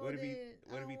don't want no more. What if he then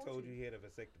I What if he don't told want you he had a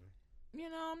vasectomy? You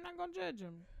know, I'm not gonna judge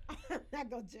him. I'm not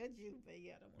gonna judge you, but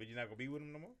yeah, I don't want But you're not gonna be with him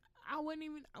no more? I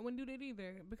wouldn't do that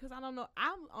either because I don't know.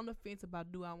 I'm on the fence about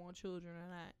do I want children or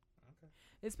not. Okay.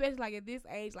 Especially like at this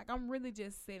age, like I'm really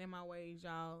just set in my ways,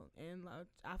 y'all, and like,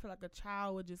 I feel like a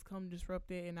child would just come disrupt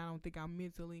it, and I don't think I'm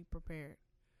mentally prepared.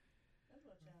 That's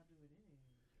what y'all do with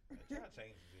it. A child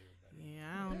changes everybody.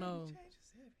 Yeah, I don't know.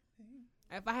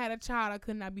 If I had a child, I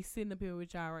could not be sitting up here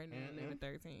with y'all right now at 11,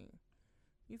 13.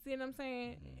 You see what I'm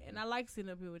saying? And I like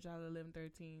sitting up here with y'all at 11,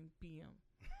 13 p.m.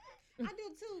 I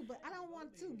do too, but I don't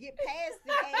want to get past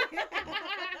the age.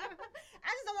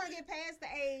 I just don't want to get past the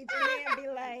age and then be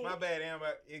like, My bad,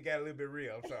 Amber. It got a little bit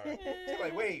real. I'm sorry. She's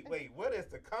like, wait, what is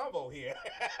the combo here?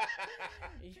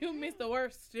 You missed the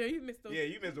worst. Yeah, you missed the Yeah,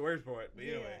 you missed the worst part. But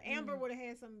yeah, anyway. Amber would have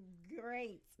had some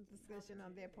great discussion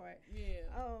on that part. Yeah.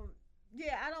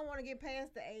 Yeah, I don't want to get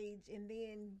past the age and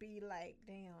then be like,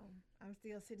 damn, I'm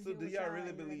still sitting So here do with y'all y'all really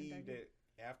at 11, believe 13. that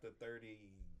after 37,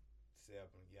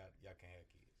 y'all can have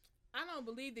kids? I don't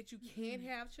believe that you can't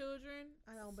have children.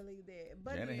 I don't believe that.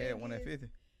 But Janet the had thing one at is, 50.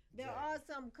 There are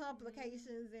some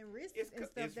complications and risks and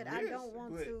stuff It's that I risk, don't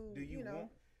want but to, do you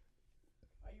want?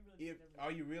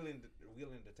 Are you willing to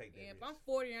take that Yeah, if risk? I'm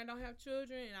 40 and I don't have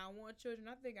children and I want children,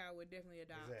 I think I would definitely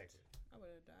adopt. Exactly. I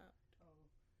would adopt.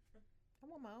 I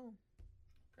want my own.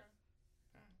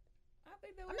 I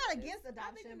think that I'm would- not it's- against I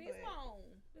think adoption, it is but- my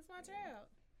own. It's my child.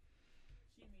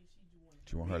 She means she just want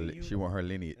She want her. Meaning you- She want her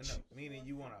lineage. No, meaning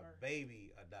you want a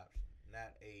baby adoption,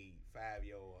 not a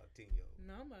 5-year-old or 10-year-old.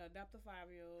 No, I'm gonna adopt a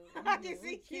 5-year-old. I can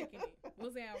see you. kicking it.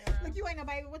 What's that, Ron? Look, you ain't no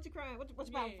baby. What you crying? What you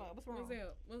crying for? What's wrong? What's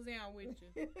up? What's down with you?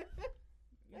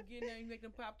 You get there, you make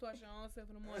them pop torch your own self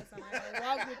in the morning. So I'm gonna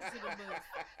walk with you to the bus.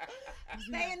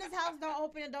 Stay in this house. Don't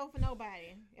open the door for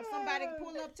nobody. If somebody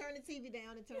pull up, turn the TV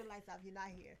down and turn the lights off. You're not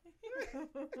here.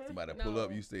 Somebody pull No.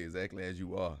 up, you stay exactly as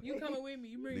you are. You coming with me?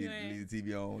 You bring Leave, your ass. leave the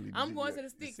TV on. Leave I'm the going TV to the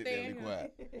Just stick sit there and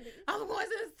stand. be quiet. I'm going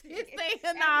to the stick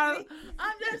stand. No,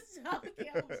 I'm just joking.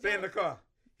 Stay in the car.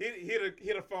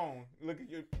 Hit a phone. Look at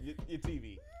your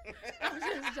TV. I'm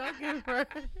just joking, bro.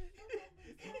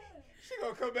 She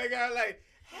gonna come back out like,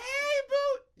 hey,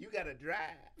 boo, you gotta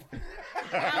drive.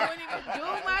 I wouldn't even do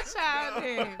my child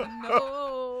then.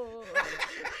 No.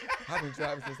 I've been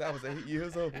driving since I was 8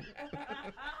 years old.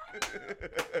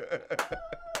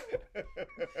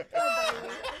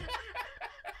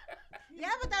 You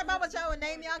ever thought about what y'all would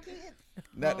name y'all kids?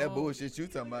 Not that bullshit you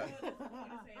talking about. not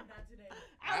today.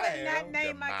 I would not am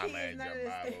name my Jemima kids and none of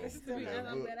Jemima. this To be stuff. honest,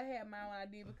 I'm glad I had mine when I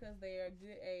did because they are a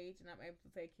good age and I'm able to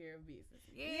take care of business.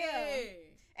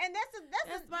 Yeah. And that's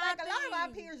my like a lot of our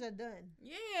thing. peers are done.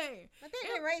 Yeah. But they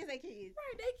didn't raise their kids.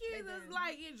 Right, they kids They is done.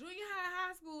 like in junior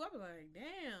high school. I was like,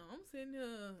 damn, I'm sitting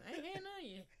here, I ain't had none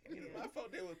yet. My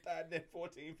folks, they was tired at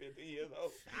 14, 15 years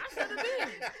old. I should have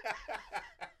been.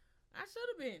 I should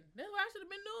have been. That's what I should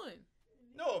have been doing.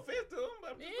 No offense to them,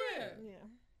 but I'm just Yeah. saying. Yeah.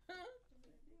 Huh?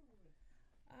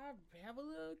 I have a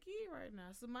little kid right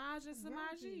now, Samaj and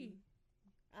Samaji.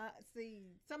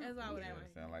 See, some That's all Yeah, that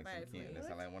that sound like some kid. That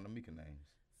sound like one of the Mika names.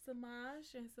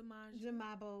 Samaj and Samaji.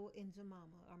 Jemabo and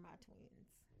Jemima are my twins.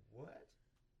 What?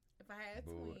 If I had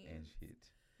Bull twins. and shit.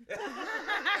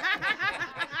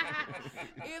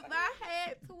 If I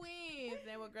had twins,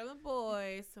 they were girl and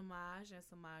boy, Samaj and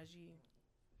Samaji.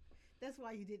 That's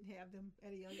why you didn't have them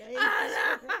at a young age.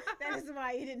 That is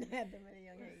why you didn't have them at a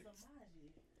young age.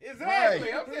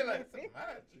 Exactly. Right. I'm saying like,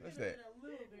 Samaji. What's that?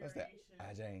 What's that?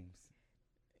 James.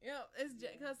 Yep, it's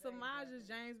because Samaj is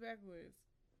James backwards.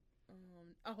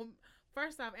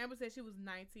 First off, Amber said she was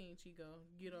 19. Chico,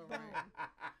 get her right.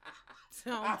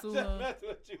 Talk to her. That's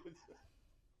what you was.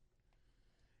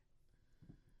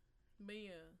 But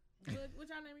yeah. What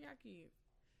y'all name y'all kids?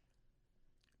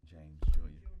 James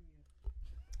Jr.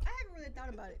 I haven't really thought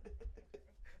about it.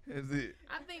 That's it.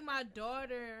 I think my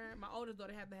oldest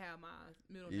daughter, have to have my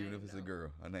middle name. Even if it's though. a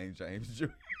girl, her name's James Jr.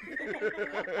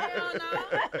 Hell no.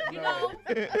 You know,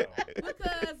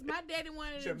 because my daddy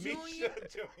wanted a junior.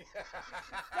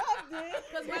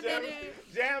 Because my daddy.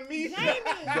 Jamie.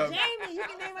 Jamie. You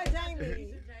can name her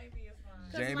Jamie.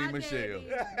 Jamie Michelle.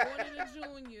 Wanted a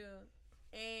junior,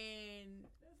 and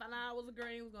found out I was a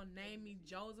girl. He was gonna name me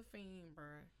Josephine, bro.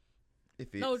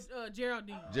 If it's No,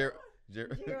 Geraldine. Geraldine.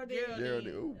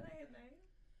 Ooh.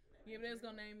 Yeah, but that's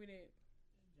gonna name me that.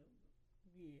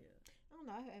 Yeah. I don't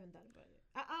know. I haven't thought about it.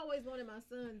 I always wanted my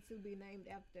son to be named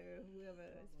after whoever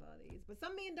his father is. But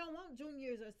some men don't want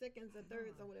juniors or seconds or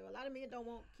thirds or whatever. A lot of men don't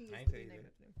want kids to be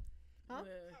named after them. Huh?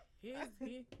 Well,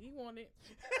 he wanted.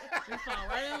 It's all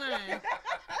right in line.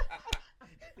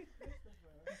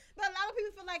 But a lot of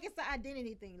people feel like it's an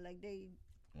identity thing. Like they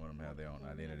Want them to have their own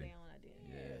identity.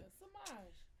 Yeah.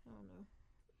 Samaj. I don't know.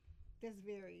 That's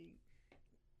very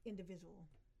individual.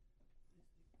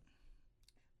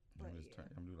 But I'm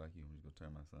gonna do like you. I'm just gonna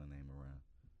turn my son's name around.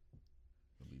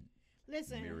 It'll be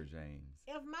Listen, Mirror James.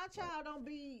 if my child don't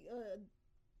be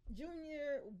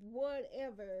junior,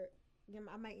 whatever, then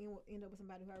I might end up with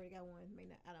somebody who already got one. May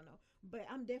not, I don't know. But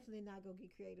I'm definitely not gonna get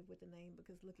creative with the name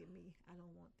because look at me. I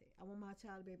don't want that. I want my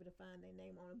child to be able to find their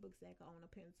name on a book sack or on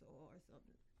a pencil or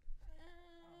something.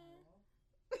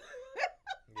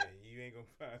 Yeah, you ain't gonna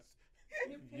find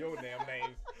your damn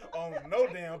names on no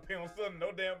damn pencil, no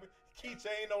damn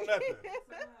keychain, no nothing.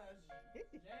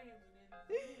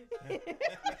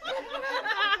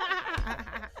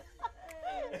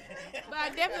 But I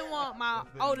definitely want my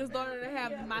oldest daughter to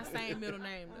have my same middle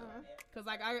name though. Cause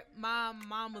like my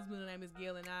mama's middle name is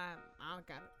Gail and I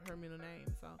got her middle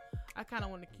name, so I kind of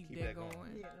want to keep that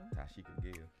going. Yeah. Tashika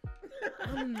Gale.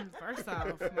 First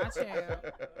off, my child,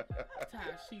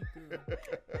 Tashika.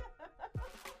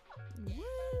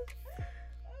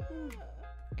 What?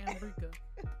 Ambrika.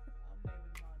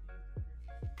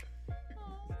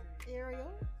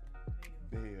 Ariel,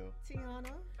 Bill.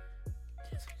 Tiana,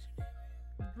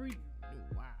 Bree.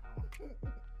 Wow.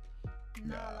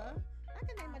 Nala. I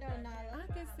can name my daughter Nala. I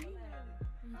can see that.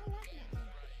 I like that.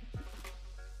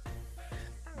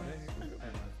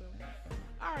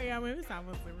 All right, y'all, man, it's time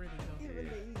for us to really go. It really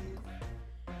is.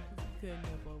 Cutting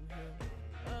up over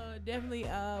here. Definitely,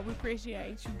 we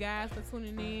appreciate you guys for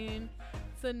tuning in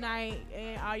tonight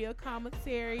and all your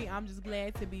commentary. I'm just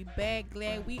glad to be back.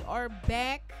 Glad we are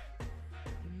back.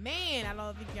 Man, I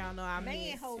don't think y'all know I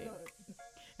missed hold it. up.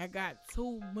 I got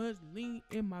too much lean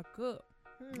in my cup.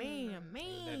 Man.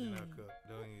 Nothing in her cup.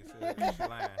 Don't even say she's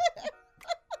lying.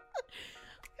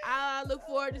 I look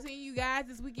forward to seeing you guys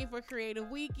this weekend for Creative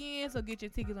Weekend. So get your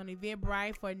tickets on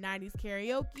Eventbrite for 90s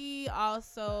karaoke.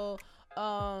 Also,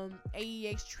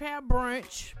 AEX Trap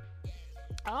Brunch.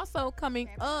 Also coming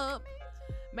up,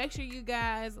 make sure you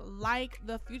guys like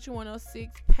the Future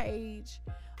 106 page.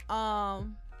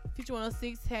 Future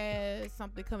 106 has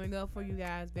something coming up for you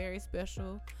guys, very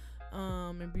special.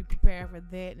 And be prepared for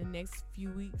that in the next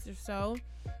few weeks or so.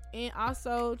 And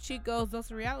also, Chico's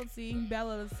Dose of Reality,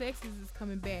 Battle of the Sexes is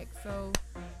coming back. So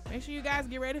make sure you guys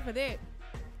get ready for that.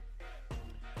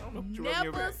 I don't know what you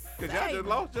Never because y'all say. just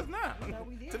lost just now. No,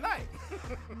 we did. Tonight.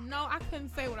 No, I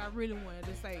couldn't say what I really wanted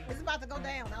to say. It's about to go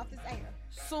down off this air.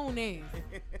 Soon as.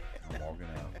 I'm walking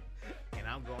out. And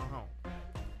I'm going home.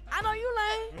 I know you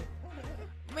lame.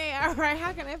 Man, all right.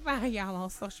 How can I find y'all on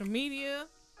social media?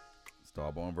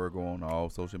 Starborn Virgo on all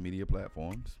social media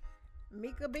platforms.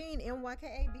 Mika Bean,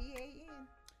 MYKABEAN.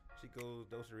 Chico's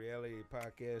Dose of Reality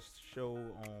podcast show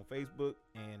on Facebook,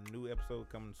 and new episode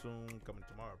coming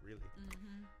tomorrow, really.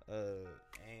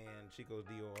 And Chico's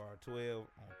DOR12 on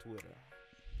Twitter.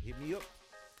 Hit me up.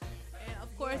 And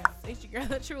of course, it's your girl,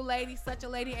 the True Lady, Such a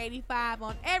Lady 85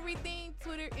 on everything: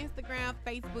 Twitter, Instagram,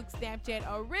 Facebook, Snapchat,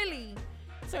 or really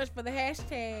search for the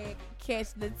hashtag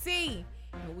Catch the Tea.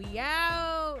 And we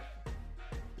out.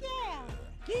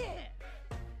 Yeah.